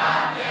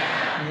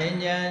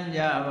Yenyan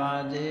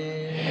Javase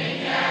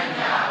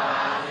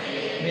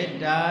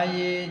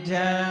Mittaye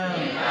Chan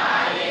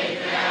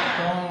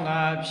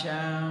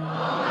Tongapshan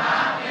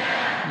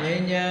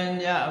Yenyan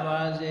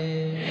Javase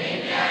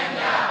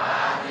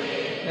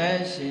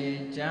Tashi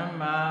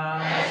Chamma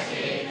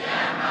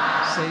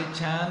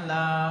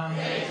Sichanda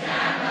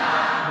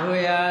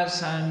Loya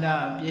Sanda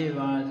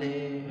Pivase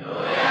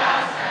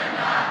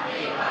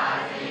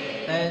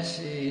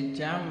Tashi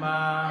Chamma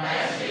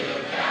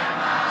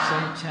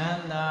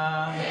Sichanda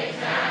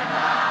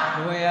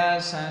Loya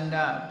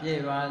Sanda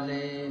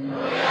Pivase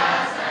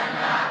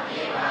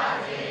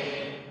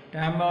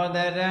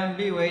Dhammodaram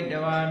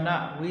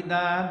Vivedavana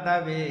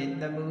Vidatavi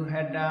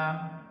Tamuhata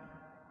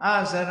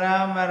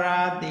Asara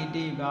Marati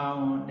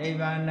Divao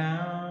Devana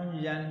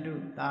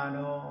Yandu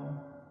Taro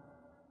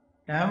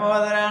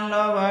Dhammodaram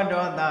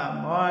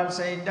Lovadota Moa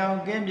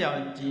Saitao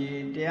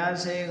Kimbyoji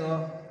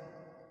Tiasego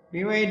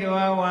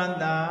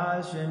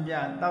Vivedavanda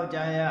Shunja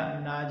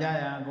Taujaya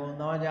Najaya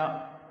Gundoja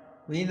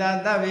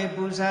Vidatavi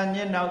Pusa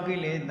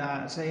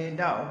Nyenokilita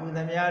Saitao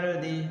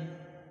Budamyarudi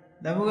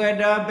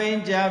Damugada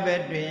Pinja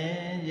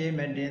Bedwin,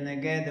 Yimadin the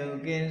Ghetto,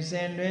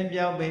 Kinsen,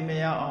 Wimpia,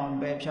 Bimia on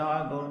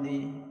Bepsha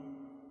Gondi,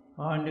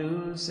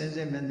 Hondu,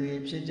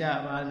 Sensimentary,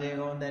 Psija, Maze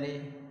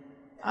Gondari,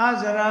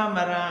 Azara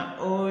Mara,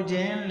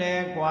 Ojin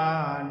Le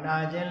Qua,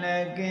 Najin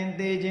Le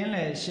Kinti, Jin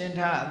Le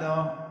Shintado,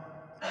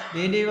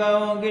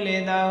 Didiva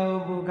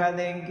Gilida,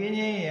 Bukadin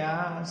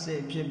Kinia,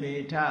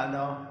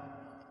 Sipshibitado,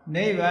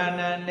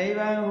 Nevana,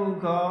 Neva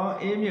Huko,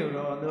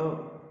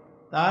 Imurodo.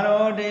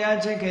 Taro dea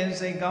chicken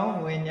say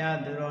gone when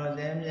yadro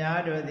them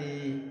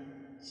yadodi.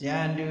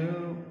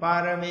 Yandu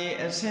parami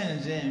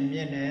ascension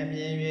yenem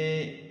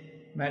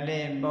ye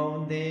Malin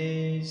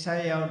Bondi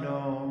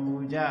Sayodo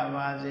Muja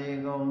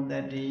Vazi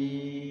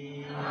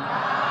Gondadi.